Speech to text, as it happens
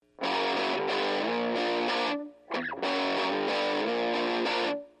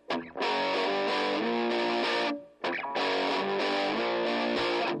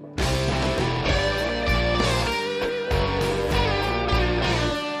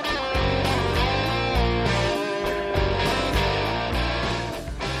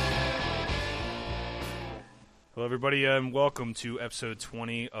everybody, and welcome to episode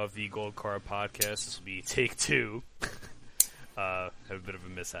 20 of the Gold Card Podcast. This will be take 2. Had a bit of a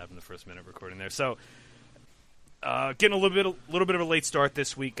mishap in the first minute recording there. So, getting a little bit of a late start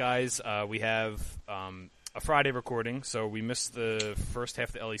this week, guys. We have a Friday recording, so we missed the first half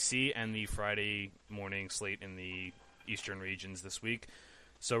of the LEC and the Friday morning slate in the Eastern regions this week.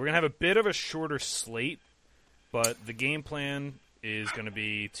 So we're going to have a bit of a shorter slate, but the game plan is going to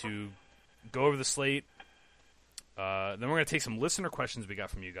be to go over the slate. Then we're going to take some listener questions we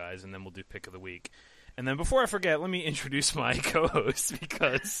got from you guys, and then we'll do pick of the week. And then before I forget, let me introduce my co-host,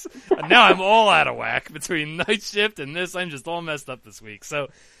 because now I'm all out of whack between night shift and this. I'm just all messed up this week. So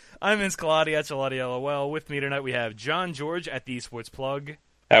I'm Vince Colati at Gelati LOL. With me tonight we have John George at the Esports Plug.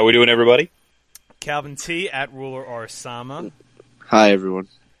 How we doing, everybody? Calvin T at Ruler R Sama. Hi, everyone.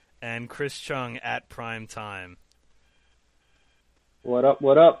 And Chris Chung at Prime Time. What up,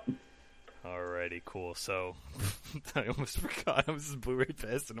 what up? Alrighty, cool. So, I almost forgot. I was just blew right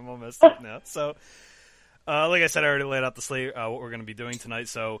past and I'm all messed up now. So, like I said, I already laid out the slate, what we're going to be doing tonight.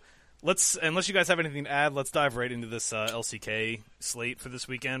 So, unless you guys have anything to add, let's dive right into this LCK slate for this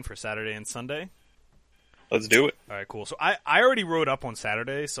weekend for Saturday and Sunday. Let's do it. All right, cool. So, I already wrote up on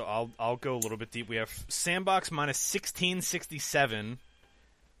Saturday, so I'll go a little bit deep. We have Sandbox minus 1667.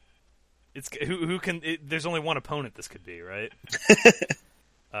 It's who can? There's only one opponent this could be, right?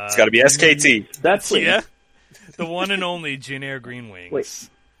 It's got to be SKT. That's yeah. The one and only Gen.G Green Wings. Wait.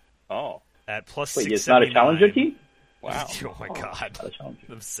 Oh. At plus Wait, 679. it's not a challenger team? Wow. Oh my god. Not a challenger.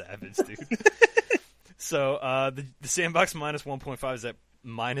 I'm savage, dude. So, the Sandbox minus 1.5 is at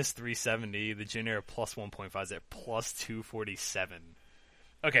minus 370. The Gen.G plus 1.5 is at plus 247.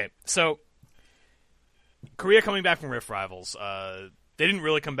 Okay, so Korea coming back from Rift Rivals. They didn't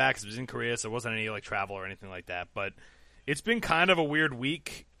really come back because it was in Korea, so there wasn't any travel or anything like that. But it's been kind of a weird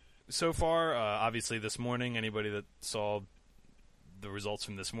week so far. Obviously, this morning, anybody that saw the results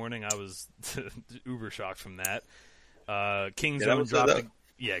from this morning, I was uber shocked from that. Kingzone dropped.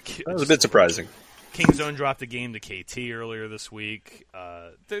 That was a bit surprising. Kingzone dropped a game to KT earlier this week.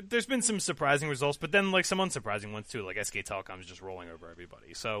 There's been some surprising results, but then some unsurprising ones too. Like SK Telecom is just rolling over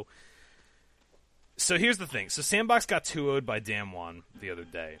everybody. So here's the thing. So Sandbox got 2-0'd by Damwon the other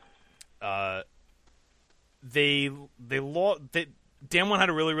day. Damwon had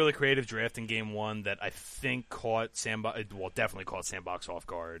a really, really creative draft in game one that I think definitely caught Sandbox off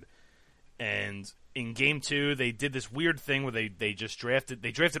guard. And in game two, they did this weird thing where they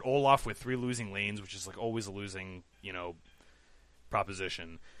drafted Olaf with 3 losing lanes, which is always a losing,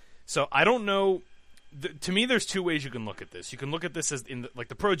 proposition. So I don't know. To me, there's 2 ways you can look at this. You can look at this as in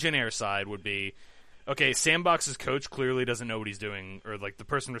the pro Gen.G side would be, okay, Sandbox's coach clearly doesn't know what he's doing, or the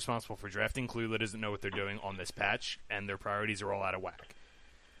person responsible for drafting clearly doesn't know what they're doing on this patch, and their priorities are all out of whack.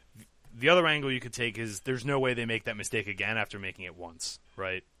 The other angle you could take is there's no way they make that mistake again after making it once,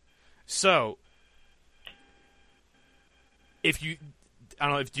 right? So, do you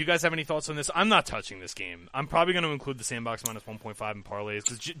guys have any thoughts on this? I'm not touching this game. I'm probably going to include the Sandbox minus 1.5 in parlays,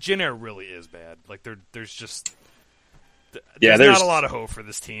 because Gen.G really is bad. There's just... There's not a lot of hope for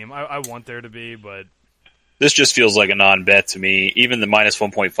this team. I want there to be, but... This just feels like a non-bet to me. Even the minus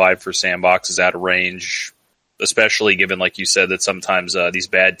 1.5 for Sandbox is out of range, especially given, like you said, that sometimes these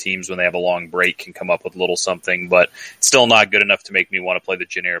bad teams, when they have a long break, can come up with a little something, but it's still not good enough to make me want to play the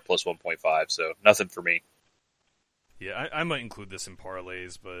Gen.G plus 1.5, so nothing for me. Yeah, I might include this in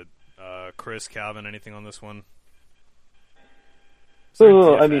parlays, but Chris, Calvin, anything on this one?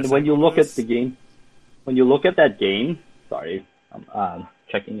 So, when you look at the game, sorry, I'm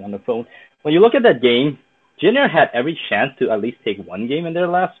checking on the phone. When you look at that game, Gen.G had every chance to at least take one game in their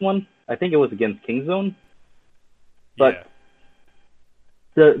last one. I think it was against Kingzone. But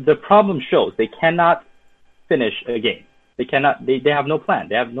the problem shows they cannot finish a game. They cannot. They have no plan.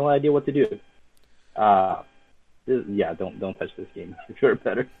 They have no idea what to do. Don't touch this game. You're sure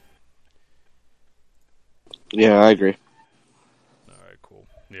better. Yeah, I agree.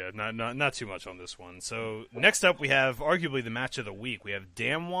 Yeah, not too much on this one. So next up, we have arguably the match of the week. We have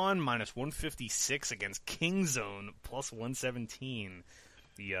Damwon minus 156 against Kingzone plus 117.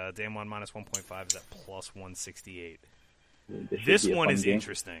 The Damwon minus 1.5 is at plus 168. This one is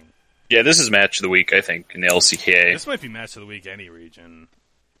interesting. Yeah, this is match of the week, I think, in the LCK. This might be match of the week any region.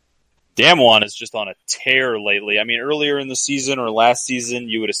 Damwon is just on a tear lately. I mean, earlier in the season or last season,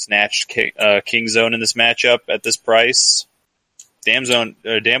 you would have snatched Kingzone in this matchup at this price.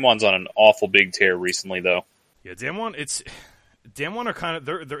 Damwon's on an awful big tear recently, though. Yeah, Damwon are kind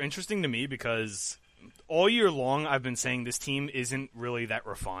of they're interesting to me because all year long I've been saying this team isn't really that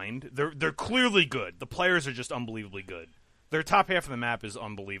refined. They're clearly good. The players are just unbelievably good. Their top half of the map is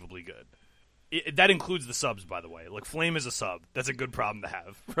unbelievably good. that includes the subs, by the way. Like, Flame is a sub. That's a good problem to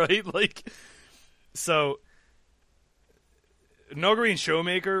have, right? Like, so Noguri and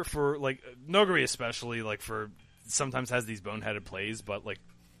Showmaker Noguri especially, like, for sometimes has these boneheaded plays, but like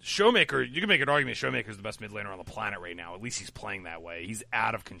Showmaker, you can make an argument Showmaker is the best mid laner on the planet right now. At least he's playing that way. He's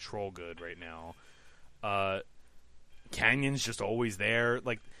out of control good right now. Canyon's just always there.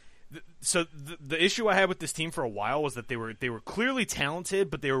 Like, so the issue I had with this team for a while was that they were clearly talented,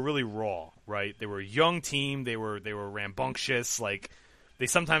 but they were really raw, right? They were a young team. They were rambunctious. Like, they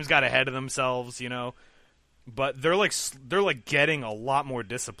sometimes got ahead of themselves, you know. But they're like getting a lot more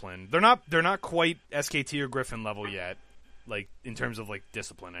discipline. They're not quite SKT or Griffin level yet, like in terms of like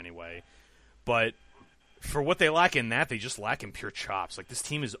discipline anyway. But for what they lack in that, they just lack in pure chops. Like, this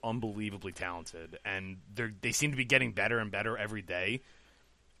team is unbelievably talented, and they seem to be getting better and better every day.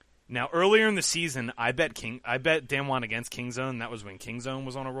 Now, earlier in the season, I bet Damwon against Kingzone. That was when Kingzone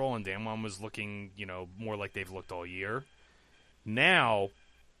was on a roll and Damwon was looking, you know, more like they've looked all year. Now,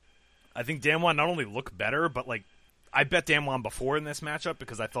 I think Damwon not only look better, but like I bet Damwon before in this matchup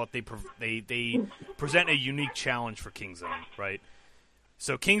because I thought they present a unique challenge for Kingzone, right?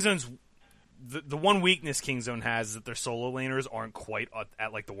 So Kingzone's the one weakness Kingzone has is that their solo laners aren't quite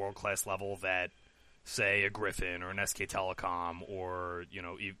at like the world class level that, say, a Griffin or an SK Telecom or, you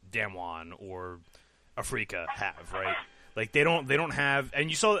know, Damwon or Afrika have, right? Like, they don't have, and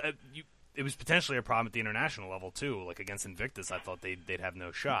you saw it was potentially a problem at the international level too. Like, against Invictus, I thought they'd have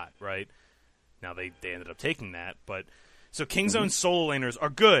no shot, right? Now they ended up taking that, but so Kingzone's solo laners are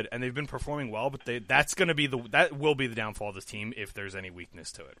good and they've been performing well, but that will be the downfall of this team if there's any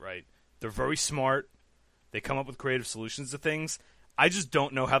weakness to it, right? They're very smart. They come up with creative solutions to things. I just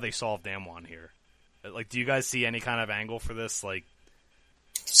don't know how they solve Damwon here. Like, do you guys see any kind of angle for this? Like,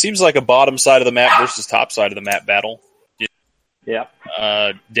 seems like a bottom side of the map versus top side of the map battle. Yeah.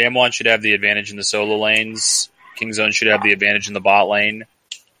 Damwon should have the advantage in the solo lanes. Kingzone should have the advantage in the bot lane.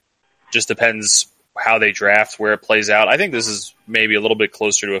 Just depends how they draft, where it plays out. I think this is maybe a little bit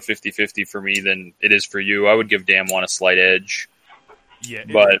closer to a 50-50 for me than it is for you. I would give Damwon a slight edge. Yeah.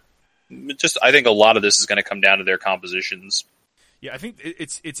 But I think a lot of this is going to come down to their compositions. Yeah, I think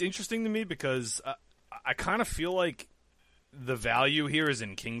it's interesting to me because I kind of feel like the value here is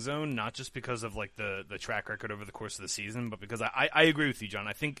in Kingzone, not just because of like the track record over the course of the season, but because I agree with you, John.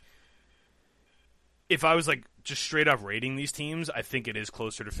 I think if I was like just straight up rating these teams, I think it is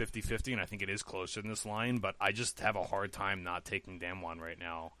closer to 50-50, and I think it is closer than this line, but I just have a hard time not taking Damwon right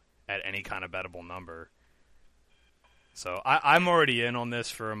now at any kind of bettable number. So I'm already in on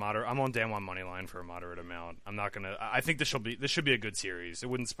this for a moderate. I'm on Damwon money line for a moderate amount. I'm not gonna. I think this should be a good series. It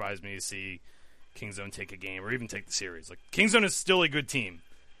wouldn't surprise me to see Kingzone take a game or even take the series. Like, Kingzone is still a good team.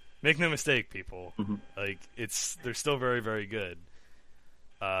 Make no mistake, people. Mm-hmm. Like, they're still very, very good.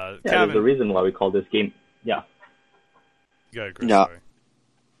 Yeah, Kevin, there's a reason why we call this game. Yeah. You got a great Yeah. story.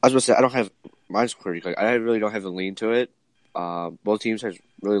 I was going to say, I don't have, mine's pretty quick. I really don't have a lean to it. Both teams have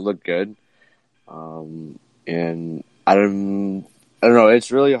really looked good. And I don't know.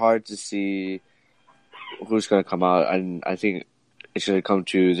 It's really hard to see who's going to come out. And I think it's going to come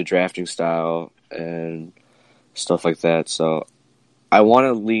to the drafting style and stuff like that. So I want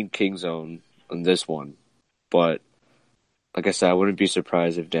to lean Kingzone on this one. But like I said, I wouldn't be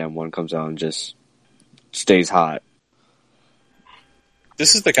surprised if Damwon comes out and just stays hot.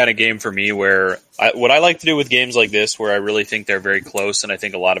 This is the kind of game for me where what I like to do with games like this, where I really think they're very close, and I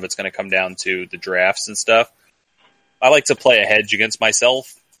think a lot of it's going to come down to the drafts and stuff. I like to play a hedge against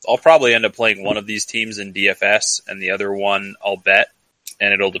myself. I'll probably end up playing one of these teams in DFS, and the other one I'll bet,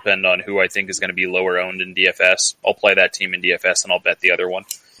 and it'll depend on who I think is going to be lower owned in DFS. I'll play that team in DFS, and I'll bet the other one.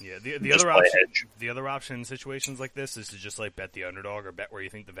 Yeah, the other option in situations like this is to just like bet the underdog or bet where you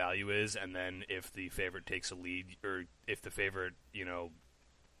think the value is, and then if the favorite takes a lead, or if the favorite, you know,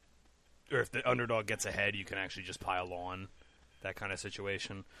 or if the underdog gets ahead, you can actually just pile on, that kind of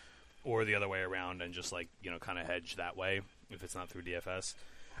situation, or the other way around and just like, you know, kind of hedge that way if it's not through DFS.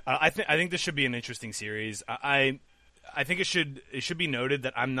 I think this should be an interesting series. I think it should be noted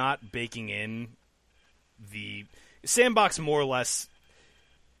that I'm not baking in the Sandbox more or less.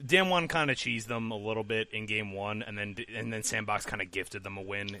 Damwon kind of cheesed them a little bit in game one, and then Sandbox kind of gifted them a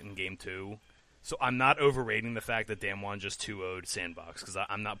win in game two. So I'm not overrating the fact that Damwon just 2-0'd Sandbox, because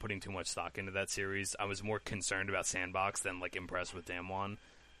I'm not putting too much stock into that series. I was more concerned about Sandbox than like impressed with Damwon,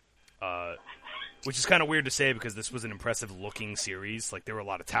 which is kind of weird to say because this was an impressive looking series. Like, there were a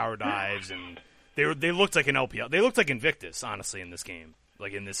lot of tower dives, and they looked like an LPL. They looked like Invictus, honestly, in this game,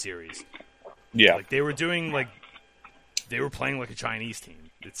 like in this series. Yeah, like they were doing like they were playing like a Chinese team.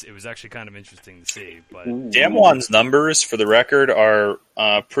 It was actually kind of interesting to see. But Damwon's numbers, for the record, are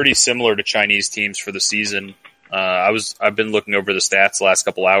pretty similar to Chinese teams for the season. I've been looking over the stats the last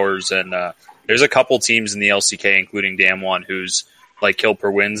couple hours, and there's a couple teams in the LCK, including Damwon, whose like kill per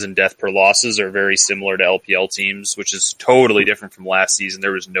wins and death per losses are very similar to LPL teams, which is totally different from last season.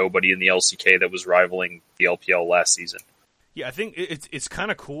 There was nobody in the LCK that was rivaling the LPL last season. Yeah, I think it's kind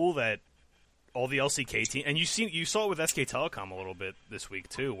of cool that all the LCK teams, and you saw it with SK Telecom a little bit this week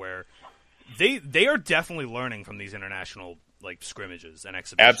too, where they are definitely learning from these international like scrimmages and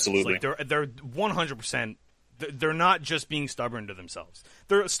exhibitions. Absolutely, like they're 100%. They're not just being stubborn to themselves.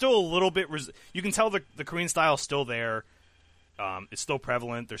 They're still a little bit. You can tell the Korean style is still there. It's still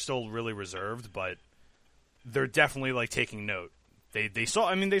prevalent. They're still really reserved, but they're definitely like taking note. They saw.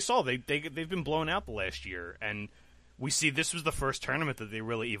 I mean, they've been blown out the last year, and we see this was the first tournament that they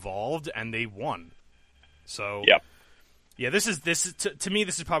really evolved and they won. So yeah, this is to me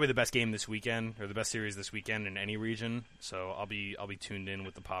this is probably the best game this weekend, or the best series this weekend in any region. So I'll be tuned in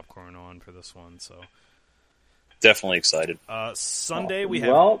with the popcorn on for this one. So definitely excited. Sunday we have.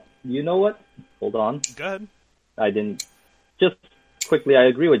 Well, you know what? Hold on. Go ahead. I didn't. Just quickly, I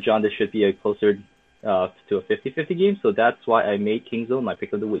agree with John. This should be a closer to a 50-50 game, so that's why I made Kingzone my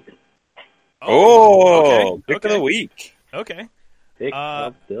pick of the week. Okay. Pick of the week. Okay. Pick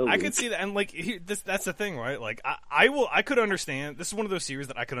of the week. I could see that, and like that's the thing, right? Like I could understand. This is one of those series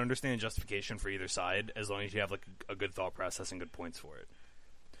that I could understand justification for either side, as long as you have like a good thought process and good points for it.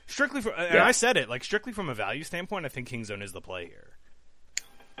 Strictly for, and I said it, like strictly from a value standpoint, I think Kingzone is the play here.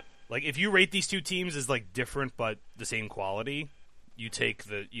 Like, if you rate these two teams as, like, different but the same quality, you take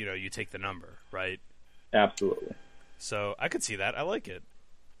the number, right? Absolutely. So, I could see that. I like it.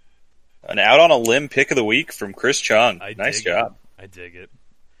 An out on a limb pick of the week from Chris Chung. Nice job. I dig it.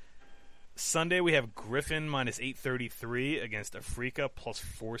 Sunday, we have Griffin minus 833 against Afrika plus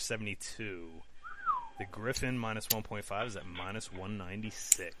 472. The Griffin minus 1.5 is at minus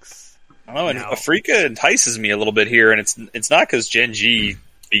 196. Oh, and Afrika entices me a little bit here, and it's not because Gen.G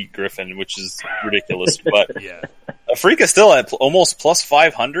beat Griffin, which is ridiculous, but yeah. Afrika still at almost plus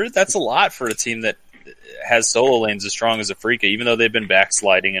 500. That's a lot for a team that has solo lanes as strong as Afrika, even though they've been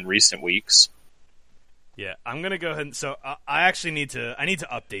backsliding in recent weeks. Yeah, I'm gonna go ahead and I actually need to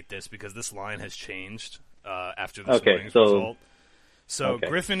update this because this line has changed after this morning's result. So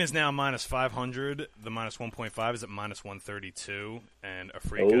Griffin is now minus 500. The minus 1.5 is at minus 132, and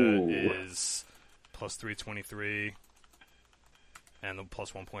Afrika is plus 323. And the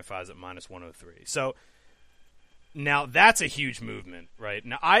plus 1.5 is at minus 103. So now that's a huge movement, right?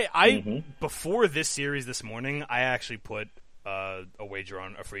 Now I before this series this morning, I actually put a wager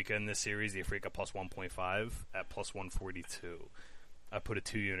on Afrika in this series, the Afrika plus 1.5 at plus 142. I put a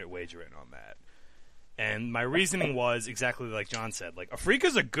 2-unit wager in on that. And my reasoning was exactly like John said. Like,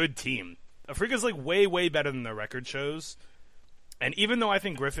 Afrika's a good team. Afrika's like way, way better than their record shows. And even though I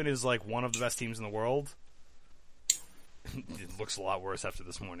think Griffin is like one of the best teams in the world, it looks a lot worse after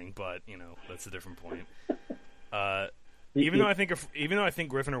this morning, but that's a different point. Even though I think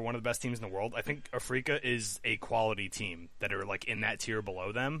Griffin are one of the best teams in the world, I think Afrika is a quality team that are like in that tier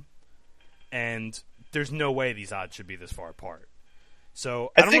below them, and there's no way these odds should be this far apart.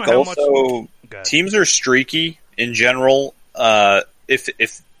 So I don't think know how also much teams are streaky in general.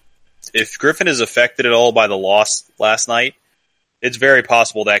 If Griffin is affected at all by the loss last night, it's very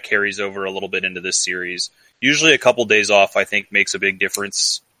possible that carries over a little bit into this series. Usually a couple days off, I think, makes a big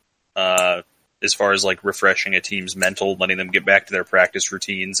difference as far as like refreshing a team's mental, letting them get back to their practice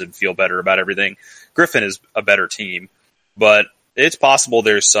routines and feel better about everything. Griffin is a better team, but it's possible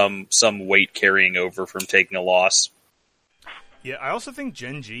there's some weight carrying over from taking a loss. Yeah, I also think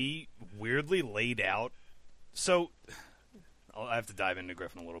Gen.G weirdly laid out. So I have to dive into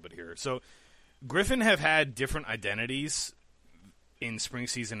Griffin a little bit here. So Griffin have had different identities in spring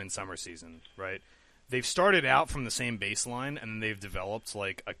season and summer season, right? They've started out from the same baseline, and they've developed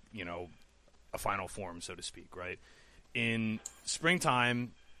like a final form, so to speak, right? In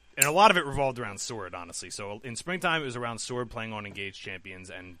springtime, and a lot of it revolved around Sword, honestly. So in springtime, it was around Sword playing on engaged champions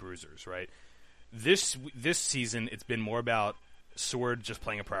and bruisers, right? This season, it's been more about Sword just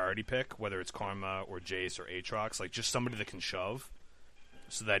playing a priority pick, whether it's Karma or Jace or Aatrox, like just somebody that can shove,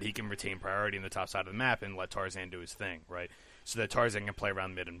 so that he can retain priority in the top side of the map and let Tarzan do his thing, right? So that Tarzan can play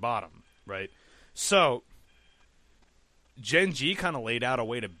around mid and bottom, right? So Gen.G kind of laid out a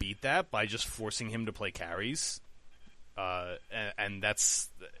way to beat that by just forcing him to play carries. And that's...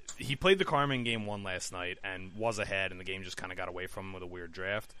 He played the Karma in Game 1 last night and was ahead, and the game just kind of got away from him with a weird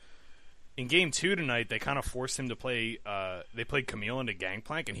draft. In Game 2 tonight, they kind of forced him to play... they played Camille into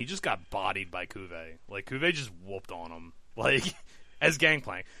Gangplank, and he just got bodied by Cuvée. Like, Cuvée just whooped on him. like as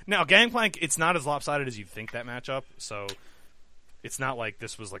Gangplank. Now Gangplank, it's not as lopsided as you'd think that matchup, so it's not like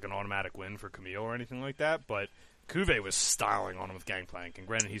this was like an automatic win for Camille or anything like that. But Cuvée was styling on him with Gangplank, and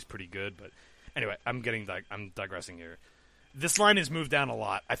granted he's pretty good, but anyway, I'm digressing here. This line has moved down a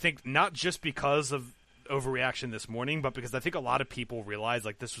lot. I think not just because of overreaction this morning, but because I think a lot of people realize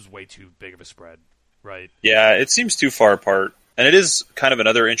like this was way too big of a spread, right? Yeah, it seems too far apart. And it is kind of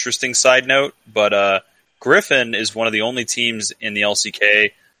another interesting side note, but Griffin is one of the only teams in the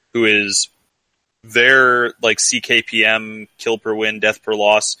LCK who is their like CKPM, kill per win, death per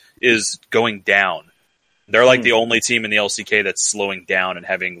loss is going down. They're like the only team in the LCK that's slowing down and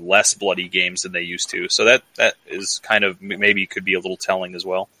having less bloody games than they used to. So that is kind of maybe could be a little telling as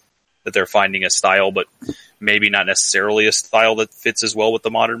well, that they're finding a style, but maybe not necessarily a style that fits as well with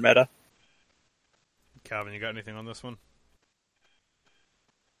the modern meta. Calvin, you got anything on this one?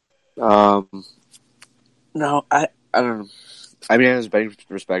 No, I don't know. I mean, as a betting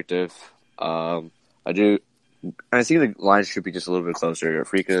perspective, I do. I think the line should be just a little bit closer.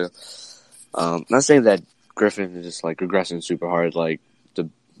 Afrika, not saying that Griffin is just like regressing super hard, like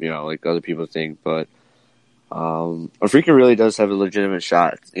like other people think, but Afrika really does have a legitimate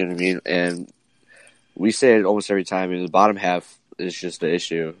shot. You know what I mean? And we say it almost every time. The bottom half is just the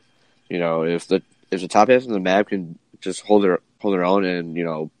issue. If the top half of the map can just hold their own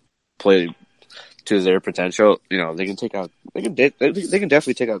and play to their potential, they can take out. They can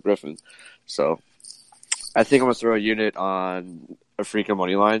definitely take out Griffin. So I think I'm gonna throw a unit on Afrika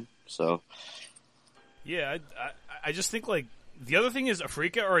money line. So yeah, I just think like the other thing is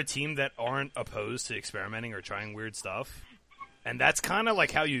Afrika are a team that aren't opposed to experimenting or trying weird stuff, and that's kind of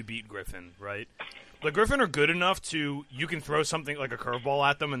like how you beat Griffin, right? Like Griffin are good enough to you can throw something like a curveball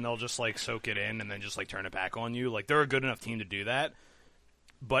at them and they'll just like soak it in and then just like turn it back on you. Like they're a good enough team to do that.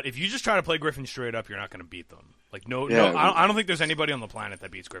 But if you just try to play Griffin straight up, you're not going to beat them. Like no, I don't think there's anybody on the planet that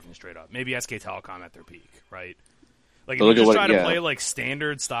beats Griffin straight up. Maybe SK Telecom at their peak, right? Like if you just try to play like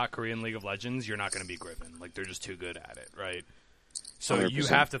standard stock Korean League of Legends, you're not going to beat Griffin. Like they're just too good at it, right? So 100%. You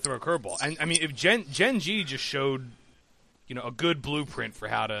have to throw a curveball. And I mean, if Gen.G just showed, a good blueprint for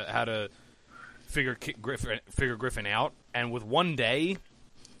how to figure Griffin out, and with one day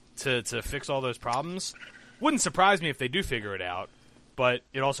to fix all those problems, wouldn't surprise me if they do figure it out. But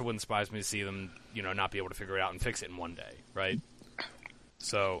it also wouldn't surprise me to see them, not be able to figure it out and fix it in one day, right?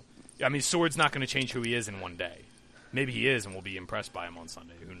 So, I mean, Sword's not going to change who he is in one day. Maybe he is, and we'll be impressed by him on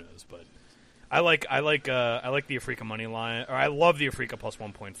Sunday. Who knows? But I like the Afrika money line, or I love the Afrika plus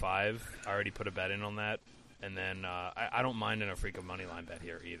 1.5. I already put a bet in on that, and then I don't mind an Afrika money line bet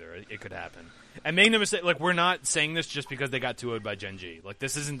here either. It could happen. And make no mistake, like we're not saying this just because they got 2-0'd by Gen.G. Like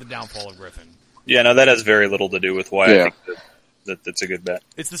this isn't the downfall of Griffin. Yeah, no, that has very little to do with why I think that's a good bet.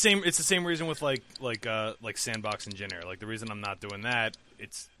 It's the same reason with like Sandbox and Jenner. Like the reason I'm not doing that,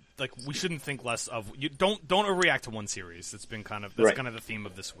 it's like we shouldn't think less of you. Don't overreact to one series. It's been kind of kind of the theme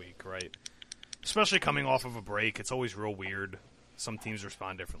of this week, right? Especially coming off of a break, it's always real weird. Some teams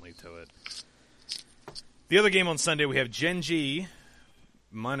respond differently to it. The other game on Sunday we have Gen.G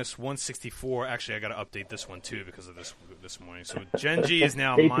minus 164. Actually, I got to update this one too because of this morning. So Gen.G is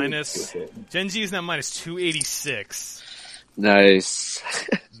now minus 286. Nice.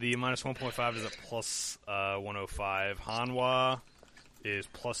 The minus 1.5 is at plus 105. Hanwha is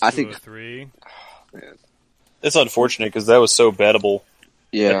plus 203. Man. It's unfortunate because that was so bettable.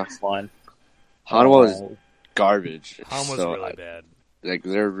 Yeah. Line. Hanwha was garbage. Hanwha's really bad. Like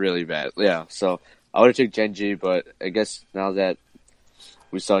they're really bad. Yeah. So I would have took Gen.G, but I guess now that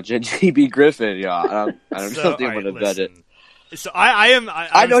we saw Gen.G beat Griffin, I don't think I'm gonna bet it. So I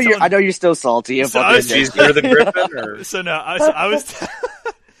know you're still salty. So Gen.G's better than Griffin. Or? So no, I was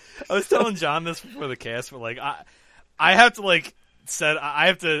I was telling John this before the cast, but like I have to like I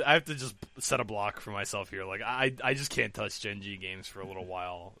have to just set a block for myself here. Like I just can't touch Gen.G games for a little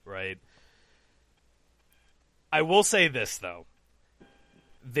while, right? I will say this though.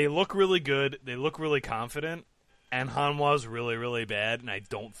 They look really good, they look really confident, and Hanwha's really, really bad, and I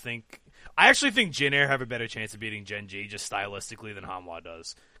actually think Jin Air have a better chance of beating Gen.G just stylistically than Hanwha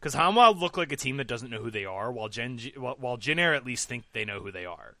does. Because Hanwha look like a team that doesn't know who they are, while Jin Air at least think they know who they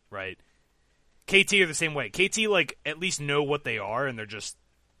are, right? KT are the same way. KT like at least know what they are, and they just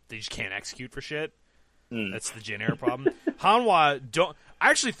can't execute for shit. That's the Jin Air problem. Hanwha don't. I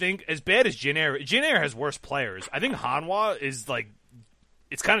actually think as bad as Jin Air has worse players. I think Hanwha is like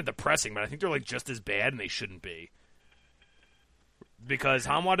it's kind of depressing, but I think they're like just as bad, and they shouldn't be. Because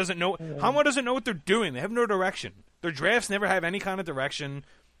Hanwha doesn't know what they're doing. They have no direction. Their drafts never have any kind of direction.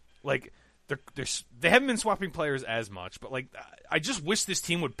 Like they haven't been swapping players as much, but like I just wish this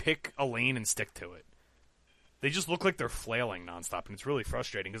team would pick a lane and stick to it. They just look like they're flailing nonstop, and it's really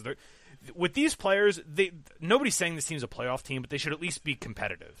frustrating because with these players, nobody's saying this team's a playoff team, but they should at least be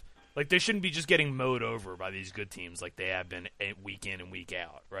competitive. Like, they shouldn't be just getting mowed over by these good teams like they have been week in and week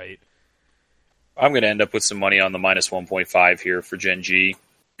out, right? I'm going to end up with some money on the minus 1.5 here for Gen.G.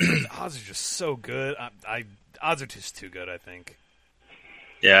 The odds are just so good. Odds are just too good, I think.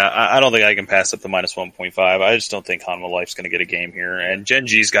 Yeah, I don't think I can pass up the minus 1.5. I just don't think Hanwha Life's going to get a game here. And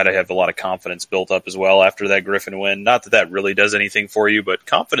Gen.G's got to have a lot of confidence built up as well after that Griffin win. Not that really does anything for you, but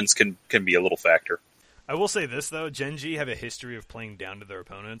confidence can be a little factor. I will say this, though. Gen.G have a history of playing down to their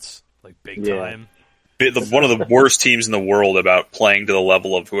opponents, like big time. One of the worst teams in the world about playing to the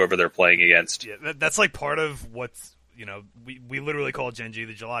level of whoever they're playing against. Yeah, that's like part of what's, we literally call Gen.G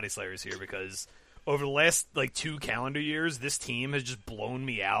the Gelati Slayers here because over the last, 2 calendar years, this team has just blown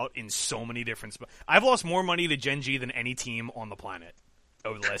me out in so many different spots. I've lost more money to Gen.G than any team on the planet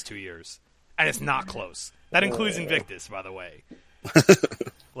over the last 2 years. And it's not close. That includes Invictus, by the way.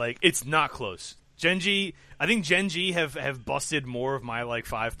 It's not close. Gen.G, I think Gen.G have busted more of my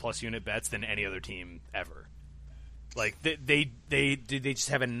 5+ unit bets than any other team ever. They just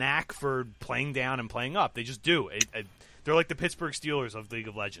have a knack for playing down and playing up. They just do. They're like the Pittsburgh Steelers of League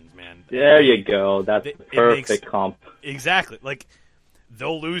of Legends, man. There you go. That's the perfect comp. Exactly.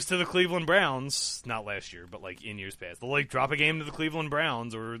 They'll lose to the Cleveland Browns, not last year, but in years past. They'll drop a game to the Cleveland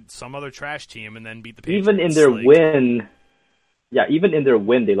Browns or some other trash team and then beat the Patriots. Even in their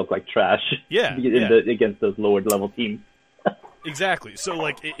win, they look like trash. Yeah, against those lower level teams. Exactly. So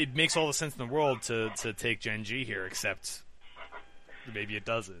it makes all the sense in the world to take Gen.G here, except maybe it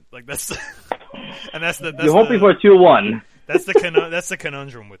doesn't. That's and that's you're hoping for a 2-1. That's the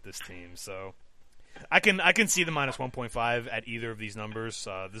conundrum with this team. So I can see the minus 1.5 at either of these numbers.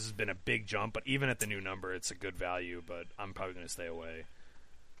 This has been a big jump, but even at the new number, it's a good value. But I'm probably going to stay away.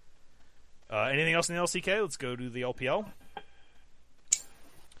 Anything else in the LCK? Let's go to the LPL.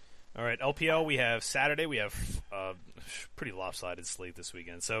 All right, LPL, we have Saturday. We have pretty lopsided slate this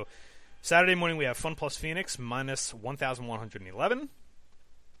weekend. So Saturday morning, we have Fun Plus Phoenix, minus 1,111.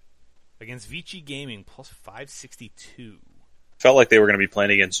 Against Vici Gaming, plus 562. Felt like they were going to be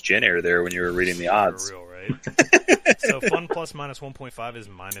playing against Gen Air there when you were reading the odds. For real, right? So Fun Plus minus 1.5 is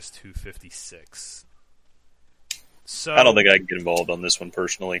minus 256. So I don't think I can get involved on this one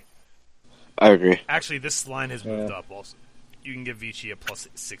personally. I agree. Actually, this line has moved up also. You can give Vici a plus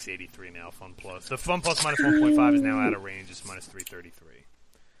 683 now, Fun Plus. The Fun Plus minus 1.5 is now out of range. It's minus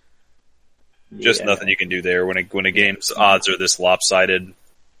 333. Just nothing you can do there when a game's odds are this lopsided.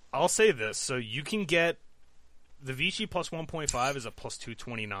 I'll say this. So you can get the Vici plus 1.5 is a plus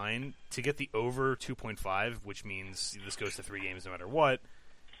 229. To get the over 2.5, which means this goes to 3 games no matter what,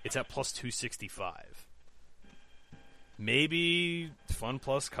 it's at plus 265. Maybe Fun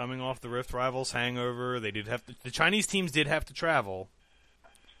Plus coming off the Rift Rivals hangover. The Chinese teams did have to travel.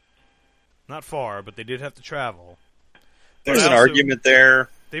 Not far, but they did have to travel. There's an argument there.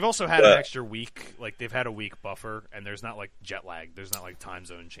 They've also had an extra week. They've had a week buffer, and there's not jet lag. There's not time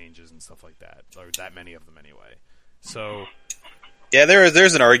zone changes and stuff like that, or that many of them anyway. So, yeah,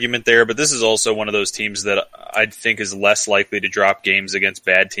 there's an argument there, but this is also one of those teams that I think is less likely to drop games against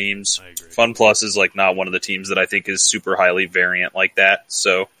bad teams. I agree. Fun Plus is not one of the teams that I think is super highly variant like that.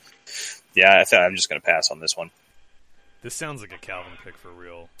 So, yeah, I'm just going to pass on this one. This sounds like a Calvin pick for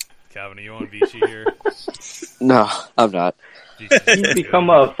real. Calvin, are you on Vici here? No, I'm not. He's become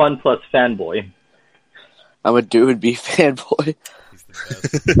a Fun Plus fanboy. I'm a Dude B fanboy. He's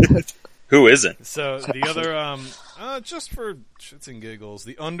the best. Who isn't? So the other, just for shits and giggles,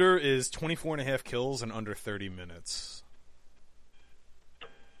 the under is 24.5 kills in under 30 minutes.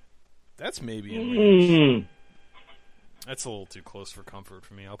 That's maybe in range. That's a little too close for comfort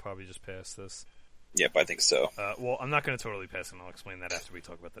for me. I'll probably just pass this. Yep, I think so. Well, I'm not going to totally pass, and I'll explain that after we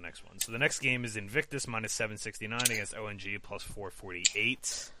talk about the next one. So the next game is Invictus minus 769 against ONG plus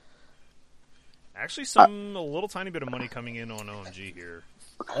 448. Actually, a little tiny bit of money coming in on OMG here.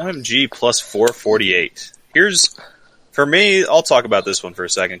 OMG plus 448. For me, I'll talk about this one for a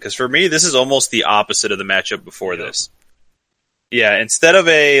second, because for me, this is almost the opposite of the matchup before this. Yeah, instead of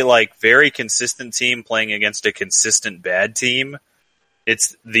a very consistent team playing against a consistent bad team,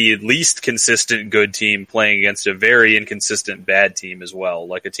 it's the least consistent good team playing against a very inconsistent bad team as well,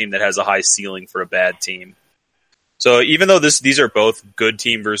 like a team that has a high ceiling for a bad team. So even though these are both good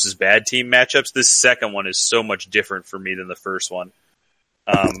team versus bad team matchups, this second one is so much different for me than the first one.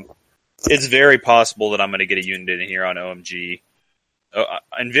 It's very possible that I'm going to get a unit in here on OMG.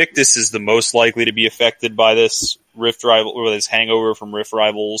 Invictus is the most likely to be affected by this Rift Rival, or this hangover from Rift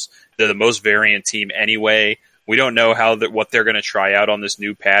Rivals. They're the most variant team anyway. We don't know what they're going to try out on this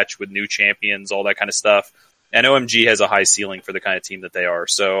new patch with new champions, all that kind of stuff. And OMG has a high ceiling for the kind of team that they are.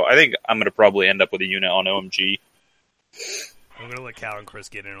 So I think I'm going to probably end up with a unit on OMG. I'm going to let Cal and Chris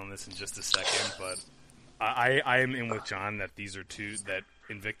get in on this in just a second, but I am in with John that these are two that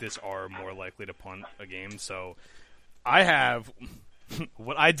Invictus are more likely to punt a game. So I have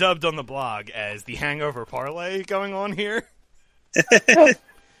what I dubbed on the blog as the hangover parlay going on here.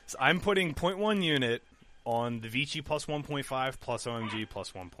 So I'm putting 0.1 unit on the Vici plus 1.5 plus OMG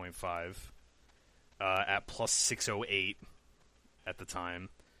plus 1.5 at plus 608 at the time.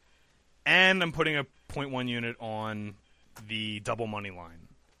 And I'm putting a 0.1 unit on the double money line,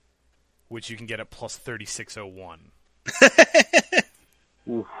 which you can get at plus 3601.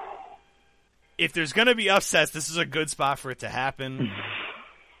 If there's going to be upsets, this is a good spot for it to happen.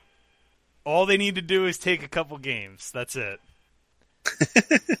 All they need to do is take a couple games. That's it.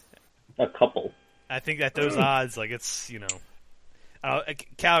 A couple. I think at those odds, like it's, you know,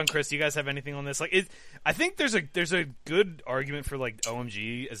 Cal and Chris, do you guys have anything on this? Like, I think there's a good argument for like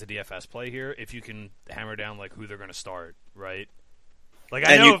OMG as a DFS play here if you can hammer down like who they're going to start, right? Like,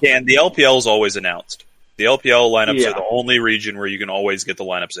 I and know you can. The LPL is always announced. The LPL lineups Yeah. are the only region where you can always get the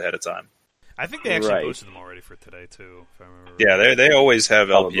lineups ahead of time. I think they actually Right. posted them already for today too, if I remember. Yeah, they always have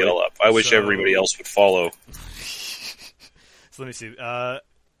Probably. LPL up. I wish So- everybody else would follow. So let me see.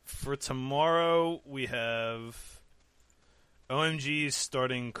 For tomorrow, we have OMG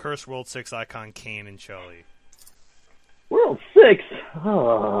starting Curse World 6 icon Kane and Shelly. World 6.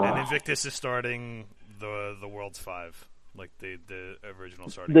 Oh. And Invictus is starting the World's 5, like the original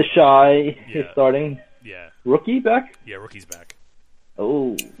starting. The Shy is Yeah. starting. Yeah, Rookie back? yeah, rookie's back.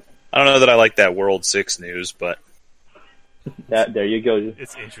 Oh. I don't know that I like that World 6 news, but There you go.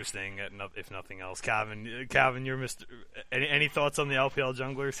 It's interesting, if nothing else. Calvin, you're Mr. Any thoughts on the LPL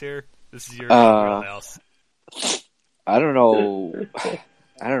junglers here? This is your wheelhouse. I don't know.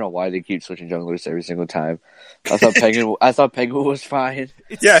 I don't know why they keep switching junglers every single time. I thought Penguin was fine.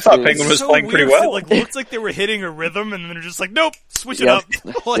 yeah, I thought It's Penguin was so playing pretty weird, 'cause well. it, like looked like they were hitting a rhythm, and then they're just like, nope, switch it Yep.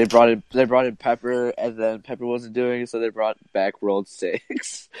 up. Like, They brought in Pepper, and then Pepper wasn't doing it, so they brought back World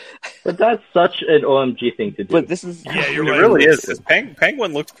 6. But that's such an OMG thing to do. But this is Yeah, you're It right. really is. 'Cause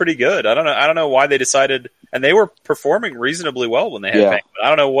Penguin looked pretty good. I don't know why they decided, and they were performing reasonably well when they had Yeah. Penguin. I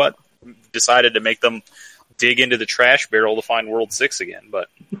don't know what decided to make them dig into the trash barrel to find World 6 again, but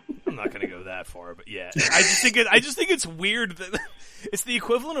I'm not going to go that far, but yeah, I just think it's weird that it's the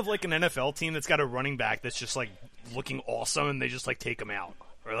equivalent of like an NFL team that's got a running back that's just like looking awesome, and they just like take him out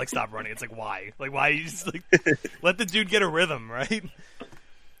or like stop running. It's like why you just like let the dude get a rhythm, right?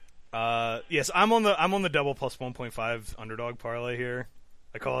 Yes, I'm on the double plus 1.5 underdog parlay here.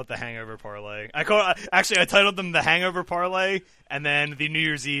 I call it the hangover parlay. I titled them the hangover parlay, and then the New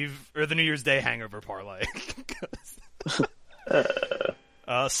Year's Eve or the New Year's Day hangover parlay.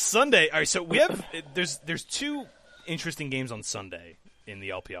 Sunday. All right, so we have there's two interesting games on Sunday in the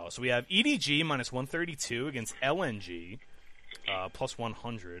LPL. So we have EDG minus 132 against LNG plus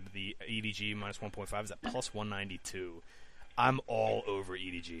 100. The EDG minus 1.5 is at plus 192. I'm all over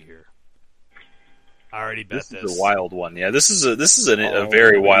EDG here. I already bet this is a wild one. Yeah, this is a Oh.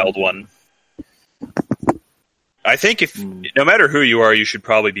 very wild one. I think no matter who you are, you should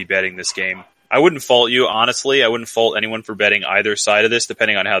probably be betting this game. I wouldn't fault you, honestly. I wouldn't fault anyone for betting either side of this,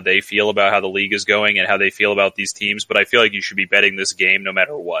 depending on how they feel about how the league is going and how they feel about these teams. But I feel like you should be betting this game no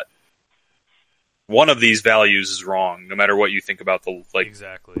matter what. One of these values is wrong, no matter what you think about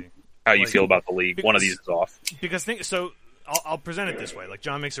exactly how you Like, feel about the league. One of these is off. because I'll present it this way. Like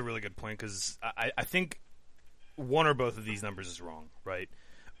John makes a really good point because I think one or both of these numbers is wrong, right?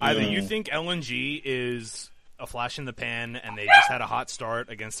 Either you think LNG is a flash in the pan and they just had a hot start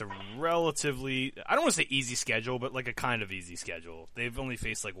against a relatively, I don't want to say easy schedule, but like a kind of easy schedule. They've only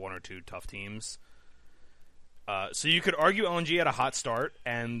faced like one or two tough teams. So you could argue LNG had a hot start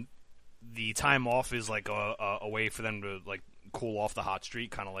and the time off is like a way for them to like cool off the hot streak,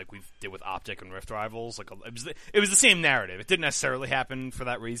 kind of like we did with Optic and Rift Rivals. Like it was the same narrative. It didn't necessarily happen for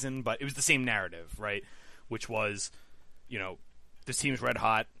that reason, but it was the same narrative, right? Which was, you know, this team's red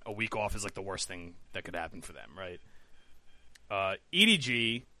hot. A week off is like the worst thing that could happen for them, right?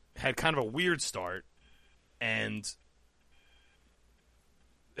 EDG had kind of a weird start and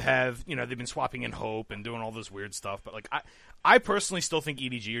have, you know, they've been swapping in Hope and doing all this weird stuff, but like I personally still think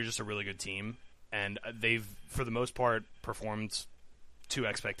EDG are just a really good team. And they've, for the most part, performed to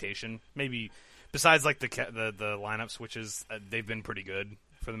expectation. Maybe besides like the lineup switches, they've been pretty good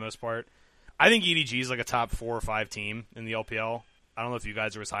for the most part. I think EDG is like a top 4 or 5 team in the LPL. I don't know if you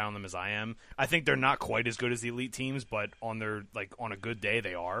guys are as high on them as I am. I think they're not quite as good as the elite teams, but on a good day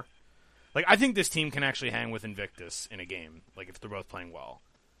they are. Like I think this team can actually hang with Invictus in a game, like if they're both playing well.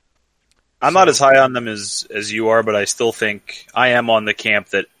 I'm not as high on them as you are, but I still think I am on the camp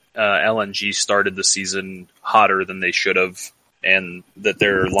that LNG started the season hotter than they should have, and that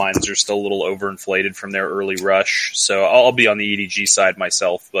their lines are still a little overinflated from their early rush. So I'll be on the EDG side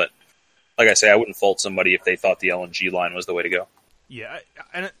myself, but like I say, I wouldn't fault somebody if they thought the LNG line was the way to go. Yeah,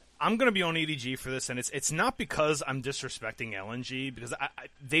 and I'm going to be on EDG for this, and it's not because I'm disrespecting LNG, because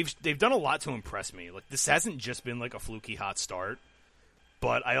they've done a lot to impress me. Like, this hasn't just been like a fluky hot start,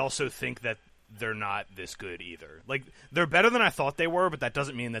 but I also think that they're not this good either. Like, they're better than I thought they were, but that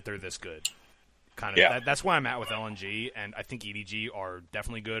doesn't mean that they're this good. Kind of. Yeah. That's why I'm at with LNG, and I think EDG are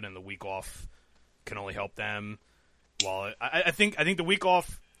definitely good, and the week off can only help them. While I think the week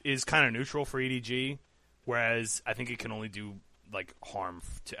off is kind of neutral for EDG, whereas I think it can only do like harm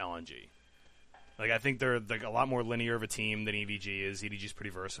to LNG. Like, I think they're like a lot more linear of a team than EDG is. EDG is pretty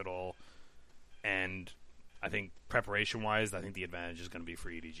versatile, and I think preparation-wise, I think the advantage is going to be for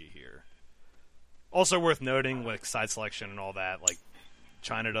EDG here. Also worth noting, like side selection and all that, like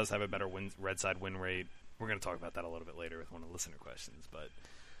China does have a better red side win rate. We're going to talk about that a little bit later with one of the listener questions, but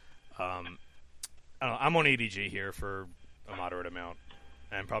I don't know, I'm on EDG here for a moderate amount,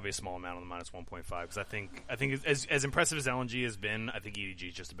 and probably a small amount on the minus 1.5, because I think as impressive as LNG has been, I think EDG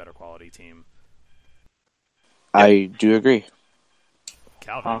is just a better quality team. I do agree.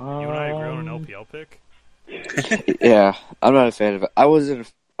 Calvin, you and I agree on an LPL pick? Yeah, I'm not a fan of it. I wasn't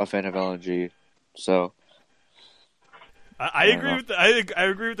a fan of LNG, so I agree with I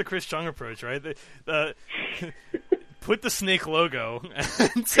agree with the Chris Chung approach, right? Put the snake logo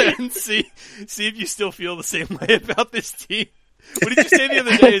and see if you still feel the same way about this team. What did you say the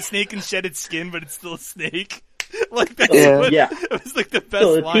other day? A snake can shed its skin, but it's still a snake. Like that's it was like the best.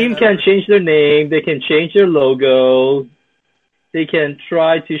 So the line team ever. can change their name, they can change their logo, they can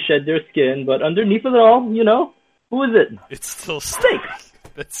try to shed their skin, but underneath it all, who is it? It's still Snake.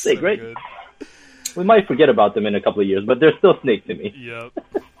 That's Snake, so right? good. We might forget about them in a couple of years, but they're still Snake to me.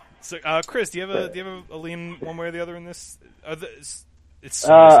 Yep. So, Chris, do you have a lean one way or the other in this? It's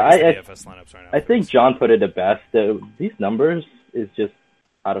I DFS lineups right now. I think John put it the best. These numbers is just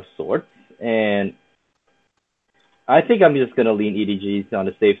out of sorts, and I think I'm just gonna lean EDGs on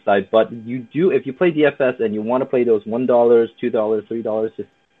the safe side. But if you play DFS and you want to play those $1, $2, $3, just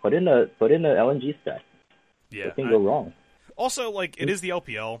put in a LNG stack. Yeah, it can go wrong. Also, like, it is the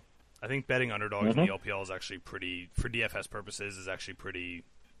LPL. I think betting underdogs in the LPL is actually pretty, for DFS purposes, is actually pretty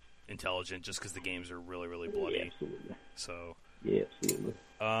intelligent, just because the games are really, really bloody. Yeah, absolutely. So, yeah, absolutely.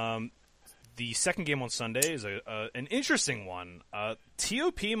 The second game on Sunday is an interesting one.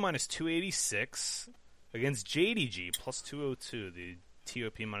 TOP minus 286 against JDG plus 202. The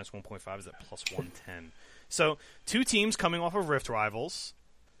TOP minus 1.5 is at plus 110. So, two teams coming off of Rift Rivals.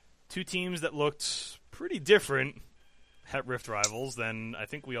 Two teams that looked pretty different at Rift Rivals than I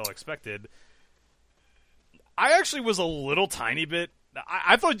think we all expected. I actually was a little tiny bit.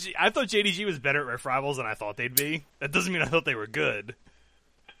 I thought JDG was better at Rift Rivals than I thought they'd be. That doesn't mean I thought they were good.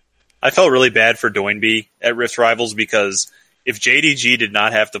 I felt really bad for Doinby at Rift Rivals, because if JDG did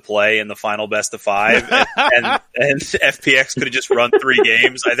not have to play in the final best of 5 and FPX could have just run 3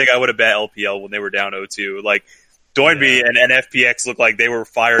 games, I think I would have bet LPL when they were down 0-2. Like, Doinby and FPX looked like they were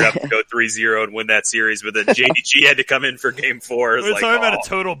fired up to go 3-0 and win that series, but then JDG had to come in for Game 4. We're talking about a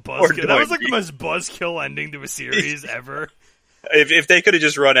total buzzkill. That was like the most buzzkill ending to a series ever. If they could have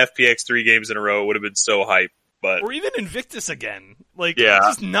just run FPX 3 games in a row, it would have been so hype. But or even Invictus again. Like,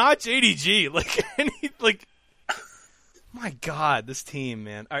 just not JDG. Like, my God, this team,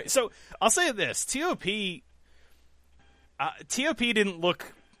 man. All right, so I'll say this: TOP didn't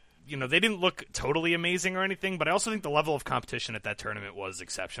look. They didn't look totally amazing or anything, but I also think the level of competition at that tournament was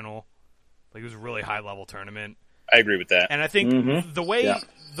exceptional. Like, it was a really high-level tournament. I agree with that. And I think the way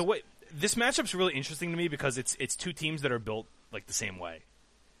this matchup's really interesting to me, because it's two teams that are built like the same way.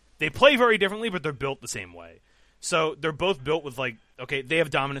 They play very differently, but they're built the same way. So they're both built with, like, okay, they have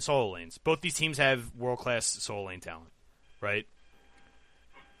dominant solo lanes. Both these teams have world-class solo lane talent, right?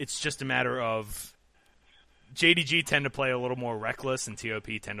 It's just a matter of JDG tend to play a little more reckless, and TOP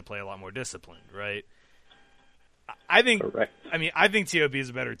tend to play a lot more disciplined, right? I think. Correct. I mean, I think TOP is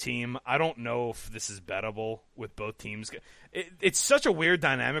a better team. I don't know if this is bettable with both teams. It's such a weird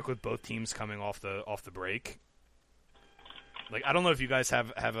dynamic with both teams coming off the break. Like, I don't know if you guys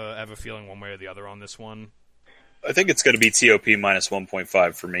have a feeling one way or the other on this one. I think it's going to be TOP minus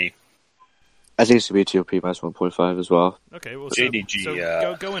 1.5 for me. I think it's going to be TOP minus 1.5 as well. Okay, well, JDG,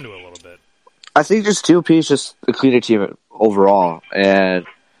 so go into it a little bit. I think just TOP is just a cleaner team overall, and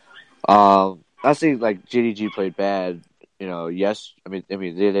I think like JDG played bad. Yes, I mean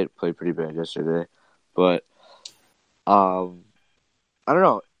they did play pretty bad yesterday, but I don't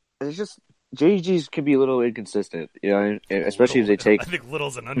know. It's just JDGs can be a little inconsistent, especially if they take. I think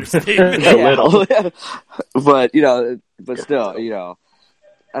little's an understatement. Little, but but still,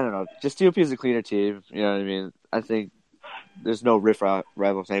 I don't know. Just TOP is a cleaner team. You know what I mean? I think there's no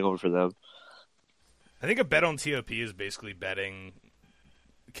rival hangover for them. I think a bet on TOP is basically betting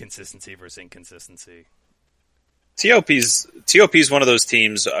consistency versus inconsistency. TOP's one of those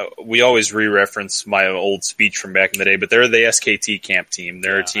teams. We always re-reference my old speech from back in the day, but they're the SKT camp team.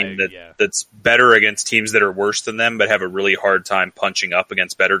 They're a team that's better against teams that are worse than them, but have a really hard time punching up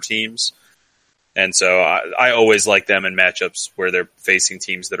against better teams. And so I always like them in matchups where they're facing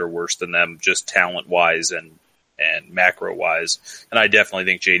teams that are worse than them, just talent-wise and macro-wise. And I definitely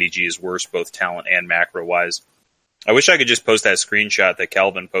think JDG is worse, both talent and macro-wise. I wish I could just post that screenshot that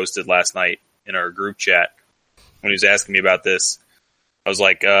Calvin posted last night in our group chat when he was asking me about this. I was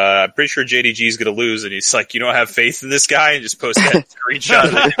like, I'm pretty sure JDG is going to lose. And he's like, you don't have faith in this guy? And just post that screenshot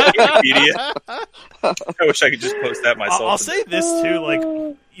of Wikipedia. I wish I could just post that myself. I'll say this,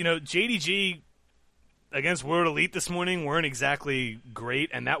 too. JDG against World Elite this morning weren't exactly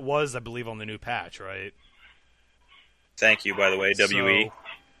great. And that was, I believe, on the new patch, right? Thank you, by the way, WE.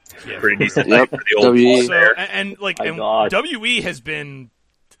 Yeah. Pretty decent night for the old WE. So, WE has been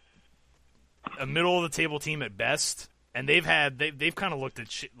a middle of the table team at best, and they've kind of looked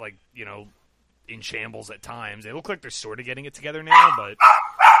at in shambles at times. They look like they're sort of getting it together now, but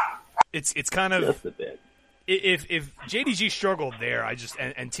it's kind of just a bit. If JDG struggled there,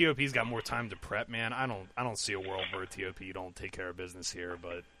 and TOP's got more time to prep, man. I don't see a world where TOP don't take care of business here,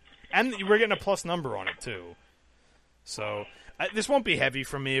 and we're getting a plus number on it too. So this won't be heavy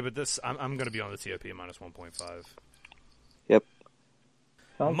for me, but I'm going to be on the TOP minus 1.5. Yep.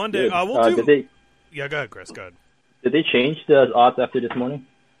 Sounds Monday, good. we'll do. Did they, yeah, go ahead, Chris. Go ahead. Did they change the odds after this morning?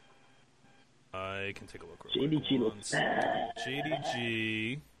 I can take a look. Real quick. JDG looks bad.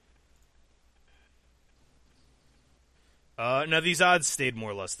 JDG. No, these odds stayed more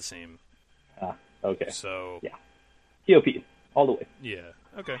or less the same. Okay. So yeah, TOP all the way. Yeah.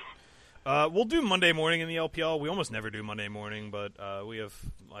 Okay. We'll do Monday morning in the LPL. We almost never do Monday morning, but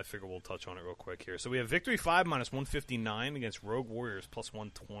I figure we'll touch on it real quick here. So we have Victory 5 minus 159 against Rogue Warriors plus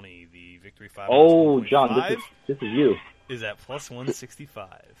 120. The Victory 5 Oh, John, this is you. Is at plus 165.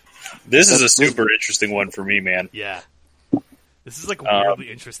 This is a super interesting one for me, man. Yeah. This is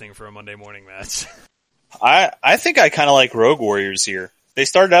weirdly interesting for a Monday morning match. I think I kind of like Rogue Warriors here. They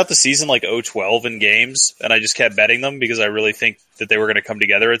started out the season like 0-12 in games, and I just kept betting them because I really think that they were going to come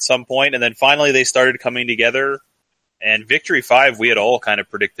together at some point. And then finally they started coming together. And Victory 5, we had all kind of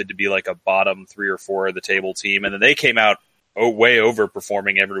predicted to be like a bottom 3 or 4 of the table team. And then they came out way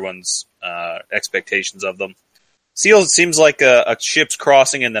overperforming everyone's expectations of them. Seems like a ships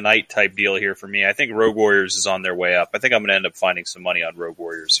crossing in the night type deal here for me. I think Rogue Warriors is on their way up. I think I'm going to end up finding some money on Rogue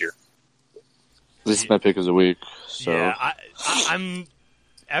Warriors here. This is my pick of the week. So. Yeah, I'm...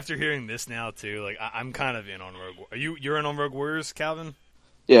 After hearing this now, too, I'm kind of in on Rogue Warriors. You're in on Rogue Warriors, Calvin?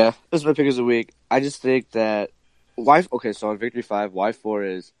 Yeah, this is my pick of the week. I just think that so on Victory 5,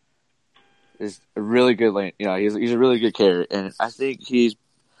 Y4 is a really good lane. He's a really good carry, and I think he's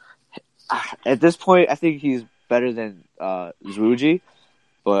at this point, I think he's better than Zhuji,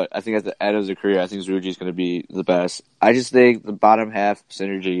 but I think at the end of his career, I think Zhuji is going to be the best. I just think the bottom half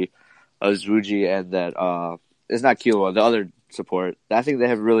synergy of Zhuji and that it's not Killua, the other support. I think they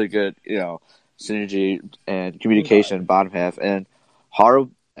have really good, synergy and communication bottom half. And Haru,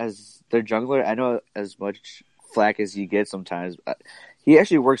 as their jungler, I know as much flack as he gets sometimes, he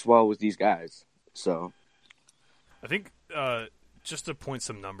actually works well with these guys. So, I think just to point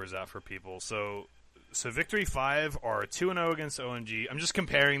some numbers out for people. So Victory 5 are 2-0 against OMG. I'm just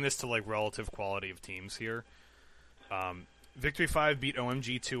comparing this to relative quality of teams here. Victory 5 beat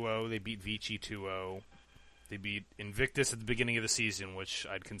OMG 2-0. They beat Vici 2-0. They beat Invictus at the beginning of the season, which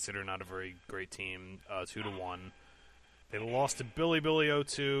I'd consider not a very great team, 2-1. They lost to Billy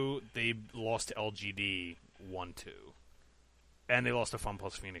 0-2. They lost to LGD 1-2. And they lost to Fun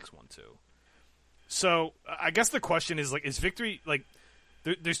Plus Phoenix 1-2. So, I guess the question is, is Victory,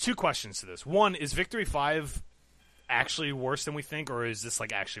 there's two questions to this. One, is Victory 5 actually worse than we think, or is this,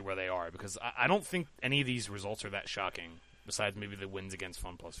 actually where they are? Because I don't think any of these results are that shocking, besides maybe the wins against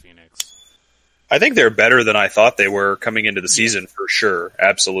Fun Plus Phoenix. I think they're better than I thought they were coming into the season, for sure.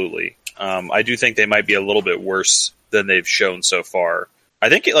 Absolutely. I do think they might be a little bit worse than they've shown so far. I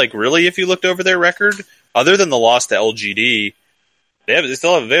think, really, if you looked over their record, other than the loss to LGD, they have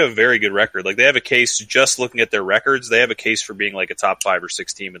a very good record. They have a case, just looking at their records, they have a case for being a top 5 or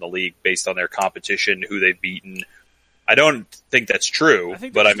 6 team in the league based on their competition, who they've beaten, I don't think that's true, I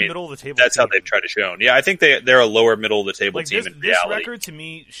think but I the mean, middle of the table that's team. how they've tried to show. Yeah, I think they're a lower middle of the table Like team this, in this reality. record to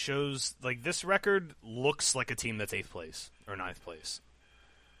me shows like this record looks like a team that's 8th place or 9th place.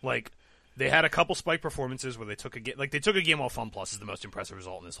 Like they had a couple spike performances where they took a game. Like they took a game off Fun Plus is the most impressive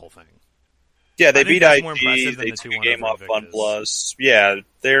result in this whole thing. Yeah, they beat that's more IG. impressive than They the took 2-1 a game over off Fun Invictus. Plus. Yeah,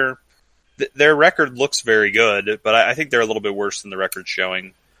 their record looks very good, but I think they're a little bit worse than the record's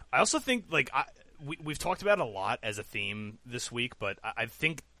showing. I also think like we've talked about it a lot as a theme this week, but I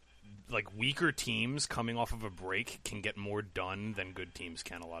think like weaker teams coming off of a break can get more done than good teams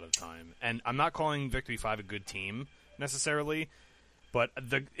can a lot of the time. And I'm not calling Victory 5 a good team necessarily, but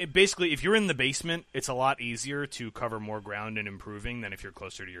basically if you're in the basement, it's a lot easier to cover more ground and improving than if you're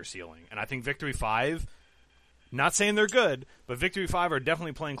closer to your ceiling. And I think Victory 5, not saying they're good, but Victory 5 are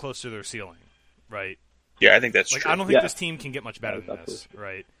definitely playing close to their ceiling, right? Yeah, I think that's Like true. I don't think this team can get much better than this,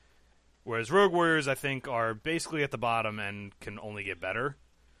 right? Whereas Rogue Warriors, I think, are basically at the bottom and can only get better.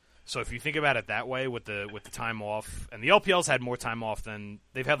 So if you think about it that way, with the time off, and the LPL's had more time off than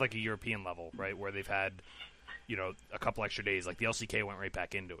they've had, like a European level, right, where they've had, a couple extra days. Like the LCK went right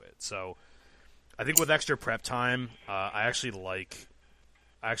back into it. So I think with extra prep time, I actually like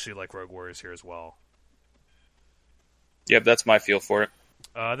Rogue Warriors here as well. Yep, that's my feel for it.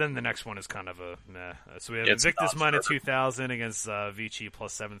 Then the next one is kind of a meh. So we have It's Invictus not minus 2,000 against Vici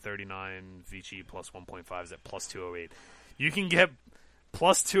plus 739. Vici plus 1.5 is at plus 208. You can get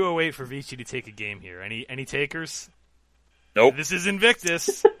plus 208 for Vici to take a game here. Any takers? Nope. This is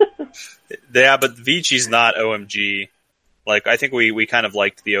Invictus. Yeah, but Vici's not OMG. Like, I think we kind of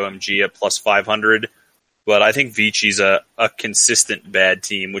liked the OMG at plus 500, but I think Vici's a consistent bad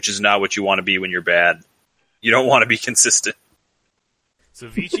team, which is not what you want to be when you're bad. You don't want to be consistent. So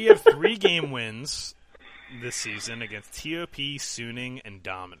Vici have 3 game wins this season against TOP, Suning, and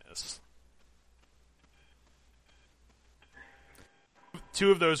Dominus. 2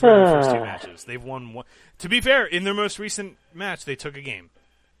 of those were in the first 2 matches. They've won 1. To be fair, in their most recent match, they took a game.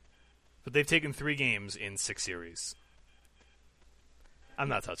 But they've taken 3 games in 6 series. I'm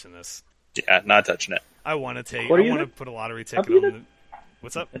not touching this. Yeah, not touching it. I want to put a lottery ticket on the...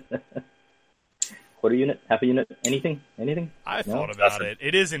 What's up? Quarter unit? Half a unit? Anything? I thought about it.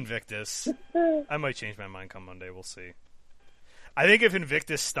 It is Invictus. I might change my mind come Monday. We'll see. I think if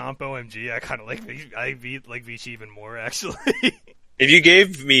Invictus stomp OMG, I kind of like Vici even more, actually. If you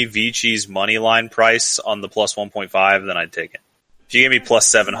gave me Vici's money line price on the plus 1.5, then I'd take it. If you gave me plus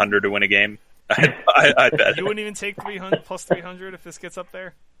 700 to win a game, I'd bet. You wouldn't even take 300 plus 300 if this gets up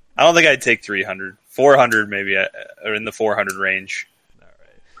there? I don't think I'd take 300. 400 maybe, or in the 400 range.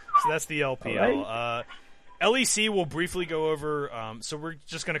 So that's the LPL. Right. LEC will briefly go over. So we're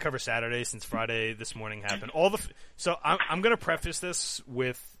just going to cover Saturday since Friday this morning happened. So I'm going to preface this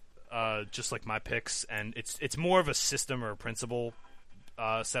with just like my picks, and it's more of a system or a principle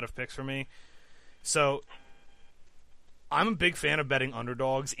set of picks for me. So I'm a big fan of betting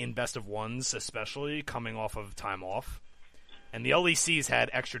underdogs in best of ones, especially coming off of time off. And the LECs had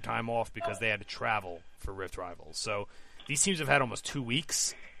extra time off because they had to travel for Rift Rivals. So these teams have had almost 2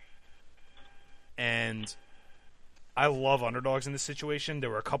 weeks. And I love underdogs in this situation. There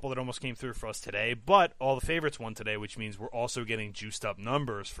were a couple that almost came through for us today, but all the favorites won today, which means we're also getting juiced up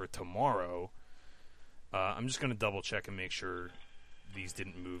numbers for tomorrow. I'm just going to double check and make sure these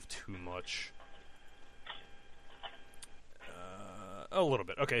didn't move too much. A little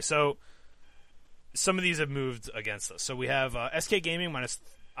bit. Okay, so some of these have moved against us. So we have SK Gaming minus.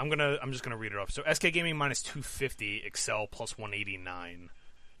 I'm just gonna read it off. So SK Gaming minus 250, Excel plus 189.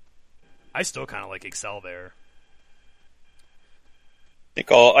 I still kind of like Excel there.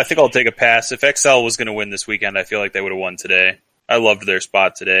 I think I'll take a pass. If XL was going to win this weekend, I feel like they would have won today. I loved their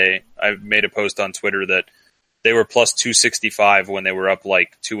spot today. I made a post on Twitter that they were plus 265 when they were up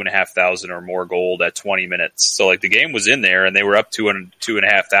like 2,500 or more gold at 20 minutes. So like the game was in there and they were up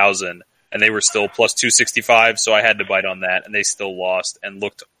 2,500 and they were still plus 265. So I had to bite on that, and they still lost and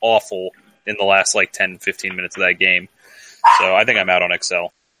looked awful in the last like 10, 15 minutes of that game. So I think I'm out on XL.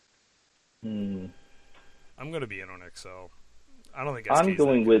 I'm going to be in on XL. I don't think I'm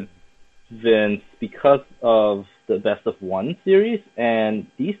going with Vince because of the best of one series, and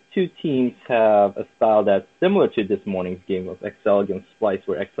these 2 teams have a style that's similar to this morning's game of XL against Splice,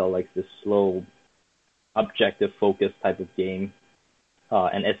 where XL likes this slow, objective focus type of game,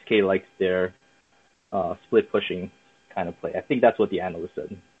 and SK likes their split pushing kind of play. I think that's what the analyst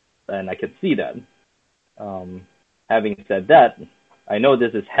said, and I can see that. Having said that, I know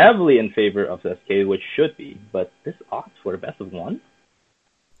this is heavily in favor of SK, which should be, but this odds for a best of one?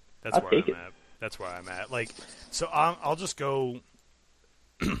 That's where I'm at. That's where I'm at. Like, so I'll just go.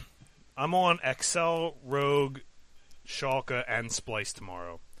 I'm on XL, Rogue, Schalke, and Splice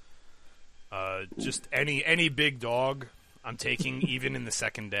tomorrow. Just any big dog I'm taking, even in the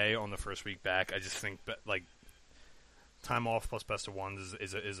second day on the first week back. I just think like time off plus best of ones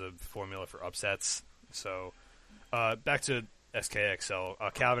is a formula for upsets. So back to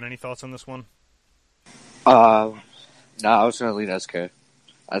SKXL. Calvin, any thoughts on this one? No, I was going to lean SK.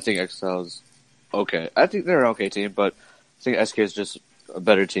 I think XL's okay. I think they're an okay team, but I think SK is just a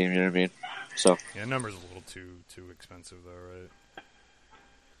better team, you know what I mean? So yeah, number's a little too expensive though, right?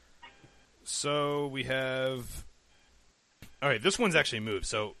 So we have... Alright, this one's actually moved.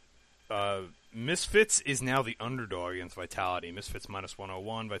 So Misfits is now the underdog against Vitality. Misfits minus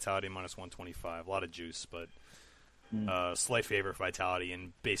 101, Vitality minus 125. A lot of juice, but slight favor for Vitality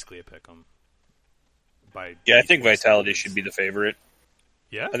and basically a pick 'em. I think Vitality should be the favorite.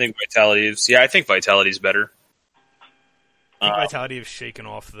 Yeah? I think Vitality's better. I think Vitality have shaken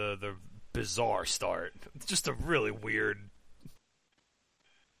off the bizarre start. It's just a really weird...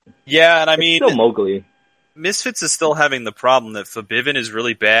 Yeah, and I mean... It's still Mowgli. Misfits is still having the problem that Fabivin is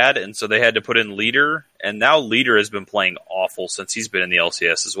really bad, and so they had to put in Leader, and now Leader has been playing awful since he's been in the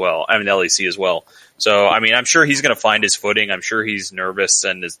LCS as well. I mean, LEC as well. So, I mean, I'm sure he's going to find his footing. I'm sure he's nervous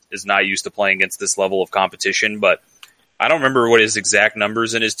and is not used to playing against this level of competition, but I don't remember what his exact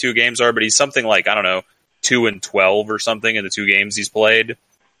numbers in his 2 games are, but he's something like, 2-12 or something in the 2 games he's played.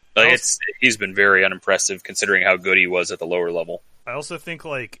 Like, he's been very unimpressive considering how good he was at the lower level. I also think,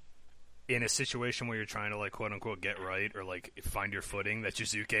 in a situation where you're trying to, quote unquote, get right or, find your footing, that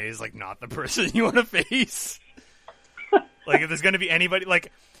Jizuke is, not the person you want to face. If there's going to be anybody,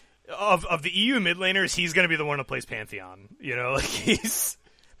 of the EU mid laners, he's going to be the one who plays Pantheon. he's...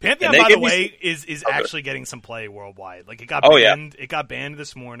 Pantheon, by the way, is actually getting some play worldwide. It got banned. Yeah. It got banned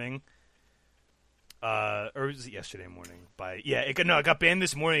this morning. Or was it yesterday morning? It got banned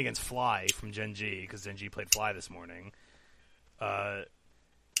this morning against Fly from Gen.G, because Gen.G played Fly this morning.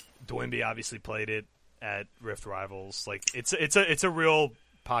 Dwemby obviously played it at Rift Rivals. It's a real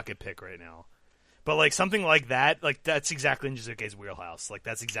pocket pick right now. But something like that, that's exactly in Jizuke's wheelhouse.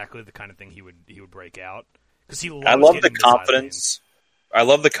 That's exactly the kind of thing he would break out, because he loves. I love the confidence. I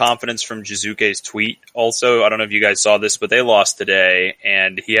love the confidence from Jizuke's tweet. Also, I don't know if you guys saw this, but they lost today,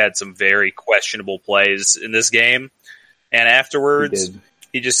 and he had some very questionable plays in this game. And afterwards,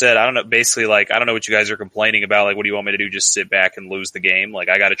 he just said, I don't know, basically, I don't know what you guys are complaining about. What do you want me to do? Just sit back and lose the game? I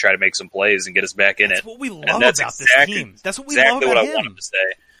got to try to make some plays and get us back in it. That's what we love about this team. That's what we love about him. Exactly what I want him to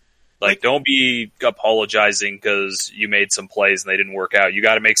say. Don't be apologizing because you made some plays and they didn't work out. You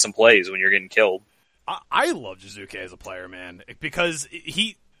got to make some plays when you're getting killed. I love Jizuke as a player, man, because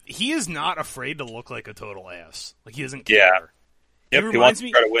he is not afraid to look like a total ass. He doesn't care. Yeah. Yep, he wants to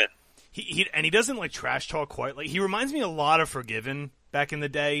try to win. He doesn't trash talk quite. He reminds me a lot of Forgiven back in the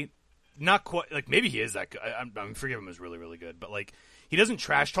day. Not quite. Maybe he is that good. Forgiven was really, really good, but he doesn't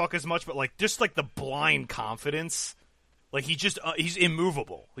trash talk as much. But just the blind confidence. He's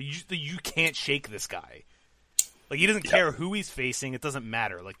immovable. You can't shake this guy. He doesn't care who he's facing. It doesn't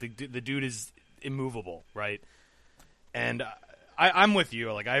matter. The dude is immovable, right? And I'm with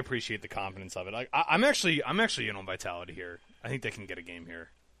you. I appreciate the confidence of it. I'm actually in on Vitality here. I think they can get a game here.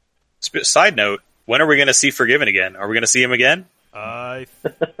 Side note: when are we going to see Forgiven again? Are we going to see him again?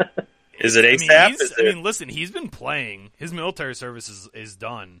 Is it ASAP? Listen, he's been playing. His military service is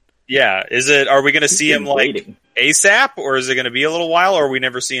done. Yeah, are we going to see him ASAP, or is it going to be a little while, or are we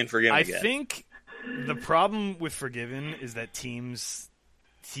never seeing Forgiven again? I think the problem with Forgiven is that he's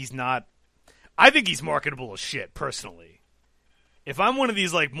not. I think he's marketable as shit, personally. If I'm one of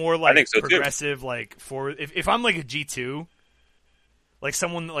these more so progressive if I'm a G2,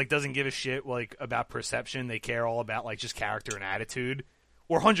 someone that doesn't give a shit about perception, they care all about just character and attitude.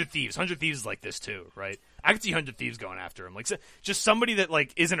 Or 100 Thieves. 100 Thieves is like this too, right? I could see 100 Thieves going after him. Just somebody that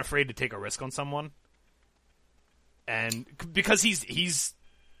isn't afraid to take a risk on someone. And because he's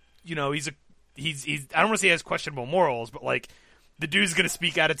I don't want to say he has questionable morals, but the dude's gonna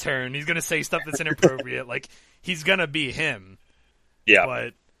speak out of turn. He's gonna say stuff that's inappropriate. He's gonna be him. Yeah.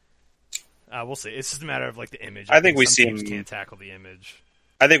 But we'll see. It's just a matter of the image. I think we see him can't tackle the image.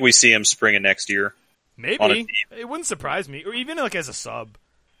 I think we see him spring of next year. Maybe. It wouldn't surprise me. Or even as a sub.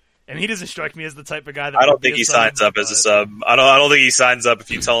 And he doesn't strike me as the type of guy that I don't think he signs up as a sub. I don't think he signs up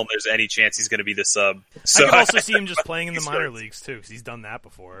if you tell him there's any chance he's going to be the sub. So I could also see him just playing in the minor leagues too, because he's done that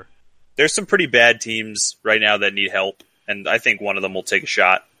before. There's some pretty bad teams right now that need help, and I think one of them will take a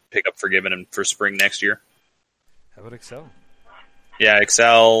shot, pick up Forgiven him for spring next year. How about Excel? Yeah,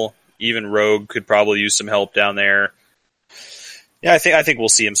 Excel, even Rogue could probably use some help down there. Yeah, I think we'll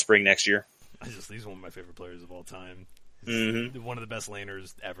see him spring next year. He's one of my favorite players of all time. Mm-hmm. One of the best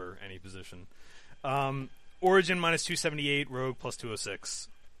laners ever, any position. Origin minus 278, Rogue plus 206.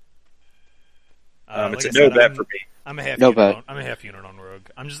 It's a no bet for me. I'm a half No unit. bet. I'm a half unit on Rogue.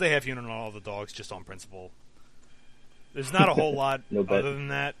 I'm just a half unit on all the dogs, just on principle. There's not a whole lot No bet. other than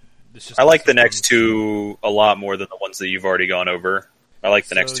that. It's just I like the next two a lot more than the ones that you've already gone over. I like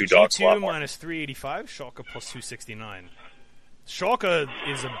the next two dogs a lot G2 more. minus 385, Schalke plus 269. Schalke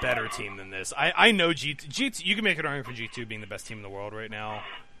is a better team than this. I know G2. You can make an argument for G2 being the best team in the world right now.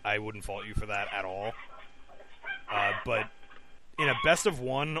 I wouldn't fault you for that at all. But in a best of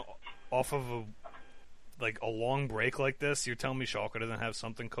one off of a long break like this, you're telling me Schalke doesn't have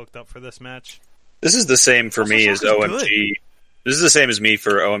something cooked up for this match? This is the same for Also, me as Schalke's OMG. good. This is the same as me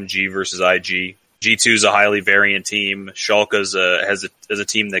for OMG versus IG. G2 is a highly variant team. Schalke has a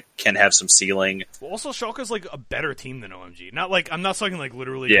team that can have some ceiling. Well, also, Schalke's like a better team than OMG. Not like I'm not talking like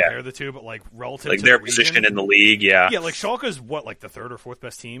literally Yeah. compare the two, but like relative Like to their the region. position in the league, yeah. Yeah, like Schalke's what, like the third or fourth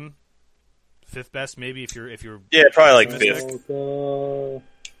best team, fifth best maybe if you're Yeah, probably like optimistic. fifth.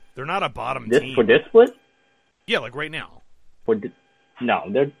 They're not a bottom This team. for this split? Yeah, like right now. No,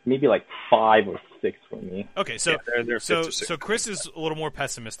 they're maybe like 5 or 6 for me. Okay, so Yeah, they're so fifth or sixth. so Chris is a little more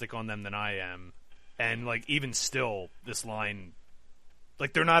pessimistic on them than I am, and like even still, this line,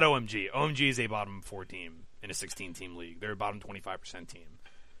 like they're not OMG. OMG is a bottom 4 team in a 16-team league. They're a bottom 25% team.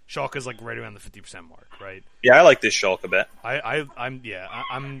 Schalke's like right around the 50% mark, right? Yeah, I like this Schalke bet.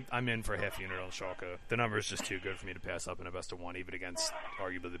 I'm in for a half unit on Schalke. The number is just too good for me to pass up in a best of one, even against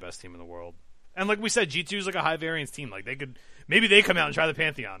arguably the best team in the world. And like we said, G2 is like a high variance team. Like maybe they come out and try the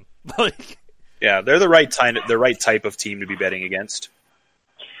Pantheon. Like, Yeah, they're the right type of team to be betting against.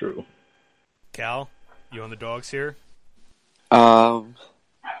 True. Cal, you on the dogs here? No,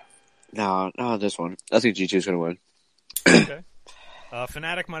 this one. I think G2's gonna win. Okay.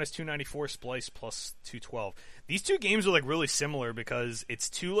 Fnatic minus 294, Splice plus 212. These two games are like really similar because it's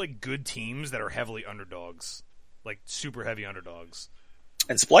two like good teams that are heavily underdogs, like super heavy underdogs.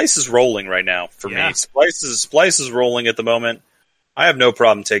 And Splice is rolling right now for Yeah. me. Splice is rolling at the moment. I have no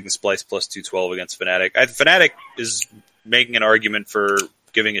problem taking Splice plus 212 against Fnatic. Fnatic is making an argument for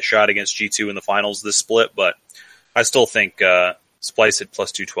giving a shot against G2 in the finals this split, but I still think Splice at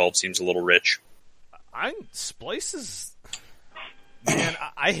plus 212 seems a little rich. Splice is, man.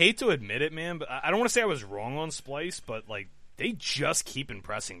 I hate to admit it, man, but I don't want to say I was wrong on Splice, but like they just keep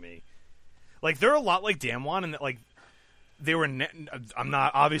impressing me. Like they're a lot like Damwon, and like they were. I'm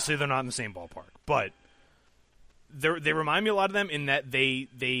not obviously they're not in the same ballpark, but they remind me a lot of them in that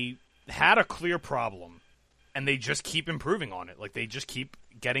they had a clear problem, and they just keep improving on it. Like they just keep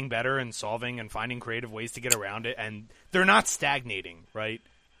getting better and solving and finding creative ways to get around it, and they're not stagnating, right?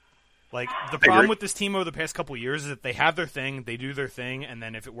 Like, the problem with this team over the past couple of years is that they have their thing, they do their thing, and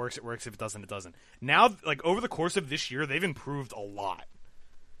then if it works, it works. If it doesn't, it doesn't. Now, like, over the course of this year, they've improved a lot.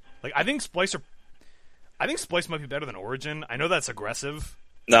 Like, I think Splice might be better than Origin. I know that's aggressive.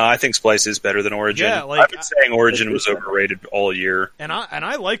 No, I think Splice is better than Origin. Yeah, like, I've been saying Origin was overrated all year. And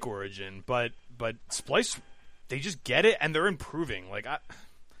I like Origin, but Splice, they just get it, and they're improving. Like,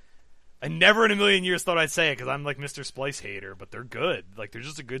 I never in a million years thought I'd say it because I'm like Mr. Splice hater, but they're good. Like, they're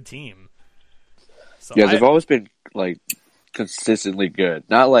just a good team. So Yeah, they've always been like consistently good,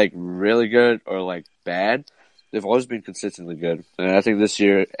 not like really good or like bad. They've always been consistently good, and I think this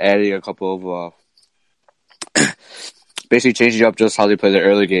year adding a couple of basically changing up just how they play the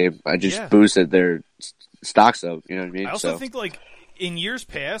early game, I just boosted their stocks up. You know what I mean? I also think like in years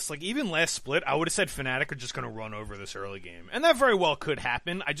past, like even last split, I would have said Fnatic are just going to run over this early game, and that very well could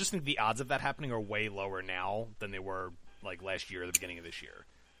happen. I just think the odds of that happening are way lower now than they were like last year or the beginning of this year.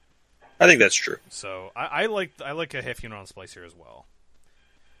 I think that's true. So I like a half unit on Splice here as well.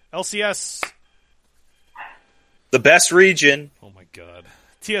 LCS, the best region. Oh my god.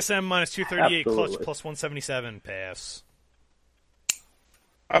 TSM minus 238, Absolutely. Clutch plus 177, pass.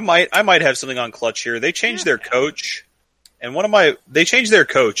 I might have something on Clutch here. They changed their coach, and one of my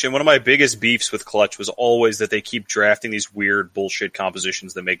biggest beefs with Clutch was always that they keep drafting these weird bullshit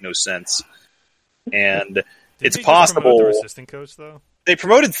compositions that make no sense. And it's they just promote possible their assistant coach though. They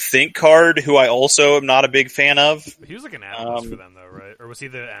promoted Think Card, who I also am not a big fan of. He was like an analyst for them though, right? Or was he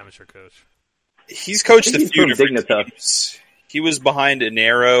the amateur coach? He's coached a he's few from different Dignitas. teams. He was behind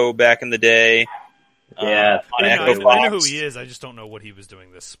Inero back in the day. Yeah, on I Echo know Fox. who he is. I just don't know what he was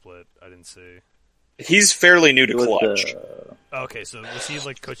doing this split. I didn't see. He's fairly new to he was Clutch. Okay, so was he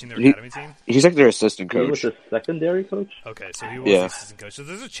like coaching their He- academy team? he's like their assistant he was coach. the secondary coach. Okay, so he was Yeah. the assistant coach. So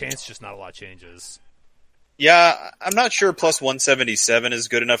there's a chance just not a lot changes. Yeah, I'm not sure plus 177 is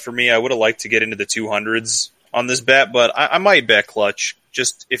good enough for me. I would have liked to get into the 200s on this bet, but I might bet Clutch.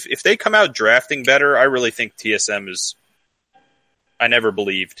 Just if they come out drafting better, I really think TSM is. I never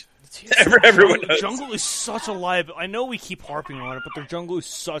believed. Everyone knows. Jungle is such a liability. I know we keep harping on it, but their jungle is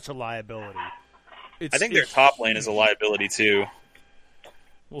such a liability. I think their top lane is a liability too.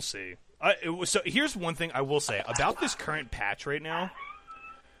 We'll see. So here's one thing I will say about this current patch right now.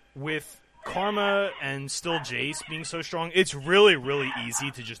 With Karma and still Jace being so strong, it's really, really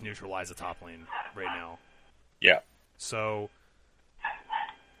easy to just neutralize the top lane right now. Yeah. So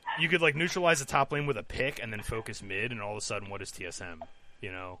you could like neutralize the top lane with a pick and then focus mid, and all of a sudden, what is TSM?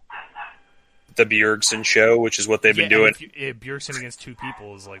 You know, the Bjergsen show, which is what they've been doing. Bjergsen against two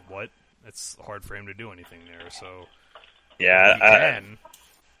people is like what? It's hard for him to do anything there. So yeah,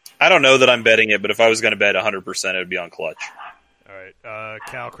 I don't know that I'm betting it, but if I was going to bet 100%, it would be on Clutch. All right,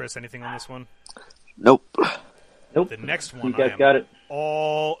 Cal, Chris, anything on this one? Nope. The next one, you guys got it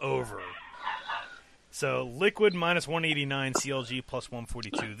all over. So Liquid minus 189, CLG plus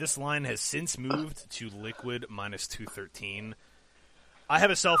 142. This line has since moved to Liquid minus 213. I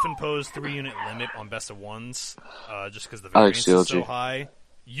have a self-imposed 3-unit limit on best of ones, just because the variance is so high.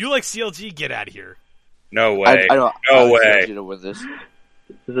 You like CLG? Get out of here. No way. No way. CLG to win this.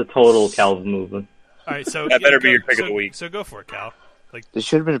 This is a total Cal's movement. All right, so that better be your pick of the week. So go for it, Cal. Like this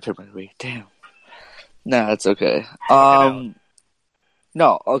should have been a pick of the week. Damn. Nah, it's okay.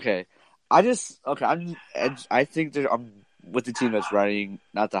 No, okay. I think I'm with the team that's running,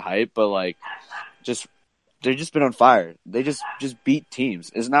 not the hype, but like, they've just been on fire. They just beat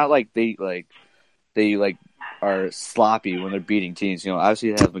teams. It's not like they are sloppy when they're beating teams. You know,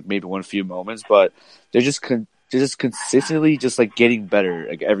 obviously they have like maybe one few moments, but they're just consistently just like getting better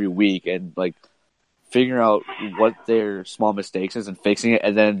like every week and like figuring out what their small mistakes is and fixing it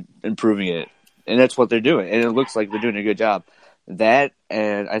and then improving it. And that's what they're doing. And it looks like they're doing a good job. That,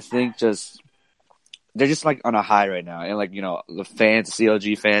 and I think they're just like on a high right now. And like, you know, the fans,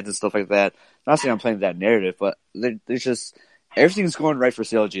 CLG fans and stuff like that. Not saying I'm playing that narrative, but there's just, everything's going right for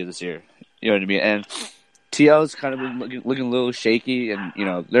CLG this year. You know what I mean? And TL's kind of been looking a little shaky, and, you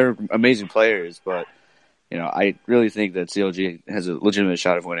know, they're amazing players, but, you know, I really think that CLG has a legitimate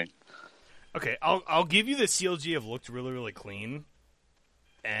shot of winning. Okay, I'll give you that CLG have looked really, really clean.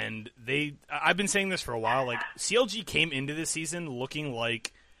 And I've been saying this for a while, like, CLG came into this season looking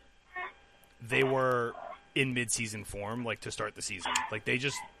like they were in mid-season form, like, to start the season. Like, they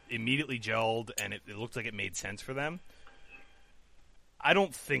just immediately gelled, and it looked like it made sense for them. I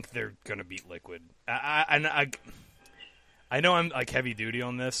don't think they're going to beat Liquid. I know I'm, like, heavy-duty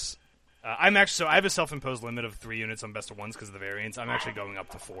on this. I have a self-imposed limit of 3 units on best of ones because of the variance. I'm actually going up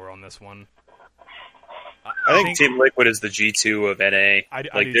to 4 on this one. I think Team Liquid is the G2 of NA.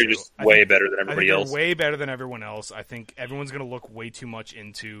 They're just way better than everybody else. They're way better than everyone else. I think everyone's going to look way too much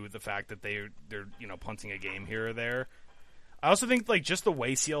into the fact that they're punting a game here or there. I also think like just the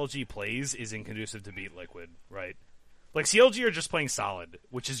way CLG plays is inconducive to beat Liquid, right? Like CLG are just playing solid,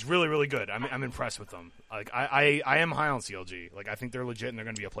 which is really, really good. I'm impressed with them. Like I am high on CLG. Like I think they're legit and they're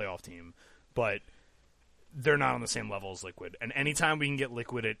going to be a playoff team, but they're not on the same level as Liquid. And anytime we can get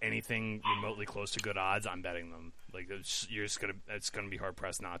Liquid at anything remotely close to good odds, I'm betting them. Like it's gonna be hard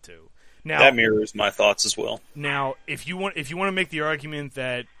pressed not to. Now that mirrors my thoughts as well. Now, if you want to make the argument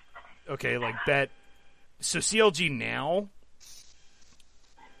that so CLG now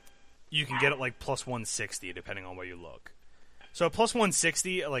you can get it like plus 160 depending on where you look. So plus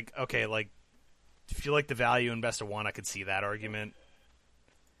 160, like if you like the value in best of one, I could see that argument.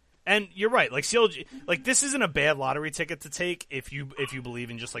 And you're right, like CLG, like this isn't a bad lottery ticket to take if you believe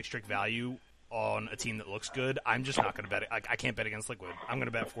in just like strict value on a team that looks good. I'm just not going to bet it. I can't bet against Liquid. I'm going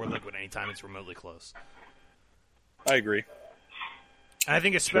to bet for Liquid anytime it's remotely close. I agree. And I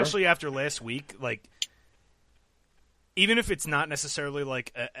think especially after last week, like even if it's not necessarily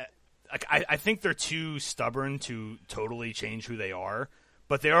like I think they're too stubborn to totally change who they are,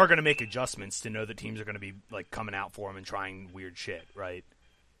 but they are going to make adjustments to know that teams are going to be like coming out for them and trying weird shit, right?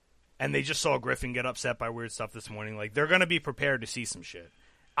 And they just saw Griffin get upset by weird stuff this morning. Like, they're going to be prepared to see some shit.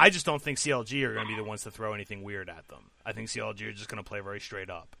 I just don't think CLG are going to be the ones to throw anything weird at them. I think CLG are just going to play very straight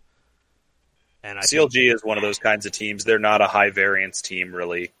up. And CLG is one of those kinds of teams. They're not a high-variance team,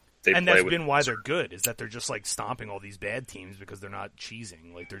 really. And that's been why they're good, is that they're just, like, stomping all these bad teams because they're not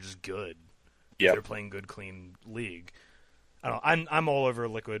cheesing. Like, they're just good. Yeah. They're playing good, clean league. I don't know. I'm all over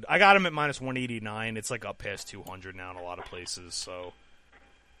Liquid. I got them at minus 189. It's, like, up past 200 now in a lot of places, so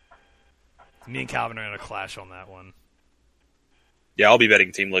me and Calvin are going to clash on that one. Yeah, I'll be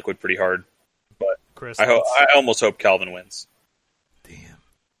betting Team Liquid pretty hard. But Chris, I almost hope Calvin wins. Damn.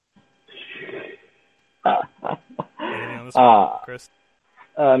 Anything on this one, Chris?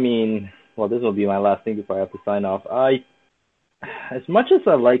 I mean, well, this will be my last thing before I have to sign off. As much as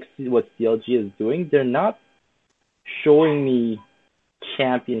I like what CLG is doing, they're not showing me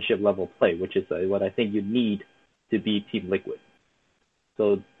championship level play, which is what I think you need to beat Team Liquid.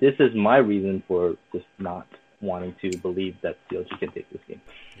 So this is my reason for just not wanting to believe that CLG can take this game.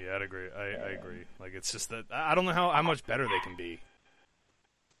 Yeah, I'd agree. I agree. Like, it's just that I don't know how much better they can be.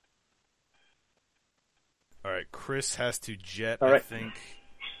 All right, Chris has to jet, All right. I think.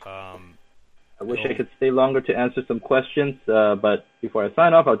 I wish I could stay longer to answer some questions, but before I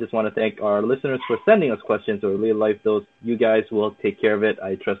sign off, I just want to thank our listeners for sending us questions. I really like those. You guys will take care of it.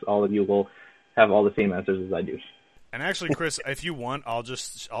 I trust all of you will have all the same answers as I do. And actually, Chris, if you want, I'll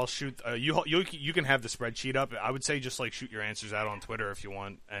shoot. You can have the spreadsheet up. I would say just like shoot your answers out on Twitter if you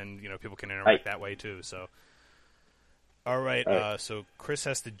want, and people can interact that way too. So, all right. So Chris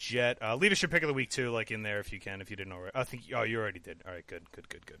has to jet. Leadership pick of the week too, like in there if you can, if you didn't already. I think you already did. All right, good.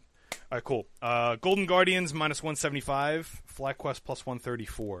 All right, cool. Golden Guardians minus 175, FlyQuest plus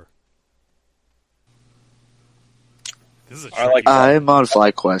 134. This is a tricky one. I'm on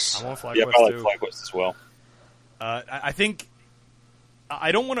FlyQuest. I'm on FlyQuest yeah, I like too. FlyQuest as well. I think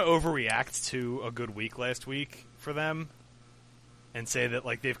I don't want to overreact to a good week last week for them and say that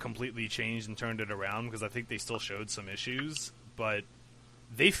like they've completely changed and turned it around, because I think they still showed some issues, but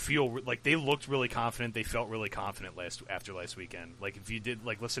they feel like they looked really confident. They felt really confident after last weekend. Like if you did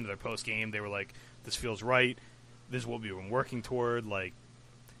like listen to their post game, they were like, "This feels right. This is what we've been working toward." Like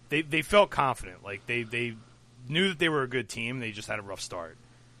they felt confident. Like they knew that they were a good team. They just had a rough start.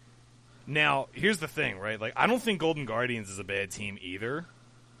 Now here's the thing, right? Like I don't think Golden Guardians is a bad team either.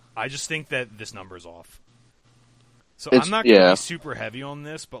 I just think that this number's off. So I'm not going to be super heavy on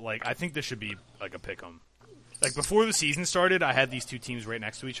this, but like I think this should be like a pick 'em. Like, before the season started, I had these two teams right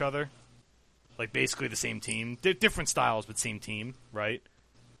next to each other. Like, basically the same team. Different styles, but same team, right?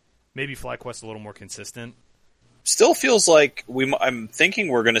 Maybe FlyQuest a little more consistent. Still feels like I'm thinking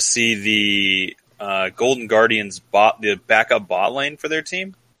we're going to see the Golden Guardians the backup bot lane for their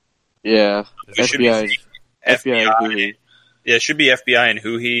team. Yeah. FBI and Huhi. Yeah, it should be FBI and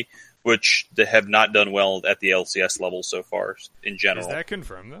Huhi, which they have not done well at the LCS level so far in general. Is that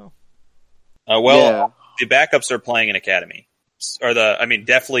confirmed, though? The backups are playing in Academy.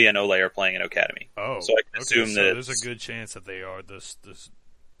 Definitely and Ole are playing in Academy. Oh, so I can assume that there's a good chance that they are this.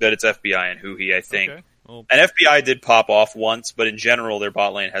 That it's FBI and Huhi, I think. Okay. Well, and FBI did pop off once, but in general, their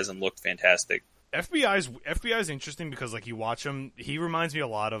bot lane hasn't looked fantastic. FBI's interesting because like you watch him, he reminds me a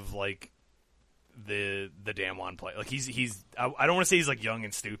lot of like the Damwon play. Like he's I don't want to say he's like young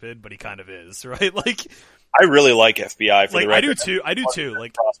and stupid, but he kind of is, right? Like I really like FBI for like the record. I do too.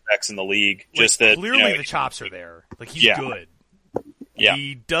 Like prospects in the league, like, just that clearly the chops are there. Like he's good. Yeah.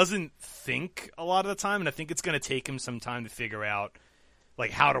 He doesn't think a lot of the time, and I think it's going to take him some time to figure out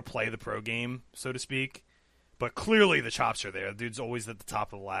like how to play the pro game, so to speak. But clearly the chops are there. The dude's always at the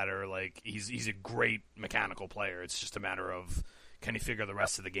top of the ladder. Like he's a great mechanical player. It's just a matter of can he figure the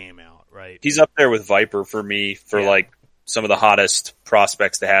rest of the game out, right? He's up there with Viper for me for like some of the hottest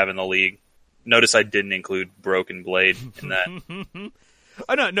prospects to have in the league. Notice I didn't include Broken Blade in that.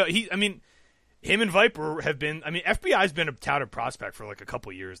 Oh no. Him and Viper have been. FBI's been a touted prospect for like a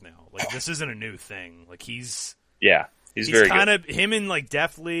couple years now. Like this isn't a new thing. Like he's very kind good. of him and like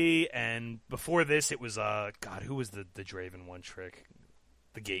Deathly, and before this it was God, who was the Draven one trick,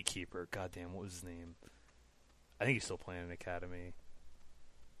 the Gatekeeper. Goddamn, what was his name? I think he's still playing in Academy.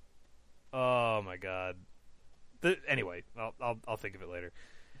 Oh my God. Anyway, I'll think of it later.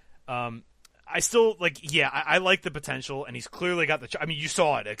 I still I like the potential, and he's clearly got the. You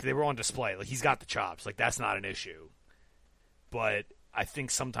saw it; they were on display. Like he's got the chops. Like that's not an issue. But I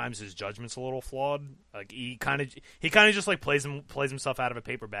think sometimes his judgment's a little flawed. Like he kind of just like plays himself out of a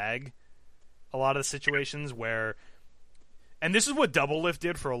paper bag. A lot of the situations where, and this is what Double Lift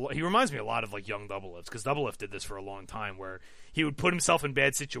did for he reminds me a lot of like young Double Lifts, because Double Lift did this for a long time, where he would put himself in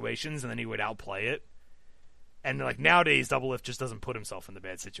bad situations and then he would outplay it. And like nowadays, Double Lift just doesn't put himself in the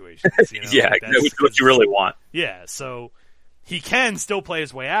bad situations. Which what you really want. Yeah, so he can still play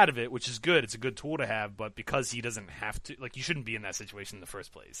his way out of it, which is good. It's a good tool to have, but because he doesn't have to, like, you shouldn't be in that situation in the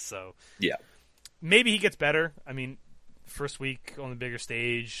first place. So maybe he gets better. First week on the bigger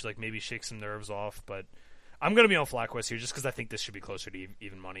stage, like maybe shake some nerves off. But I'm going to be on FlyQuest here just because I think this should be closer to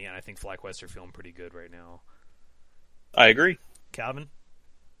even money, and I think FlyQuest are feeling pretty good right now. I agree. Calvin?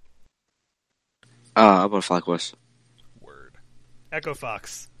 I'm on FlyQuest. Word. Echo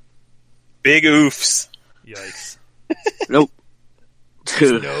Fox. Big oofs. Yikes. Nope.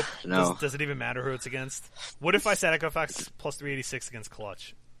 Nope. No. Does it even matter who it's against? What if I said Echo Fox plus 386 against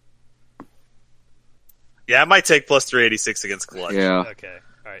Clutch? Yeah, I might take plus 386 against Clutch. Yeah. Okay.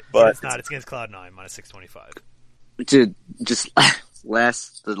 All right. But it's not. It's against Cloud9 minus 625. Dude, just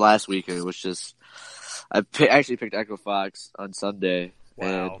the last week it was just I actually picked Echo Fox on Sunday.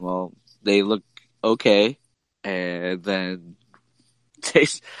 And, well, they look okay. And then they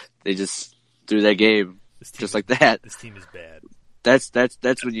just threw that game just like that. This team is bad.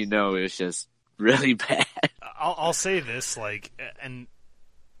 That's when you know it's just really bad. I'll say this, and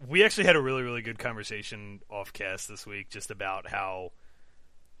we actually had a really, really good conversation off cast this week just about how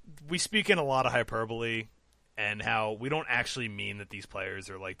we speak in a lot of hyperbole and how we don't actually mean that these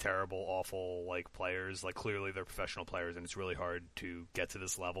players are terrible, awful players. Clearly they're professional players and it's really hard to get to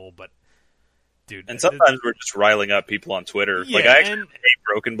this level, but dude, and sometimes we're just riling up people on Twitter. Yeah, I actually hate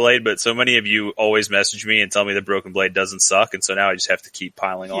Broken Blade, but so many of you always message me and tell me that Broken Blade doesn't suck, and so now I just have to keep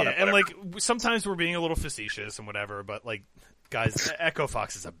piling on it. And sometimes we're being a little facetious and whatever, but guys, Echo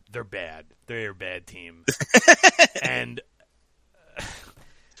Fox they're bad. They're a bad team, and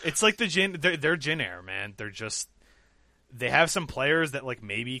it's they're Jin Air, man. They have some players that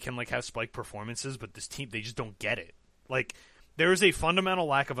maybe can have spike performances, but this team, they just don't get it. There is a fundamental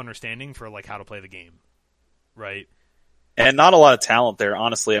lack of understanding for how to play the game, right? And not a lot of talent there,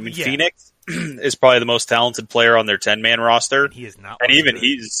 honestly. I mean, Phoenix is probably the most talented player on their 10-man roster. And he is not. And even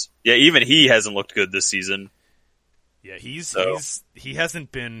he hasn't looked good this season. Yeah, he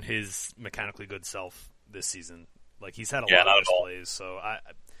hasn't been his mechanically good self this season. He's had a lot of plays. So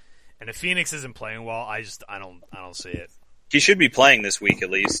and if Phoenix isn't playing well, I don't see it. He should be playing this week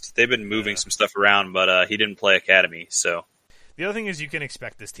at least. They've been moving some stuff around, but he didn't play Academy, so. The other thing is you can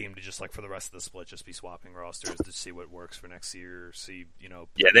expect this team to just for the rest of the split just be swapping rosters to see what works for next year. See,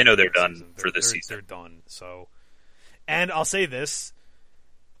 Yeah, they know they're done for this season. They're done. So, and I'll say this: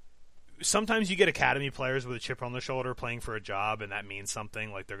 sometimes you get academy players with a chip on their shoulder playing for a job, and that means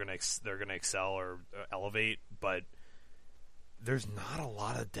something. They're gonna excel or elevate, but there's not a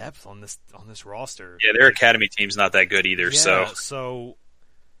lot of depth on this roster. Yeah, their academy team's not that good either. Yeah, so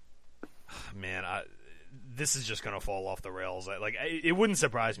man, this is just going to fall off the rails. It wouldn't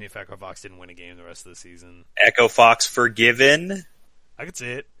surprise me if Echo Fox didn't win a game the rest of the season. Echo Fox Forgiven? I could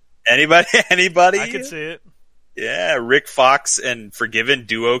see it. Anybody? I could see it. Yeah, Rick Fox and Forgiven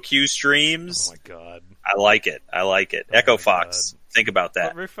duo Q streams. Oh my god. I like it. Oh Echo Fox. God. Think about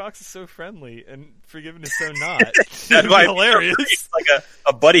that. But Rick Fox is so friendly, and Forgiven is so not. That's why hilarious. It's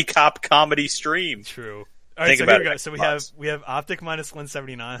a buddy cop comedy stream. True. All right, so here we go. So we have Optic minus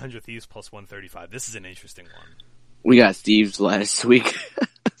 179, 100 Thieves plus 135. This is an interesting one. We got Thieves last week.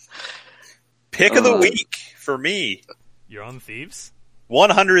 Pick of the week for me. You're on Thieves?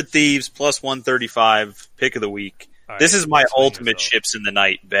 100 Thieves plus 135. Pick of the week. Right, this is my ultimate ships in the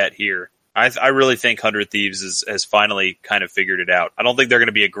night bet here. I really think 100 Thieves has finally kind of figured it out. I don't think they're going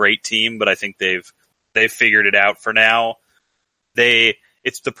to be a great team, but I think they've figured it out for now.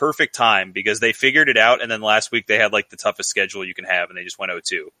 It's the perfect time because they figured it out, and then last week they had the toughest schedule you can have, and they just went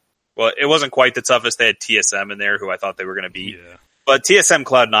 0-2. Well, it wasn't quite the toughest. They had TSM in there, who I thought they were going to beat. Yeah. But TSM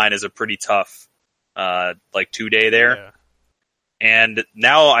Cloud9 is a pretty tough 2-day there. Yeah. And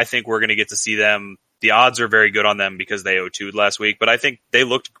now I think we're going to get to see them. The odds are very good on them because they 0-2'd last week, but I think they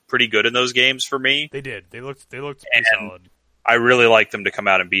looked pretty good in those games for me. They did. They looked pretty solid. I really like them to come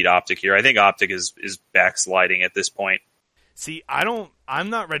out and beat Optic here. I think Optic is backsliding at this point. See,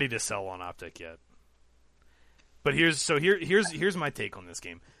 I'm not ready to sell on Optic yet. But here's my take on this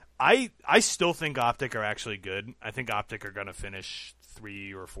game. I still think Optic are actually good. I think Optic are going to finish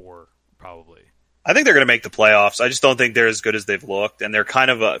 3 or 4 probably. I think they're going to make the playoffs. I just don't think they're as good as they've looked, and they're kind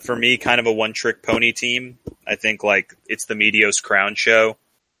of a one-trick pony team. I think it's the Meteos crown show,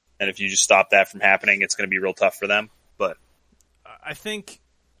 and if you just stop that from happening, it's going to be real tough for them. But I think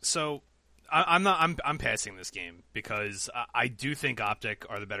so. I'm passing this game because I do think Optic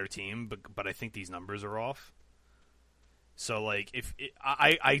are the better team, but I think these numbers are off. So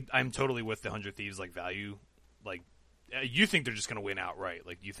I'm totally with the 100 Thieves value. You think they're just going to win outright?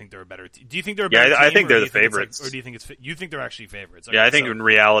 You think they're a better team? Do you think they're a better team? I think they're the favorites. Or do you think you think they're actually favorites? Okay, yeah, I think in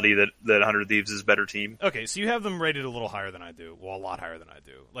reality that 100 Thieves is a better team. Okay, so you have them rated a little higher than I do. Well, a lot higher than I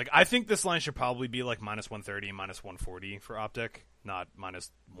do. I think this line should probably be minus 130, minus 140 for Optic, not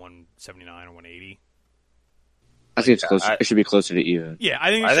minus 179 or 180. I think it's close. It should be closer to even. Yeah,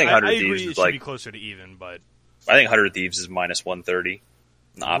 I think 100 Thieves agree it should be closer to even, but I think 100 Thieves is minus 130.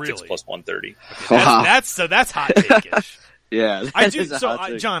 And Optics really? Plus 130. Okay, that's hot take-ish. Yeah, I do.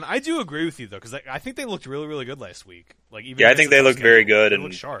 So, John, I do agree with you though because I think they looked really, really good last week. I think they looked very good and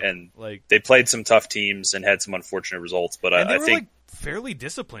looked sharp. And they played some tough teams and had some unfortunate results. But I think were fairly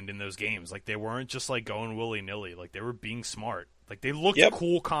disciplined in those games. They weren't just going willy nilly. They were being smart. They looked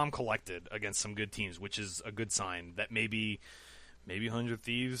cool, calm, collected against some good teams, which is a good sign that maybe 100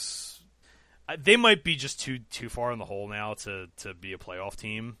 Thieves. They might be just too far in the hole now to be a playoff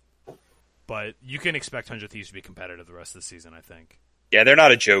team. But you can expect 100 Thieves to be competitive the rest of the season, I think. Yeah, they're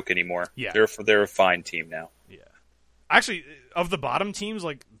not a joke anymore. Yeah. They're a fine team now. Yeah. Actually, of the bottom teams,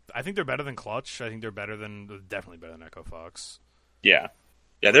 like I think they're better than Clutch. I think they're definitely better than Echo Fox. Yeah.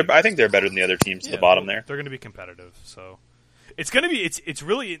 Yeah, I think they're better than the other teams at the bottom there. They're going to be competitive, so it's going to be it's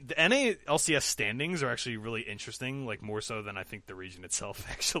really the NA LCS standings are actually really interesting, like more so than I think the region itself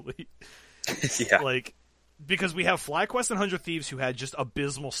actually. Yeah. Like because we have FlyQuest and 100 Thieves who had just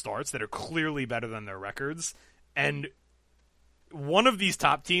abysmal starts that are clearly better than their records, and one of these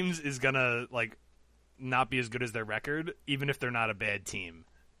top teams is going to like not be as good as their record even if they're not a bad team.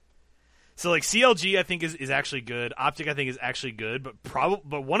 So like CLG I think is actually good. Optic I think is actually good,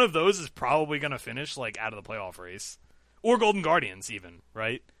 but one of those is probably going to finish like out of the playoff race. Or Golden Guardians even,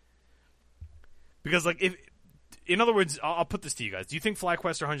 right? Because like if in other words, I'll put this to you guys. Do you think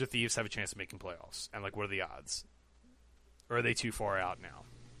FlyQuest or 100 Thieves have a chance of making playoffs? And like what are the odds? Or are they too far out now?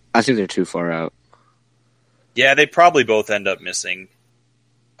 I think they're too far out. Yeah, they probably both end up missing.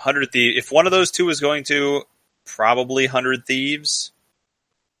 100 Thieves. If one of those two is going to, probably 100 Thieves.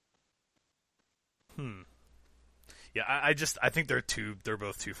 Yeah, I think they're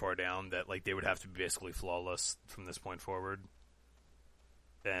both too far down that like they would have to be basically flawless from this point forward.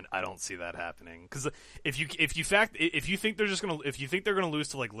 And I don't see that happening cuz if you think they're going to lose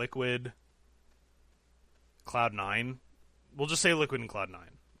to like Liquid, Cloud9, we'll just say Liquid and Cloud9,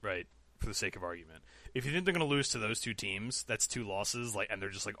 right? For the sake of argument. If you think they're going to lose to those two teams, that's two losses like and they're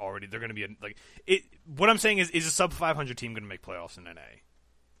just like already they're going to be like it what I'm saying is a sub 500 team going to make playoffs in NA?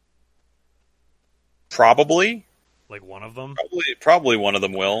 Probably. Like one of them? Probably one of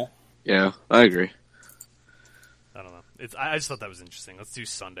them will. Yeah, I agree. I don't know. I just thought that was interesting. Let's do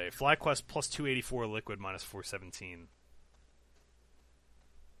Sunday. FlyQuest plus 284, Liquid minus 417.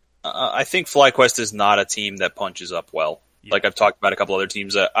 I think FlyQuest is not a team that punches up well. Yeah. Like I've talked about a couple other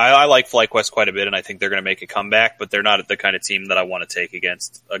teams. I like FlyQuest quite a bit, and I think they're going to make a comeback, but they're not the kind of team that I want to take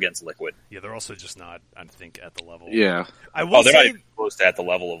against Liquid. Yeah, they're also just not, I think, at the level. Yeah. They're not even close to at the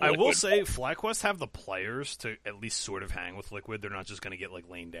level of Liquid. I will say FlyQuest have the players to at least sort of hang with Liquid. They're not just going to get like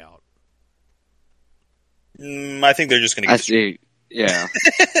laned out. I think they're just going to get yeah.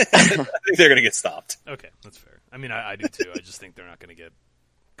 I think they're going to get stopped. Okay, that's fair. I mean, I do too. I just think they're not going to get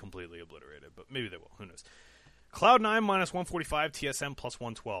completely obliterated, but maybe they will. Who knows? Cloud9 minus 145, TSM plus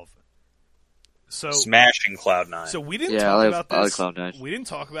 112. So smashing Cloud9. So we didn't talk about this. Cloud9. We didn't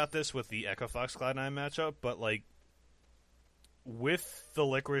talk about this with the Echo Fox Cloud9 matchup, but like with the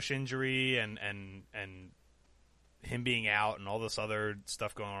Licorice injury and him being out and all this other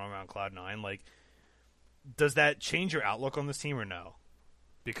stuff going on around Cloud9, like does that change your outlook on this team or no?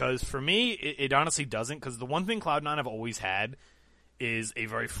 Because for me, it honestly doesn't. Because the one thing Cloud9 have always had is a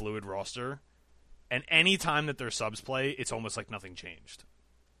very fluid roster. And any time that their subs play, it's almost like nothing changed.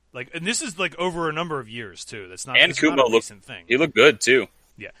 Like, and this is like over a number of years too. That's not, and Kubo not a recent thing. He looked good too.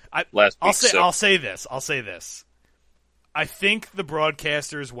 Yeah, I'll say this. I think the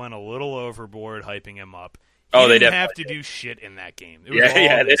broadcasters went a little overboard hyping him up. He didn't have to do shit in that game. It was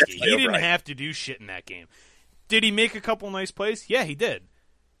all risky. He didn't have to do shit in that game. Did he make a couple nice plays? Yeah, he did.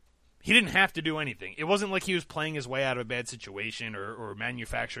 He didn't have to do anything. It wasn't like he was playing his way out of a bad situation or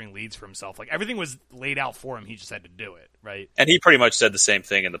manufacturing leads for himself. Like everything was laid out for him. He just had to do it, right? And he pretty much said the same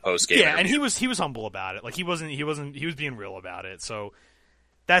thing in the post game. Yeah, and he was humble about it. Like he was being real about it. So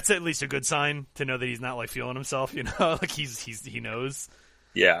that's at least a good sign to know that he's not like feeling himself. You know, like he knows.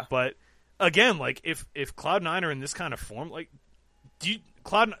 Yeah, but again, like if Cloud9 are in this kind of form, like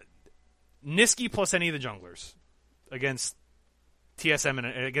Niski plus any of the junglers against TSM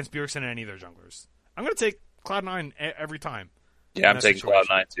and against Bjergsen and any of their junglers, I'm going to take Cloud9 every time. Yeah, I'm taking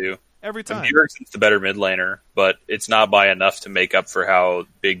Cloud9 too. Every time. Bjergsen's the better mid laner, but it's not by enough to make up for how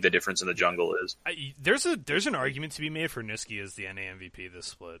big the difference in the jungle is. There's an argument to be made for Niski as the NA MVP this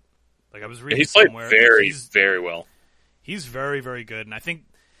split. Like I was reading he's somewhere, played very well. He's very, very good, and I think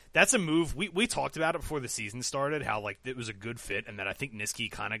that's a move. We talked about it before the season started, how like it was a good fit, and that I think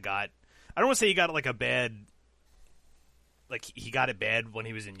Niski kind of got. I don't want to say he got like a bad. Like he got it bad when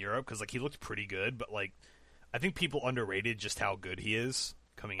he was in Europe because like he looked pretty good, but like I think people underrated just how good he is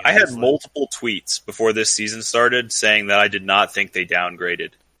coming in. I had multiple tweets before this season started saying that I did not think they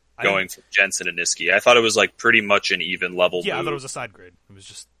downgraded going from Jensen and Niski. I thought it was like pretty much an even level. Yeah, move. I thought it was a side grade. It was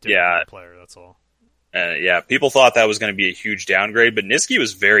just different player. That's all. People thought that was going to be a huge downgrade, but Niski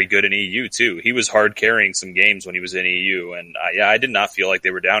was very good in EU too. He was hard carrying some games when he was in EU, and I did not feel like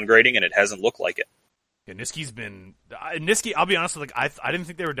they were downgrading, and it hasn't looked like it. Yeah, Niski's been Niski. I'll be honest with I didn't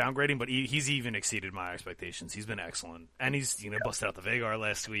think they were downgrading, but he's even exceeded my expectations. He's been excellent, and he's busted out the Vagar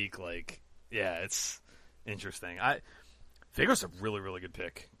last week. Like, yeah, it's interesting. Veigar's a really, really good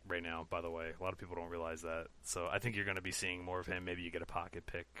pick right now, by the way. A lot of people don't realize that. So I think you're going to be seeing more of him. Maybe you get a pocket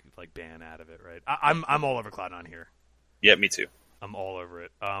pick, like ban out of it, right? I'm all over Cloud9 here. Yeah, me too. I'm all over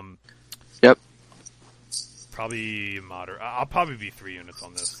it. Yep. Probably moderate. I'll probably be 3 units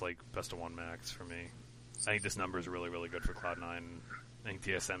on this, like best of 1 max for me. I think this number is really, really good for Cloud9. I think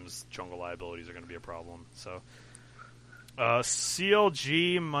DSM's jungle liabilities are going to be a problem. So,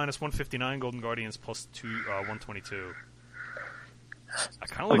 CLG minus 159, Golden Guardians plus 122. I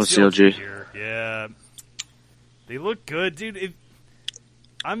kind of like CLG here. Yeah, they look good, dude.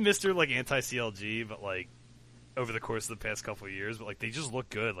 I'm Mr. like anti-CLG, but like over the course of the past couple of years, but like they just look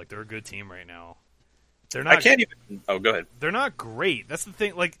good. Like they're a good team right now. They're not. I can't even. Oh, go ahead. They're not great. That's the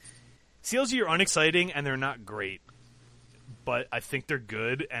thing. Like CLG are unexciting and they're not great, but I think they're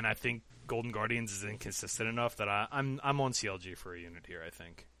good, and I think Golden Guardians is inconsistent enough that I'm on CLG for a unit here. I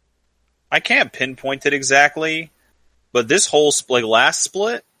think. I can't pinpoint it exactly, but this whole last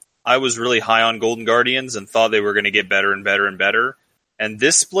split, I was really high on Golden Guardians and thought they were going to get better and better and better. And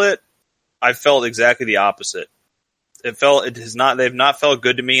this split, I felt exactly the opposite. They've not felt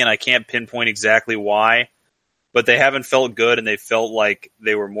good to me, and I can't pinpoint exactly why, but they haven't felt good, and they felt like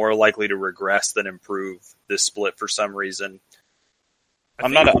they were more likely to regress than improve this split for some reason.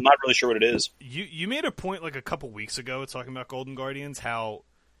 I'm not really sure what it is. You made a point like a couple weeks ago talking about Golden Guardians, how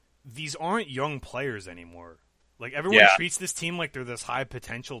these aren't young players anymore. Like everyone treats this team like they're this high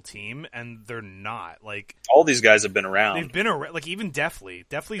potential team, and they're not. Like all these guys have been around. They've been around. Like even Deathly's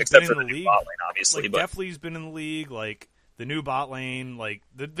except been for in the league. Bot lane, obviously, like but Deathly's been in the league. Like the new bot lane. Like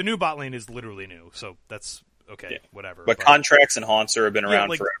the new bot lane is literally new, so that's okay. Yeah. Whatever. But Contracts and Haunter have been around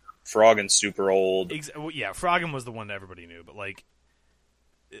like, forever. Froggen's super old. Froggen was the one that everybody knew, but like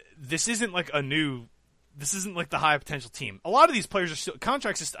this isn't like a new. This isn't like the high potential team. A lot of these players are still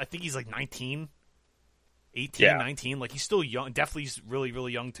Contracts. I think he's like 19. 18, 19, like he's still young. Definitely he's really,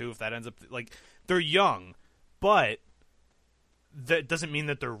 really young too. If that ends up like they're young, but that doesn't mean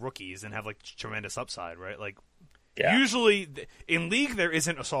that they're rookies and have like tremendous upside, right? Like usually in League there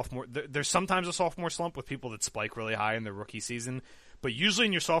isn't a sophomore. There's sometimes a sophomore slump with people that spike really high in their rookie season, but usually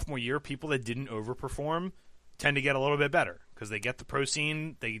in your sophomore year, people that didn't overperform tend to get a little bit better because they get the pro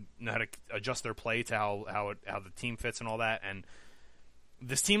scene, they know how to adjust their play to how the team fits and all that. And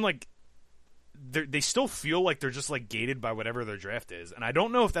this team like. They still feel like they're just like gated by whatever their draft is, and I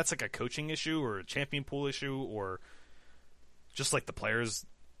don't know if that's like a coaching issue or a champion pool issue or just like the players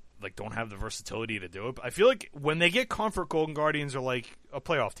like don't have the versatility to do it. But I feel like when they get comfort, Golden Guardians are like a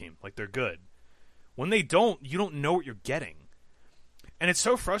playoff team, like they're good. When they don't, you don't know what you're getting, and it's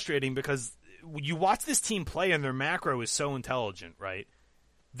so frustrating because you watch this team play and their macro is so intelligent, right?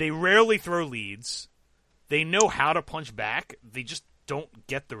 They rarely throw leads. They know how to punch back. They just don't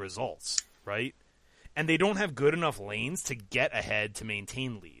get the results. Right? And they don't have good enough lanes to get ahead to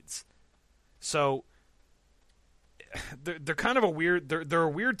maintain leads. So they're kind of a weird they're a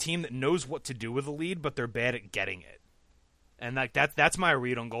weird team that knows what to do with a lead, but they're bad at getting it. And like that's my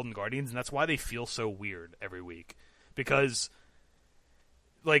read on Golden Guardians, and that's why they feel so weird every week. Because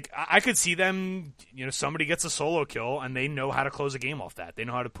like I could see them, somebody gets a solo kill and they know how to close a game off that. They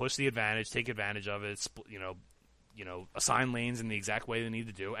know how to push the advantage, take advantage of it, assign lanes in the exact way they need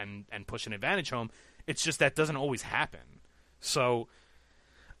to do and push an advantage home. It's just that doesn't always happen. So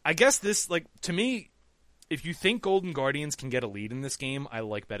I guess this, like, to me, if you think Golden Guardians can get a lead in this game, I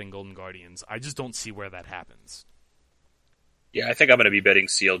like betting Golden Guardians. I just don't see where that happens. Yeah, I think I'm going to be betting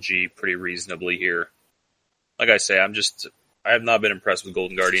CLG pretty reasonably here. Like I say, I have not been impressed with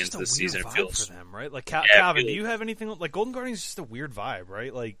Golden Guardians this season. It feels for them, right? Like Calvin, do you have anything like Golden Guardians? Is just a weird vibe,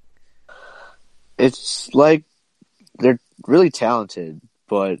 right? Like it's like they're really talented,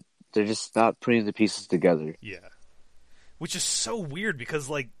 but they're just not putting the pieces together. Yeah. Which is so weird because,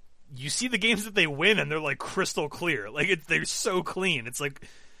 like, you see the games that they win and they're, like, crystal clear. Like, they're so clean. It's like,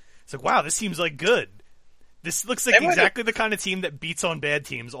 wow, this seems, like, good. This looks like exactly the kind of team that beats on bad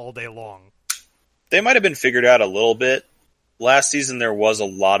teams all day long. They might have been figured out a little bit. Last season there was a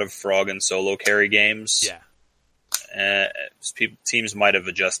lot of frog and solo carry games. Yeah. Teams might have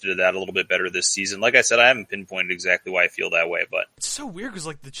adjusted to that a little bit better this season. Like I said, I haven't pinpointed exactly why I feel that way, but it's so weird because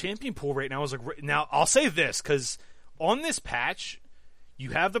like the champion pool right now is like. Now I'll say this because on this patch,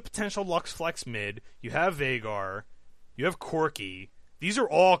 you have the potential Lux Flex mid, you have Veigar, you have Corki. These are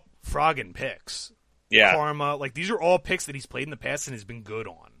all Froggen picks. Yeah, Karma, like these are all picks that he's played in the past and has been good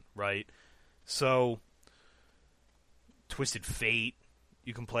on, right? So Twisted Fate.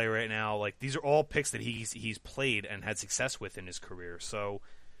 You can play right now. Like these are all picks that he's played and had success with in his career. So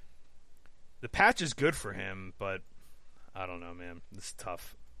the patch is good for him, but I don't know, man. This is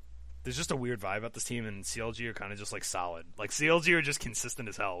tough. there's just a weird vibe about this team, and CLG are kind of just like solid. Like CLG are just consistent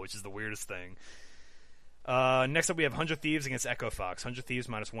as hell, which is the weirdest thing. Next up, we have 100 Thieves against Echo Fox. 100 Thieves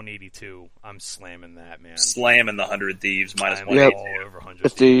minus 182. I'm slamming that, man. Slamming the 100 Thieves minus I'm 182. all over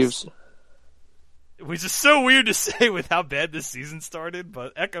 100 Thieves. Which is so weird to say with how bad this season started,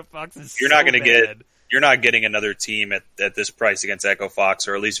 but Echo Fox is You're not going to get. You're not getting another team at this price against Echo Fox,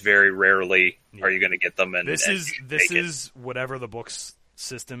 or at least very rarely are you going to get them. And this and is whatever the books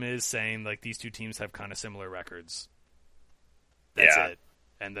system is saying. Like these two teams have kind of similar records. That's it,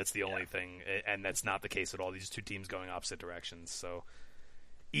 and that's the only thing. And that's not the case at all. These two teams going opposite directions. So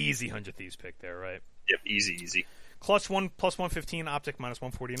easy 100 Thieves pick there, right? Yep, easy. Clutch 1 plus 115, Optic minus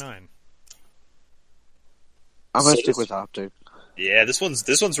 149. I'm gonna stick with Optic. Yeah, this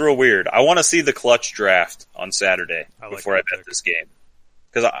one's real weird. I want to see the Clutch draft on Saturday before I bet this game.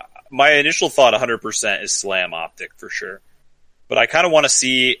 Because my initial thought 100% is slam Optic for sure. But I kind of want to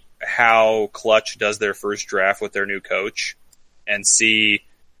see how Clutch does their first draft with their new coach and see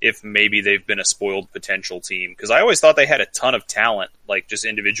if maybe they've been a spoiled potential team. Because I always thought they had a ton of talent, like just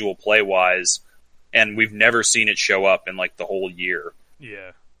individual play-wise, and we've never seen it show up in like the whole year.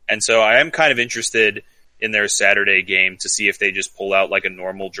 Yeah. And so I am kind of interested in their Saturday game to see if they just pull out like a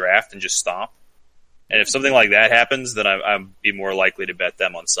normal draft and just stop. And if something like that happens, then I'd be more likely to bet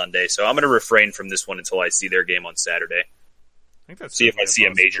them on Sunday. So I'm going to refrain from this one until I see their game on Saturday. I think that's see if I see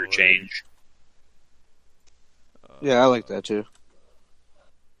a major change. Yeah, I like that too.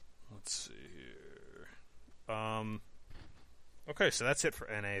 Let's see here. Okay, so that's it for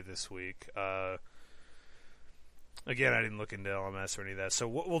NA this week. Again, I didn't look into LMS or any of that. So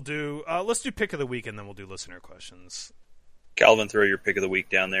what we'll do, let's do pick of the week, and then we'll do listener questions. Calvin, throw your pick of the week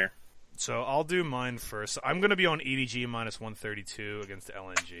down there. So I'll do mine first. I'm going to be on EDG minus 132 against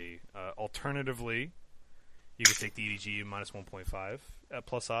LNG. Alternatively, you can take the EDG minus 1.5 at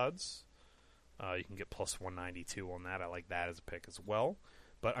plus odds. You can get plus 192 on that. I like that as a pick as well.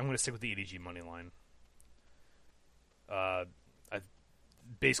 But I'm going to stick with the EDG money line.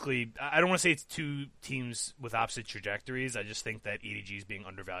 Basically, I don't want to say it's two teams with opposite trajectories. I just think that EDG is being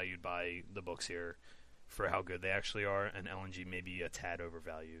undervalued by the books here for how good they actually are, and LNG may be a tad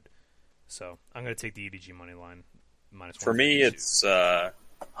overvalued. So I'm going to take the EDG money line minus 132. For me, it's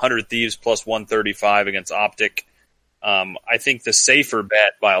 100 Thieves plus 135 against Optic. I think the safer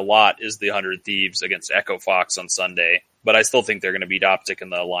bet by a lot is the 100 Thieves against Echo Fox on Sunday, but I still think they're going to beat Optic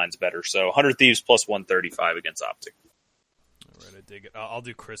and the line's better. So 100 Thieves plus 135 against Optic. Right, I dig it. I'll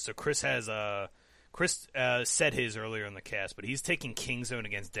do Chris. So Chris has said his earlier in the cast, but he's taking Kingzone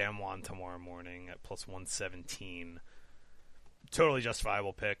against Damwon tomorrow morning at plus 117. Totally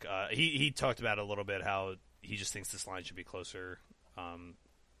justifiable pick. He talked about it a little bit how he just thinks this line should be closer. And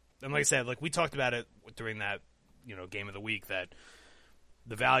like I said, like we talked about it during that game of the week that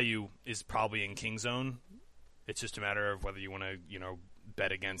the value is probably in Kingzone. It's just a matter of whether you want to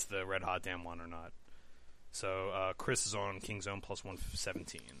bet against the red hot Damwon or not. So Chris is on Kingzone plus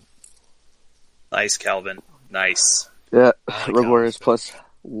 117. Nice, Calvin. Nice. Yeah, Rogue Warriors plus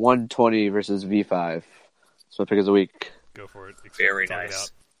 120 versus V5. That's my pick of the week. Go for it. Very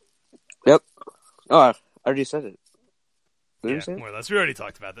nice. Yep. Oh, I already said it. More or less. We already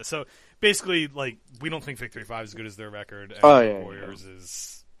talked about this. So basically, like, we don't think Victory 5 is as good as their record. And Warriors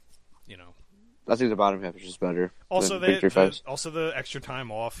is, I think the bottom half is just better. Also, the extra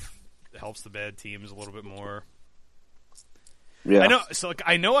time off helps the bad teams a little bit more. Yeah. I know. So,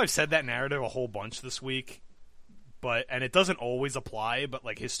 I know I've said that narrative a whole bunch this week, and it doesn't always apply. But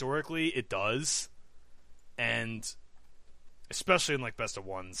historically, it does, and especially in best of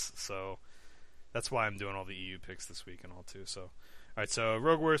ones. So that's why I'm doing all the EU picks this week and all too. So, all right. So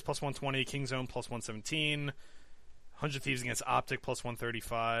Rogue Warriors plus 120, Kingzone plus 117, 100 Thieves against Optic plus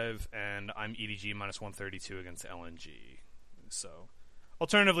 135, and I'm EDG minus 132 against LNG. So.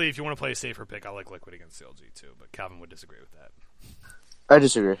 Alternatively, if you want to play a safer pick, I like Liquid against CLG too, but Calvin would disagree with that. I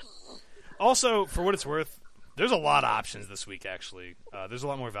disagree. Also, for what it's worth, there's a lot of options this week, actually. There's a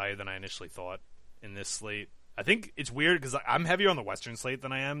lot more value than I initially thought in this slate. I think it's weird because I'm heavier on the Western slate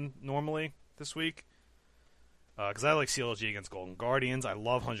than I am normally this week. Because I like CLG against Golden Guardians. I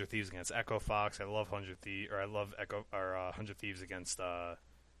love 100 Thieves against Echo Fox. I love 100 Thieves against...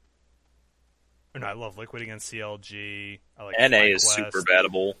 I love Liquid against CLG. I like NA is super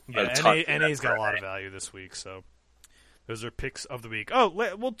battable. Yeah, NA's got a lot of value this week, so those are picks of the week. Oh,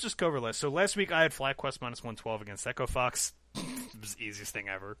 we'll just go over list. So last week I had FlyQuest minus 112 against Echo Fox. It was the easiest thing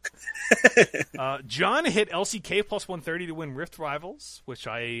ever. John hit LCK plus 130 to win Rift Rivals, which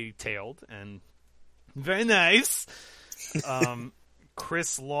I tailed, and very nice.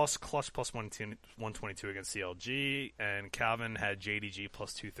 Chris lost clutch plus 122 against CLG, and Calvin had JDG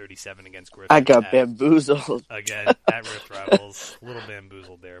plus 237 against Griffin. I got bamboozled again at Rift Rivals. A little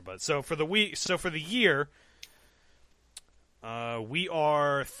bamboozled there, but so for the year, we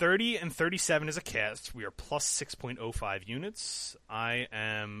are 30 and 37 as a cast. We are plus 6.05 units. I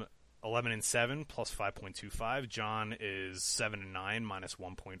am 11 and 7 plus 5.25. John is 7 and 9 minus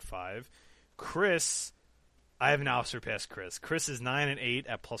 1.5. Chris, I have now surpassed Chris. Chris is 9 and 8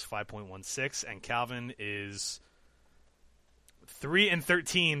 at plus 5.16, and Calvin is 3 and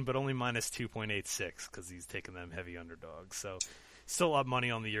 13, but only minus 2.86 because he's taking them heavy underdogs. So still up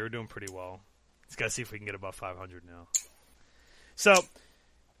money on the year, doing pretty well. Just got to see if we can get above 500 now. So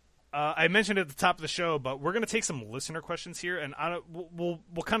I mentioned at the top of the show, but we're going to take some listener questions here, and we'll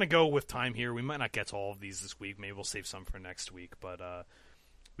kind of go with time here. We might not get to all of these this week. Maybe we'll save some for next week, but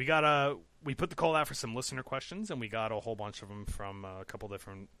we put the call out for some listener questions, and we got a whole bunch of them from a couple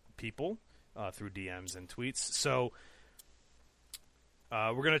different people through DMs and tweets. So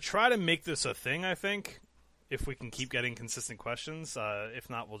we're going to try to make this a thing, I think, if we can keep getting consistent questions. If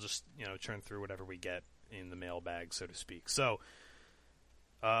not, we'll just churn through whatever we get in the mailbag, so to speak. So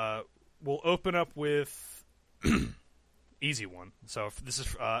we'll open up with easy one. So this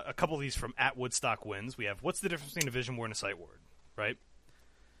is a couple of these from at Woodstock Wins. We have, what's the difference between a vision ward and a sight ward, right?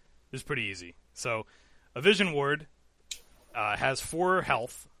 This is pretty easy. So a vision ward has 4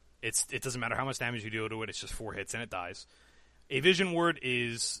 health. It doesn't matter how much damage you deal to it. It's just 4 hits and it dies. A vision ward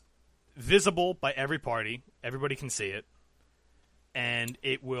is visible by every party. Everybody can see it. And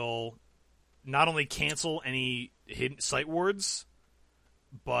it will not only cancel any hidden sight wards,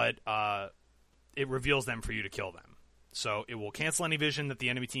 but it reveals them for you to kill them. So it will cancel any vision that the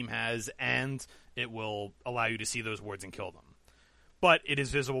enemy team has, and it will allow you to see those wards and kill them. But it is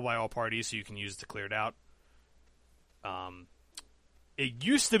visible by all parties, so you can use it to clear it out. It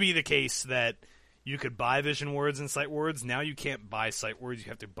used to be the case that you could buy vision wards and sight wards. Now you can't buy sight wards. You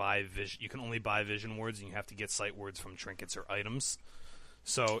have to buy vision. You can only buy vision wards, and you have to get sight wards from trinkets or items.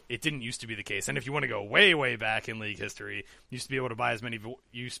 So it didn't used to be the case. And if you want to go way, way back in League history, you used to be able to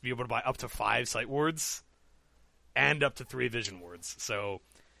buy up to 5 sight wards and up to 3 vision wards. So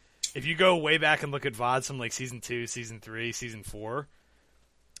if you go way back and look at VODs from like Season 2, Season 3, Season 4,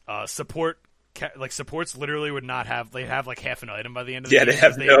 supports literally would not have, they'd have like half an item by the end of the game. Yeah, they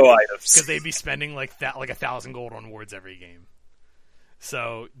have no items. Because they'd be spending like 1,000 gold on wards every game.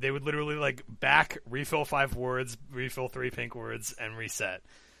 So they would literally refill 5 wards, refill 3 pink wards, and reset.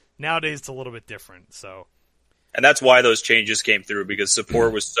 Nowadays it's a little bit different. So, and that's why those changes came through, because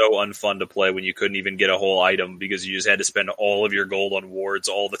support was so unfun to play when you couldn't even get a whole item because you just had to spend all of your gold on wards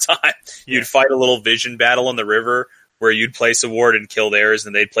all the time. Yeah. You'd fight a little vision battle in the river where you'd place a ward and kill theirs,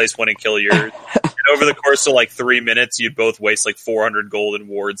 and they'd place one and kill yours. And over the course of 3 minutes, you'd both waste 400 gold in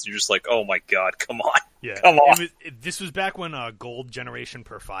wards. You're just like, oh my god, come on. Yeah, come on. This was back when gold generation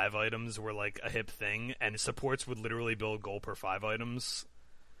per 5 items were a hip thing, and supports would literally build gold per 5 items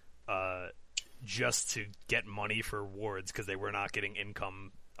just to get money for wards because they were not getting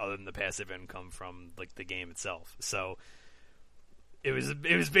income other than the passive income from the game itself. So it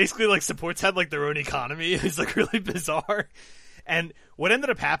was basically supports had their own economy. It was really bizarre. And what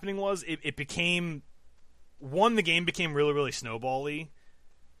ended up happening was it became, the game became really, really snowbally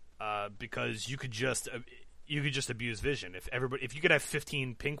because you could just abuse vision. If you could have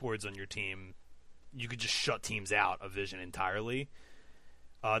 15 pink wards on your team, you could just shut teams out of vision entirely.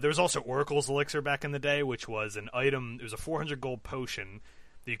 There was also Oracle's Elixir back in the day, which was an item. It was a 400 gold potion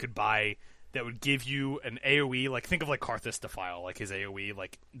that you could buy that would give you an AoE, think of Karthus Defile, his AoE,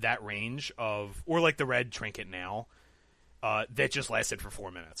 that range of, or the red trinket now, that just lasted for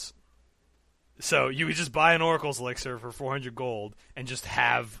 4 minutes. So you would just buy an Oracle's Elixir for 400 gold and just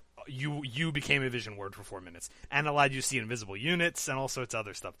have, you became a vision ward for 4 minutes, and allowed you to see invisible units and all sorts of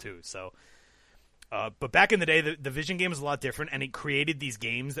other stuff too. So, but back in the day, the vision game was a lot different, and it created these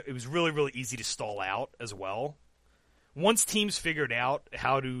games that it was really, really easy to stall out as well. Once teams figured out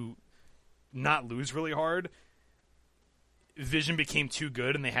how to not lose really hard, vision became too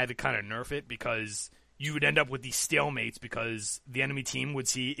good, and they had to kind of nerf it because you would end up with these stalemates because the enemy team would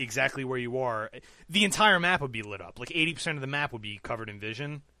see exactly where you are. The entire map would be lit up. 80% of the map would be covered in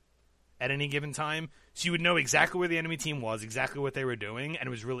vision at any given time. So you would know exactly where the enemy team was, exactly what they were doing, and it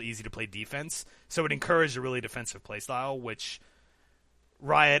was really easy to play defense. So it encouraged a really defensive playstyle, which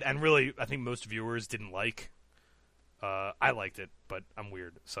Riot and really I think most viewers didn't like. I liked it, but I'm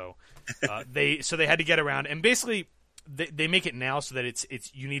weird. So they had to get around, and basically they make it now so that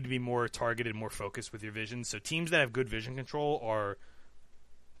it's you need to be more targeted, more focused with your vision. So teams that have good vision control are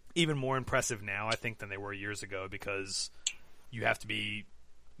even more impressive now, I think, than they were years ago, because you have to be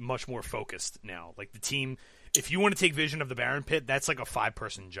much more focused now. Like the team, if you want to take vision of the Baron Pit, that's like a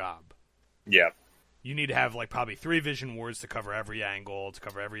 5-person job. Yeah. You need to have like probably 3 vision wards to cover every angle, to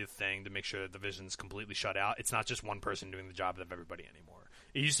cover everything, to make sure that the vision's completely shut out. It's not just one person doing the job of everybody anymore.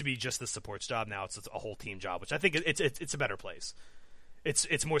 It used to be just the support's job. Now it's a whole team job, which I think it's a better place.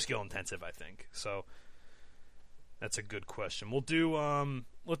 It's more skill intensive, I think. So that's a good question. We'll do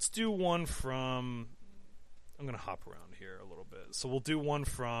let's do one from. I'm gonna hop around here a little bit. So we'll do one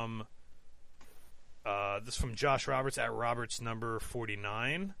from. This from Josh Roberts at Roberts number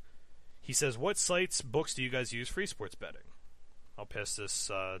 49. He says, "What sites, books do you guys use for esports betting?" I'll pass this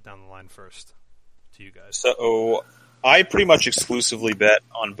down the line first to you guys. So I pretty much exclusively bet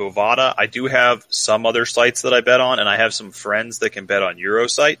on Bovada. I do have some other sites that I bet on, and I have some friends that can bet on Euro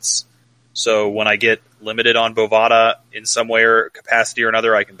sites. So when I get limited on Bovada in some way or capacity or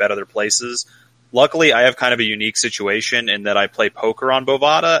another, I can bet other places. Luckily, I have kind of a unique situation in that I play poker on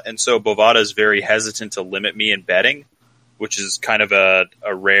Bovada, and so Bovada is very hesitant to limit me in betting, which is kind of a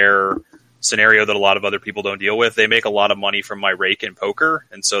rare scenario that a lot of other people don't deal with. They make a lot of money from my rake in poker,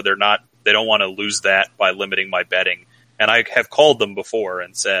 and so they don't want to lose that by limiting my betting. And I have called them before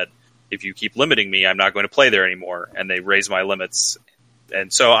and said, if you keep limiting me, I'm not going to play there anymore. And they raise my limits.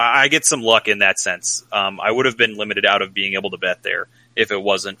 And so I get some luck in that sense. I would have been limited out of being able to bet there if it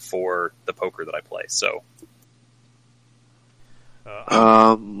wasn't for the poker that I play. So, Go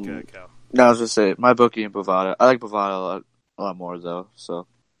ahead, Cal. No, I was just say my bookie and Bovada. I like Bovada a lot more though. So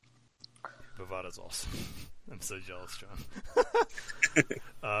Bovada's awesome. I'm so jealous, John.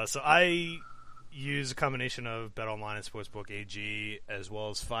 So I use a combination of BetOnline and Sportsbook AG as well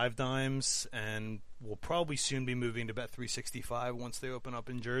as 5 Dimes, and we'll probably soon be moving to Bet365 once they open up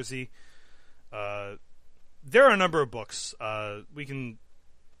in Jersey. There are a number of books.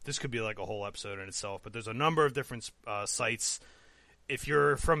 This could be like a whole episode in itself, but there's a number of different sites. If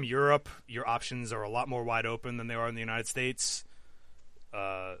you're from Europe, your options are a lot more wide open than they are in the United States.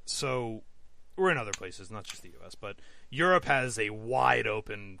 So we're in other places, not just the U.S., but Europe has a wide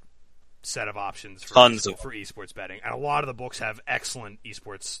open set of options for esports betting, and a lot of the books have excellent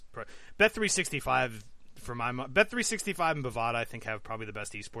esports. Bet365 Bet365 and Bovada, I think, have probably the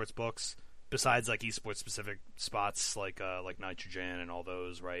best esports books, besides like esports specific spots like Nitrogen and all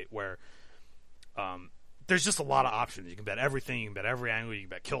those, right? Where there's just a lot of options. You can bet everything. You can bet every angle. You can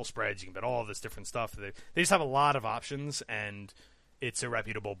bet kill spreads. You can bet all of this different stuff. They just have a lot of options, and it's a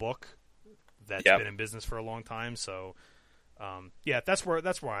reputable book that's been in business for a long time. So, that's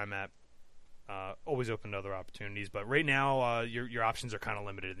where I'm at. Always open to other opportunities, but right now your options are kind of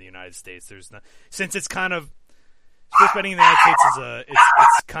limited in the United States. Since it's kind of sports betting in the United States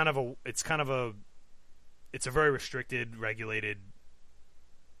it's a very restricted, regulated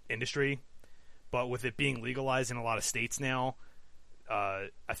industry. But with it being legalized in a lot of states now, I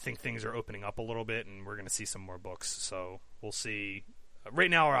think things are opening up a little bit, and we're going to see some more books. So we'll see.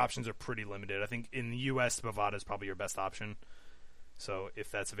 Right now, our options are pretty limited. I think in the U.S., Bovada is probably your best option. So if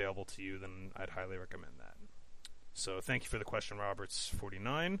that's available to you, then I'd highly recommend that. So thank you for the question,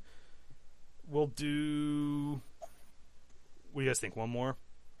 Roberts49. We'll do... What do you guys think? One more?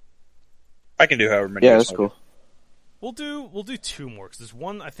 I can do however many. Yeah, that's cool. We'll do 2 more, because there's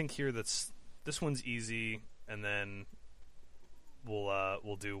one I think here that's... This one's easy, and then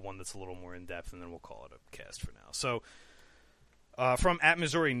we'll do one that's a little more in-depth, and then we'll call it a cast for now. So, from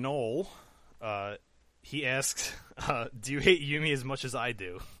 @Missouri Knoll, he asks, do you hate Yumi as much as I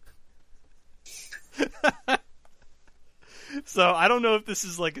do? So I don't know if this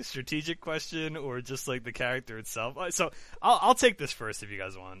is like a strategic question or just like the character itself. So I'll take this first if you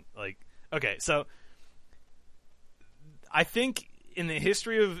guys want. Okay, so I think in the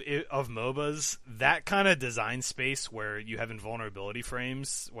history of MOBAs, that kind of design space where you have invulnerability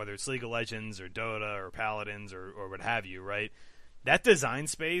frames, whether it's League of Legends or Dota or Paladins or what have you, right? That design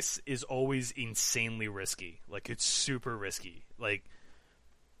space is always insanely risky. Like, it's super risky. Like,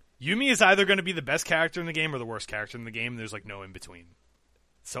 Yumi is either going to be the best character in the game or the worst character in the game. There's, like, no in-between.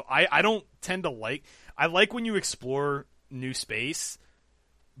 So I don't tend to like... I like when you explore new space,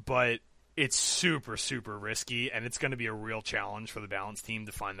 but it's super, super risky, and it's going to be a real challenge for the balance team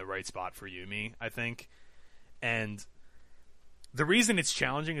to find the right spot for Yumi, I think. And the reason it's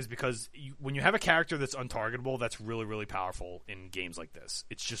challenging is because when you have a character that's untargetable, that's really, really powerful in games like this.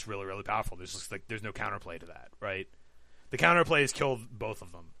 It's just really, really powerful. There's no counterplay to that, right? The counterplay is kill both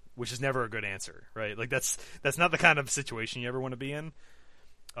of them, which is never a good answer, right? Like that's not the kind of situation you ever want to be in.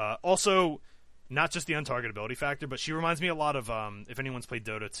 Also, not just the untargetability factor, but she reminds me a lot of if anyone's played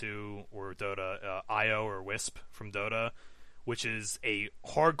Dota 2 or Dota IO or Wisp from Dota, which is a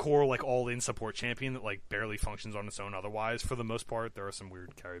hardcore, like, all-in support champion that, like, barely functions on its own otherwise, for the most part. There are some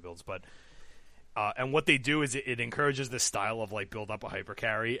weird carry builds, but... and what they do is it encourages this style of, like, build up a hyper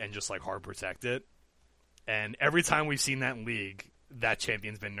carry and just, like, hard protect it. And every time we've seen that in League, that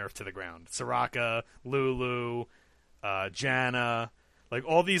champion's been nerfed to the ground. Soraka, Lulu, Janna, like,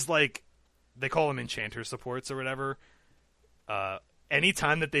 all these, like, they call them enchanter supports or whatever. Any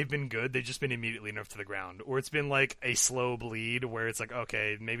time that they've been good, they've just been immediately nerfed to the ground. Or it's been, like, a slow bleed where it's like,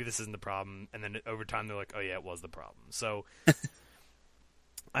 okay, maybe this isn't the problem. And then over time, they're like, oh, yeah, it was the problem. So...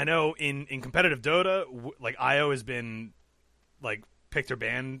 I know in competitive Dota, like, Io has been, like, picked or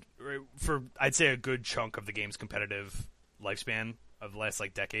banned for, I'd say, a good chunk of the game's competitive lifespan of the last,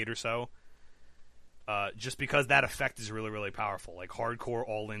 like, decade or so. Just because that effect is really, really powerful. Like, hardcore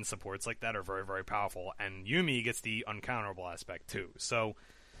all-in supports like that are very, very powerful. And Yuumi gets the uncounterable aspect, too. So,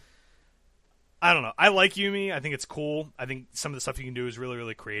 I don't know. I like Yuumi. I think it's cool. I think some of the stuff you can do is really,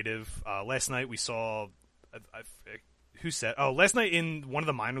 really creative. Last night we saw... last night in one of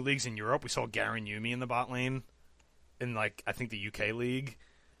the minor leagues in Europe, we saw Garen Yuumi in the bot lane in, like, I think the UK league.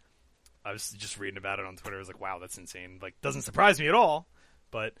 I was just reading about it on Twitter. I was like, wow, that's insane. Like, doesn't surprise me at all.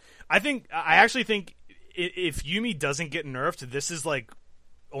 But I actually think if Yuumi doesn't get nerfed, this is, like,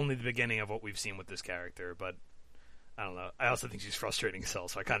 only the beginning of what we've seen with this character. But I don't know. I also think she's frustrating as hell,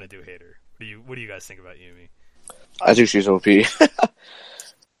 so I kind of do hate her. What do you guys think about Yuumi? I think she's OP.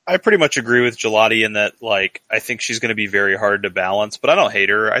 I pretty much agree with Gelati in that, like, I think she's going to be very hard to balance, but I don't hate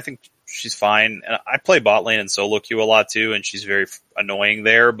her. I think she's fine. And I play bot lane and solo queue a lot too, and she's very annoying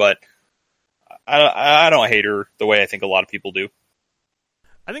there, but I don't hate her the way I think a lot of people do.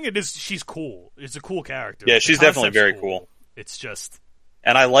 I think she's cool. It's a cool character. Yeah, she's definitely very cool. It's just...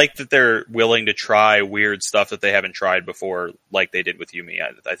 And I like that they're willing to try weird stuff that they haven't tried before, like they did with Yuumi.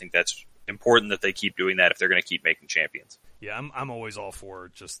 I think that's important that they keep doing that if they're going to keep making champions. Yeah, I'm always all for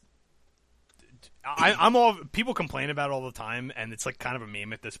just... I'm all... People complain about it all the time, and it's, like, kind of a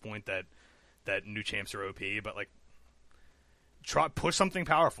meme at this point that new champs are OP, but, like, push something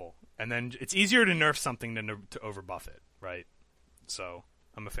powerful, and then it's easier to nerf something than to overbuff it, right? So,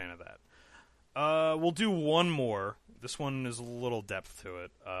 I'm a fan of that. We'll do one more. This one is a little depth to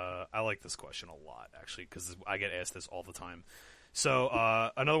it. I like this question a lot, actually, because I get asked this all the time. So,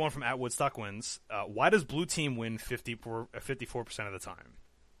 another one from @Woodstock wins. Why does blue team win 54% of the time?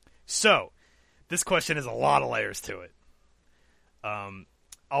 So, this question has a lot of layers to it.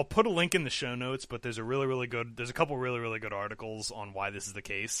 I'll put a link in the show notes, but there's a couple really, really good articles on why this is the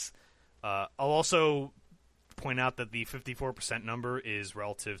case. I'll also point out that the 54% number is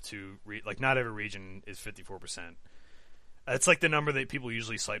relative to, not every region is 54%. It's like the number that people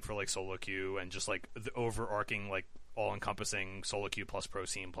usually cite for, like, solo queue and just, like, the overarching, like, all-encompassing solo queue plus pro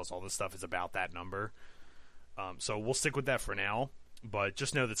scene plus all this stuff is about that number. So we'll stick with that for now, but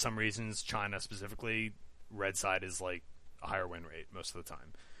just know that some reasons, China specifically, red side is, like, a higher win rate most of the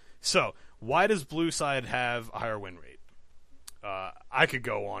time. So, why does blue side have a higher win rate? I could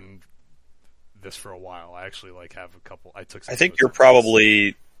go on this for a while. I actually, like, have a couple. I think you're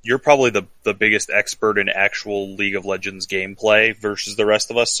probably the biggest expert in actual League of Legends gameplay versus the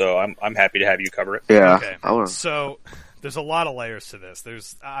rest of us, so I'm happy to have you cover it. Yeah. Okay. So there's a lot of layers to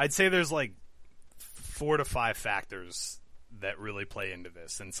this. I'd say there's like 4 to 5 factors that really play into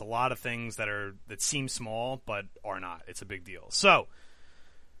this, and it's a lot of things that seem small but are not. It's a big deal. So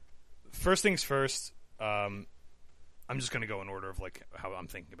first things first. I'm just going to go in order of, like, how I'm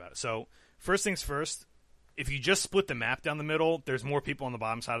thinking about it. So first things first. If you just split the map down the middle, there's more people on the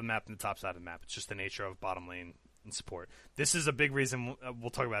bottom side of the map than the top side of the map. It's just the nature of bottom lane and support. This is a big reason, we'll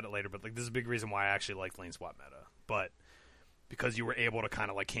talk about it later, but, like, this is a big reason why I actually like lane swap meta. But because you were able to kind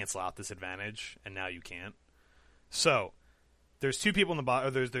of, like, cancel out this advantage, and now you can't. So there's 2 people in the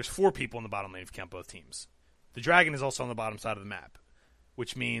bottom, or there's 4 people in the bottom lane if you count both teams. The dragon is also on the bottom side of the map,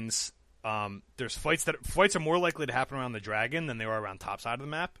 which means there's fights are more likely to happen around the dragon than they are around top side of the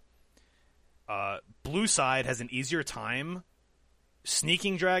map. Blue side has an easier time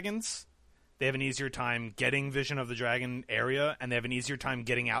sneaking dragons. They have an easier time getting vision of the dragon area, and they have an easier time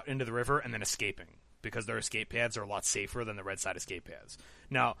getting out into the river and then escaping, because their escape paths are a lot safer than the red side escape paths.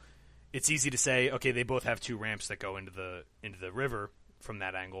 Now, it's easy to say, okay, they both have 2 ramps that go into the river from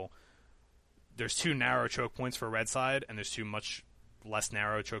that angle. There's 2 narrow choke points for red side, and there's 2 much less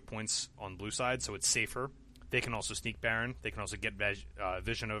narrow choke points on blue side, so it's safer. They can also sneak Baron. They can also get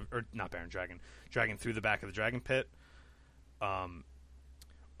vision of... Or, not Baron, Dragon. Dragon through the back of the Dragon Pit.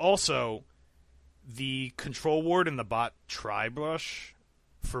 Also, the Control Ward and the bot Tri-Brush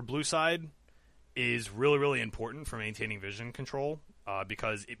for blue side is really, really important for maintaining vision control,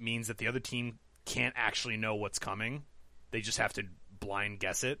 because it means that the other team can't actually know what's coming They just have to blind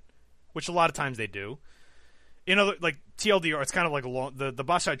guess it, which a lot of times they do. In other, like TLDR, it's kind of like a long, the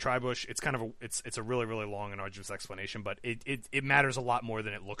bot side tri-bush. It's kind of it's a really, really long and arduous explanation, but it matters a lot more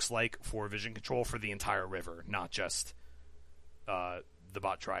than it looks like for vision control for the entire river, not just the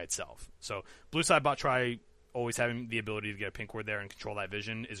bot tri itself. So blue side bot tri, always having the ability to get a pink ward there and control that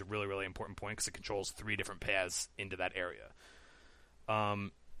vision is a really, really important point because it controls 3 different paths into that area.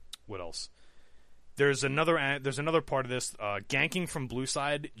 What else? There's another part of this. Ganking from blue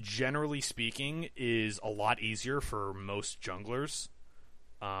side, generally speaking, is a lot easier for most junglers.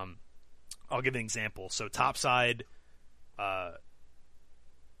 I'll give an example. So top side,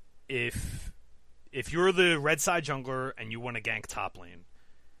 if you're the red side jungler and you want to gank top lane,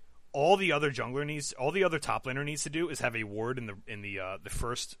 all the other top laner needs to do is have a ward in the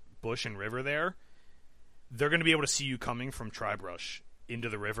first bush and river there. They're going to be able to see you coming from tri-brush into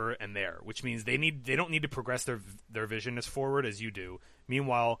the river and there, which means they don't need to progress their vision as forward as you do.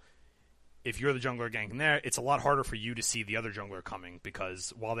 Meanwhile, if you're the jungler ganking there, it's a lot harder for you to see the other jungler coming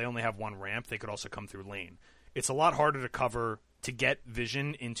because while they only have one ramp, they could also come through lane. It's a lot harder to get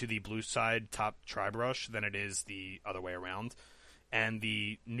vision into the blue side top tri-brush than it is the other way around. And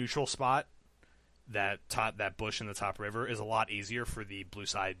the neutral spot, that bush in the top river, is a lot easier for the blue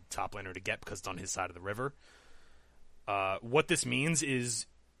side top laner to get because it's on his side of the river. What this means is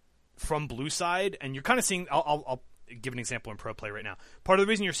from blue side, and you're kind of seeing, I'll give an example in pro play right now. Part of the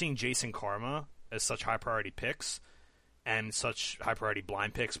reason you're seeing Jason Karma as such high priority picks and such high priority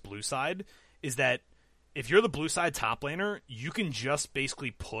blind picks blue side is that if you're the blue side top laner, you can just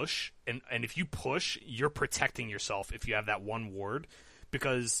basically push, and if you push, you're protecting yourself if you have that one ward,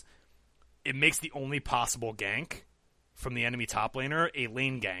 because it makes the only possible gank from the enemy top laner a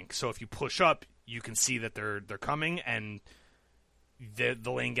lane gank. So if you push up, you can see that they're coming, and the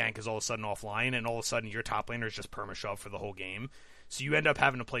lane gank is all of a sudden offline, and all of a sudden your top laner is just perma-shove for the whole game. So you end up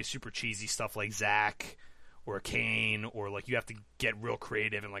having to play super cheesy stuff like Zac or Kane, or like you have to get real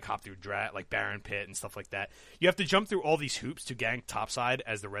creative and like hop through like Baron Pit and stuff like that. You have to jump through all these hoops to gank topside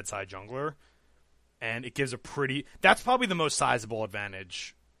as the red side jungler, and it gives that's probably the most sizable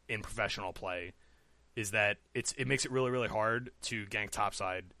advantage in professional play, is that it makes it really, really hard to gank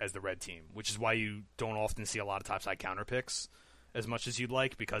topside as the red team, which is why you don't often see a lot of topside counter picks as much as you'd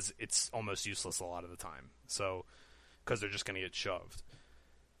like, because it's almost useless a lot of the time. So, because they're just going to get shoved.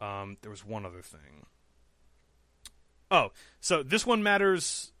 There was one other thing. Oh, so this one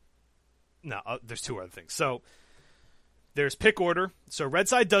matters. No, there's 2 other things. So there's pick order. So red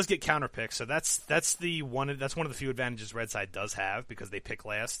side does get counter picks. So that's one of the few advantages red side does have, because they pick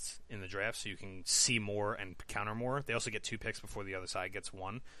last in the draft, so you can see more and counter more. They also get 2 picks before the other side gets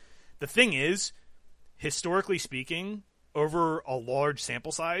 1. The thing is, historically speaking, over a large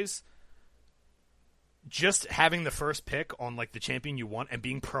sample size, just having the first pick on like the champion you want and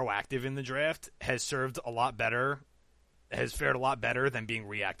being proactive in the draft has fared a lot better than being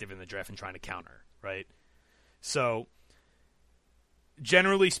reactive in the draft and trying to counter, right? So,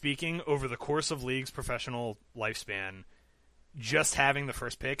 generally speaking, over the course of League's professional lifespan, just having the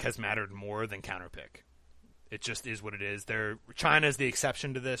first pick has mattered more than counter pick. It just is what it is. China is the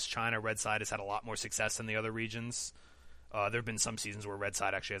exception to this. China, red side, has had a lot more success than the other regions. There have been some seasons where red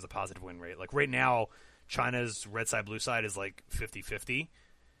side actually has a positive win rate. Like right now, China's red side, blue side is like 50-50,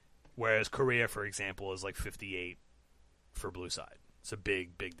 whereas Korea, for example, is like 58 for blue side. It's a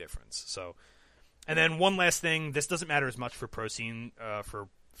big, big difference. So, and then one last thing, this doesn't matter as much for pro scene, for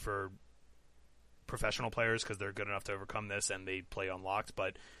professional players, because they're good enough to overcome this and they play unlocked,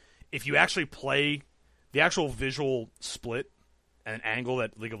 but if you actually play the actual visual split and angle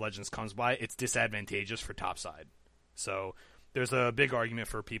that League of Legends comes by, it's disadvantageous for top side. So there's a big argument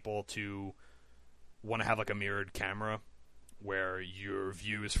for people to want to have like a mirrored camera where your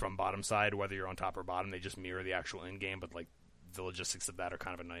view is from bottom side, whether you're on top or bottom. They just mirror the actual in-game, but like the logistics of that are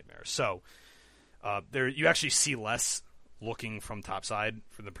kind of a nightmare. So you actually see less looking from top side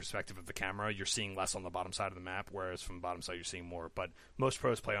from the perspective of the camera. You're seeing less on the bottom side of the map, whereas from the bottom side you're seeing more. But most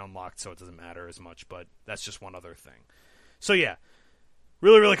pros play unlocked, so it doesn't matter as much, but that's just one other thing. So yeah,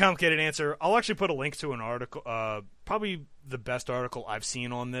 really, really complicated answer. I'll actually put a link to an article, probably the best article I've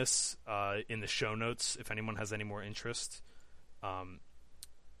seen on this, in the show notes if anyone has any more interest.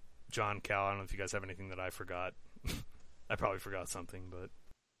 John, Cal, I don't know if you guys have anything that I forgot. I probably forgot something, but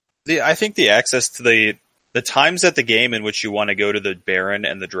I think the access to the times at the game in which you want to go to the Baron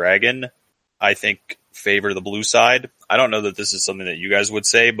and the Dragon, I think favor the blue side. I don't know that this is something that you guys would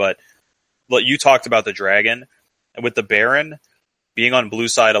say, but you talked about the Dragon, and with the Baron, being on blue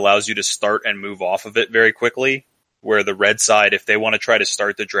side allows you to start and move off of it very quickly. where the red side, if they want to try to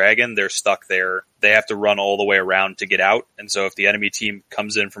start the dragon, they're stuck there. They have to run all the way around to get out. And so if the enemy team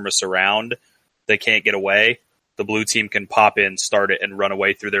comes in from a surround, they can't get away. The blue team can pop in, start it, and run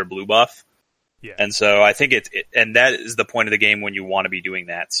away through their blue buff. Yeah. And so I think and that is the point of the game when you want to be doing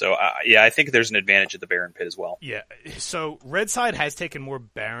that. So I think there's an advantage at the Baron Pit as well. Yeah. So red side has taken more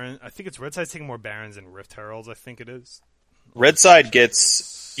Baron. I think it's red side's taking more Barons and Rift Heralds. I think it is. Red side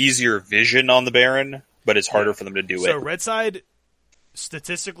gets easier vision on the Baron, but it's harder for them to do it. So red side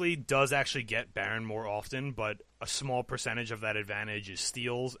statistically does actually get Baron more often, but a small percentage of that advantage is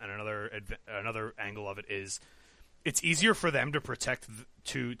steals, and another angle of it is it's easier for them to protect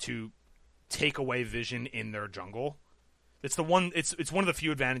to take away vision in their jungle. It's one of the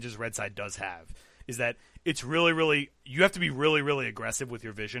few advantages red side does have, is that it's really you have to be really aggressive with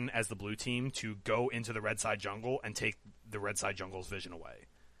your vision as the blue team to go into the red side jungle and take the red side jungle's vision away,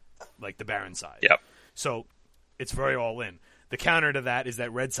 like the Baron side. Yep. So it's very all in. The counter to that is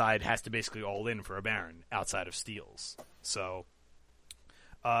that red side has to basically all in for a Baron outside of steals. So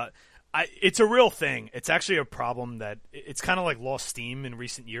it's a real thing. It's actually a problem that it's kind of like lost steam in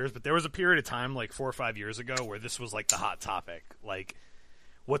recent years, but there was a period of time like 4 or 5 years ago where this was like the hot topic. Like,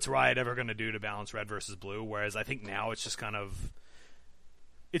 what's Riot ever going to do to balance red versus blue? Whereas I think now it's just kind of...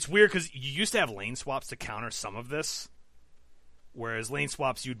 It's weird because you used to have lane swaps to counter some of this, whereas lane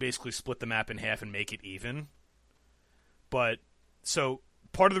swaps, you'd basically split the map in half and make it even. But, so,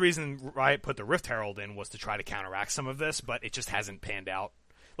 part of the reason Riot put the Rift Herald in was to try to counteract some of this, but it just hasn't panned out.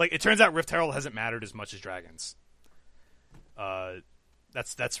 Like, it turns out Rift Herald hasn't mattered as much as Dragons.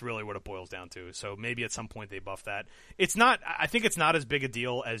 That's really what it boils down to. So maybe at some point they buff that. I think it's not as big a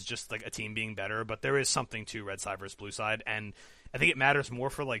deal as just like a team being better, but there is something to red side versus blue side, and I think it matters more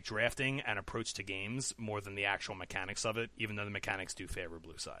for like drafting and approach to games more than the actual mechanics of it, even though the mechanics do favor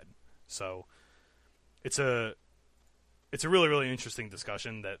blue side. So it's a really interesting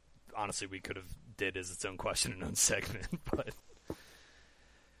discussion that honestly we could have did as its own question and own segment, but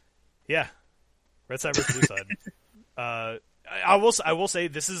yeah, red side versus blue side. I will say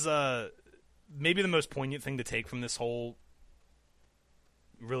this is maybe the most poignant thing to take from this whole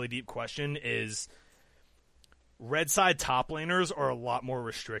really deep question is red side top laners are a lot more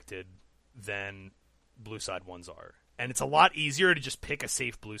restricted than blue side ones are. And it's a lot easier to just pick a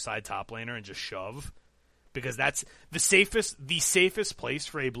safe blue side top laner and just shove, because that's the safest place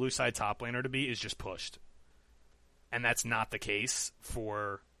for a blue side top laner to be is just pushed. And that's not the case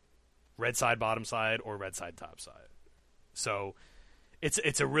for red side bottom side or red side top side. So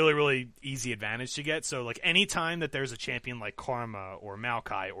it's a really easy advantage to get. So like any time that there's a champion like Karma or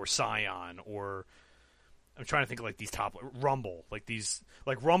Maokai or Scion, or I'm trying to think of like these top Rumble,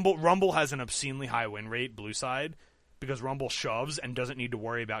 Rumble has an obscenely high win rate blue side because Rumble shoves and doesn't need to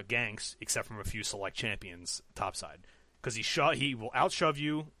worry about ganks except from a few select champions top side, because he will outshove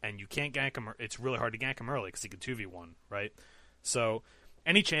you and you can't gank him. It's really hard to gank him early because he can 2v1, right? So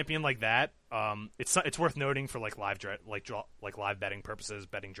any champion like that, it's worth noting for like live betting purposes,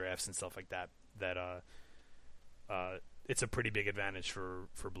 betting drafts and stuff like that. It's a pretty big advantage for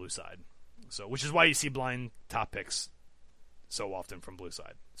blue side. So, which is why you see blind top picks so often from blue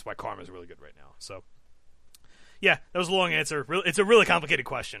side. That's why Karma is really good right now. So, yeah, that was a long answer. It's a really complicated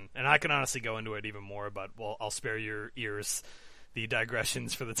question, and I can honestly go into it even more, but I'll spare your ears the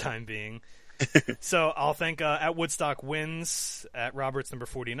digressions for the time being. So I'll thank at Woodstock Wins, at Roberts number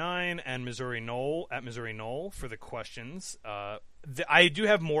 49, and Missouri Knoll at Missouri Knoll for the questions. I do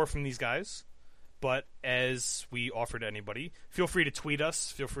have more from these guys, but as we offer to anybody, feel free to tweet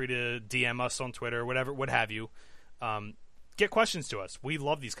us, feel free to DM us on Twitter, whatever, what have you. Get questions to us. We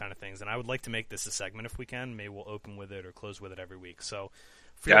love these kind of things, and I would like to make this a segment if we can. Maybe we'll open with it or close with it every week. So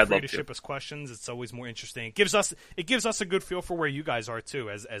feel free to ship us questions. It's always more interesting. It gives us a good feel for where you guys are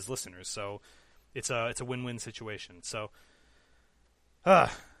too as listeners. So it's a win-win situation. So what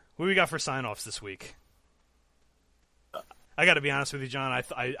do we got for sign-offs this week? I got to be honest with you, John.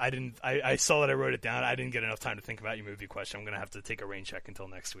 I saw that I wrote it down. I didn't get enough time to think about your movie question. I'm going to have to take a rain check until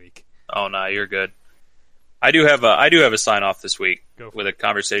next week. Oh no, you're good. I do have a sign off this week with a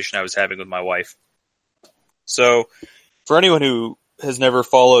conversation I was having with my wife. So, for anyone who has never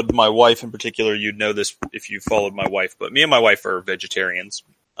followed my wife in particular, you'd know this if you followed my wife. But me and my wife are vegetarians,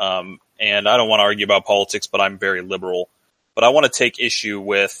 and I don't want to argue about politics, but I'm very liberal. But I want to take issue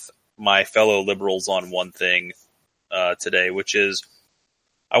with my fellow liberals on one thing today, which is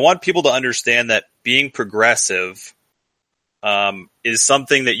I want people to understand that being progressive is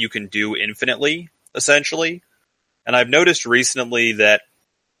something that you can do infinitely, essentially. And I've noticed recently that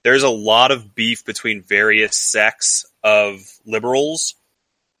there's a lot of beef between various sects of liberals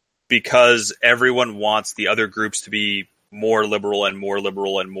because everyone wants the other groups to be more liberal and more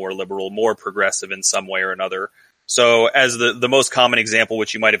liberal and more liberal, more progressive in some way or another. So as the most common example,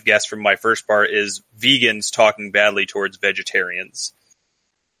 which you might have guessed from my first part, is vegans talking badly towards vegetarians.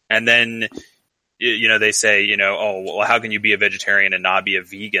 And then, they say, oh, well, how can you be a vegetarian and not be a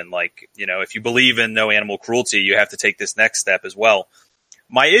vegan? Like, if you believe in no animal cruelty, you have to take this next step as well.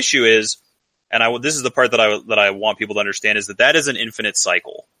 My issue is, and this is the part that I want people to understand, is that is an infinite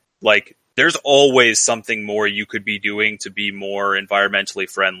cycle. Like, there's always something more you could be doing to be more environmentally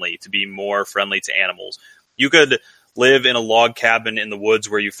friendly, to be more friendly to animals. You could live in a log cabin in the woods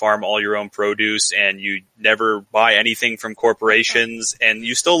where you farm all your own produce and you never buy anything from corporations, and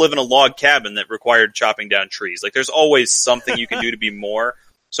you still live in a log cabin that required chopping down trees. Like, there's always something you can do to be more.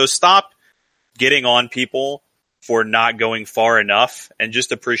 So stop getting on people for not going far enough and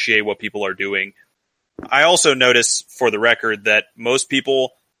just appreciate what people are doing. I also notice, for the record, that most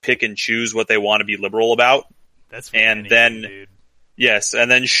people pick and choose what they want to be liberal about. That's and then, dude. Yes, and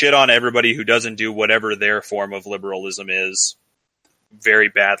then shit on everybody who doesn't do whatever their form of liberalism is very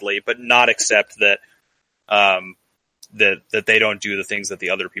badly, but not accept that that they don't do the things that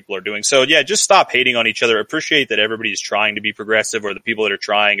the other people are doing. So yeah, just stop hating on each other. Appreciate that everybody's trying to be progressive, or the people that are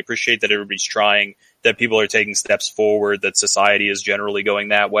trying. Appreciate that everybody's trying, that people are taking steps forward, that society is generally going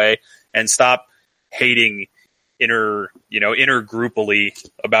that way, and stop hating intergroupally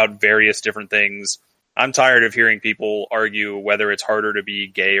about various different things. I'm tired of hearing people argue whether it's harder to be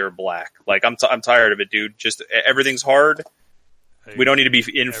gay or black. Like, I'm tired of it, dude. Just everything's hard. We don't need to be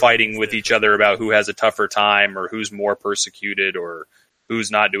infighting with each other about who has a tougher time or who's more persecuted or who's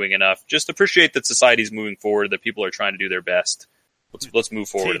not doing enough. Just appreciate that society's moving forward, that people are trying to do their best. Let's move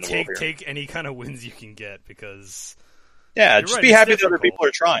forward in the world here. Take any kind of wins you can get, because just right, be happy that other people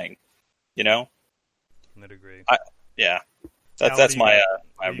are trying. I'd agree. That's my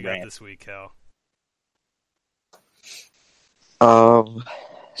rant this week, Cal.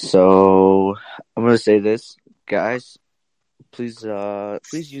 So I'm gonna say this, guys. Please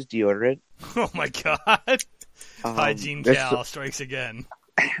use deodorant. Oh my god! Hygiene Cal strikes again.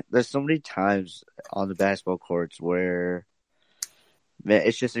 There's so many times on the basketball courts where, man,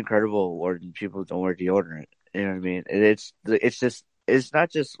 it's just incredible when people don't wear deodorant. You know what I mean? And it's not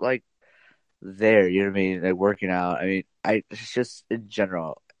just like there. You know what I mean? Like working out. I mean, it's just in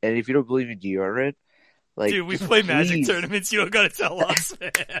general. And if you don't believe in deodorant, like, dude, we play Magic tournaments. You don't gotta tell us,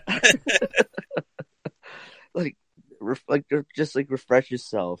 man. just refresh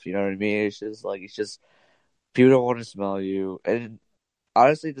yourself. You know what I mean? It's just people don't want to smell you, and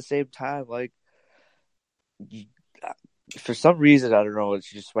honestly, at the same time, like, for some reason, I don't know. It's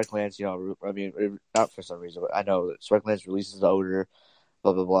just sweat glands. I mean, not for some reason, but I know that sweat glands releases the odor,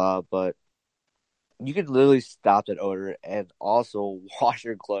 blah blah blah. But you can literally stop that odor and also wash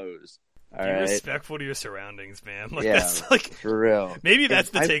your clothes. Be respectful to your surroundings, man. Like, yeah, that's like, for real. Maybe that's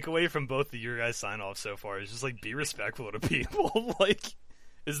the takeaway from both of your guys' sign-offs so far. Is just like, be respectful to people. Like,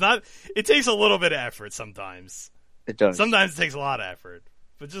 it takes a little bit of effort sometimes. It does. Sometimes it takes a lot of effort.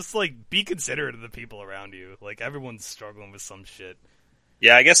 But just, like, be considerate of the people around you. Like, everyone's struggling with some shit.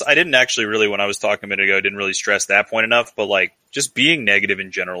 Yeah, I guess I didn't actually really, when I was talking a minute ago, didn't really stress that point enough. But, like, just being negative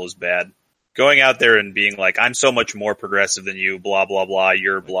in general is bad. Going out there and being like, I'm so much more progressive than you, blah, blah, blah,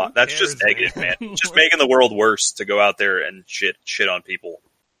 you're blah. That's just negative, man. Just making the world worse to go out there and shit on people.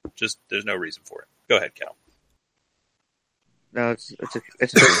 Just, there's no reason for it. Go ahead, Cal. No, it's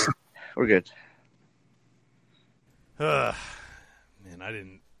we're good. Man,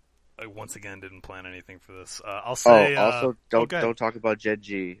 I once again didn't plan anything for this. I'll say. Also, don't talk about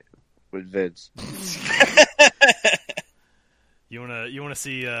Gen.G with Vince. You wanna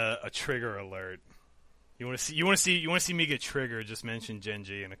see a trigger alert? You wanna see me get triggered? Just mention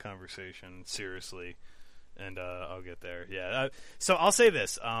Gen.G in a conversation, seriously, and I'll get there. Yeah. So I'll say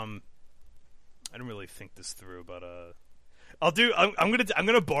this. I didn't really think this through, but I'm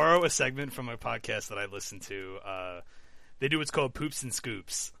gonna borrow a segment from a podcast that I listen to. They do what's called Poops and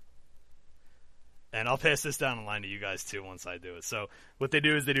Scoops. And I'll pass this down the line to you guys too once I do it. So what they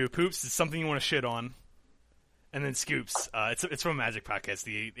do is they do Poops. It's something you want to shit on. And then Scoops. It's from a Magic podcast.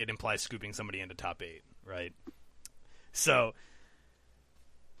 It implies scooping somebody into top 8, right? So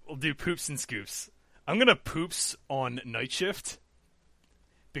we'll do Poops and Scoops. I'm going to Poops on Night Shift.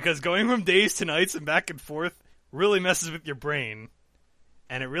 Because going from days to nights and back and forth really messes with your brain.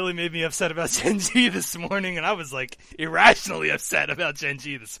 And it really made me upset about Gen.G this morning. And I was like irrationally upset about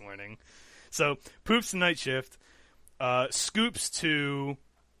Gen.G this morning. So, Poops and Night Shift. Scoops to...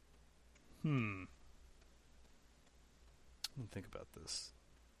 Let me think about this.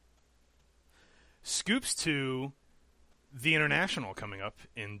 Scoops to the International coming up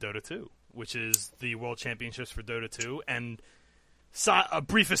in Dota 2, which is the World Championships for Dota 2. And a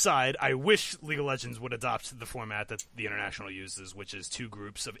brief aside, I wish League of Legends would adopt the format that the International uses, which is 2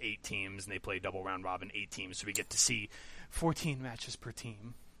 groups of 8 teams, and they play double round robin 8 teams, so we get to see 14 matches per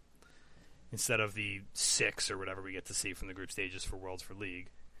team instead of the 6 or whatever we get to see from the group stages for Worlds for League.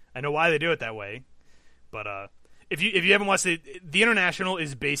 I know why they do it that way, but if you haven't watched it, the International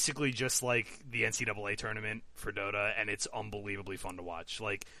is basically just like the NCAA tournament for Dota, and it's unbelievably fun to watch.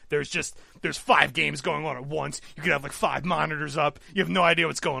 Like, there's 5 games going on at once. You could have like 5 monitors up. You have no idea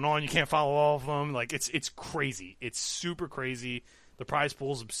what's going on. You can't follow all of them. Like, it's crazy. It's super crazy. The prize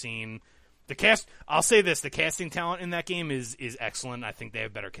pool's obscene. I'll say this: the casting talent in that game is excellent. I think they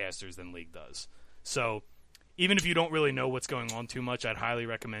have better casters than League does. So, even if you don't really know what's going on too much, I'd highly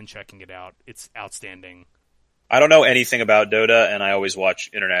recommend checking it out. It's outstanding. I don't know anything about Dota, and I always watch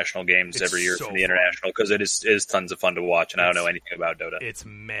international games every year so from the International because it is tons of fun to watch, and I don't know anything about Dota. It's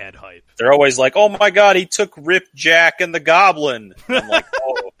mad hype. They're always like, oh my god, he took Rip, Jack, and the Goblin. I'm like,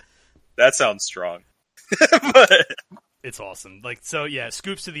 oh, that sounds strong. But it's awesome. Like, so yeah,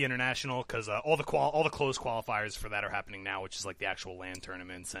 scoops to the International because all the close qualifiers for that are happening now, which is like the actual LAN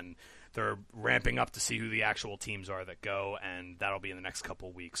tournaments, and they're ramping up to see who the actual teams are that go, and that'll be in the next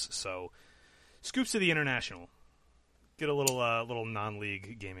couple weeks. So, scoops to the International. Get a little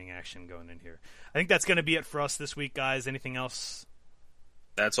non-league gaming action going in here. I think that's going to be it for us this week, guys. Anything else?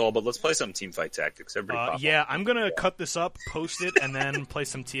 that's all, but let's play some Teamfight Tactics. Everybody yeah, I'm going to cut this up, post it, and then play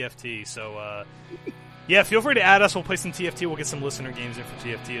some TFT. So, yeah, feel free to add us. We'll play some TFT. We'll get some listener games in for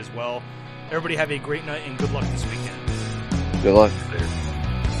TFT as well. Everybody have a great night, and good luck this weekend. Good luck. Later.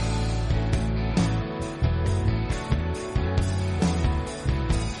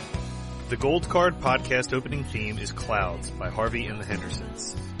 The Gold Card podcast opening theme is Clouds by Harvey and the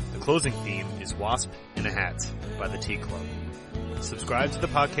Hendersons. The closing theme is Wasp in a Hat by the Tea Club. Subscribe to the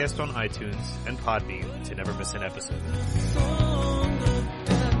podcast on iTunes and Podbean to never miss an episode.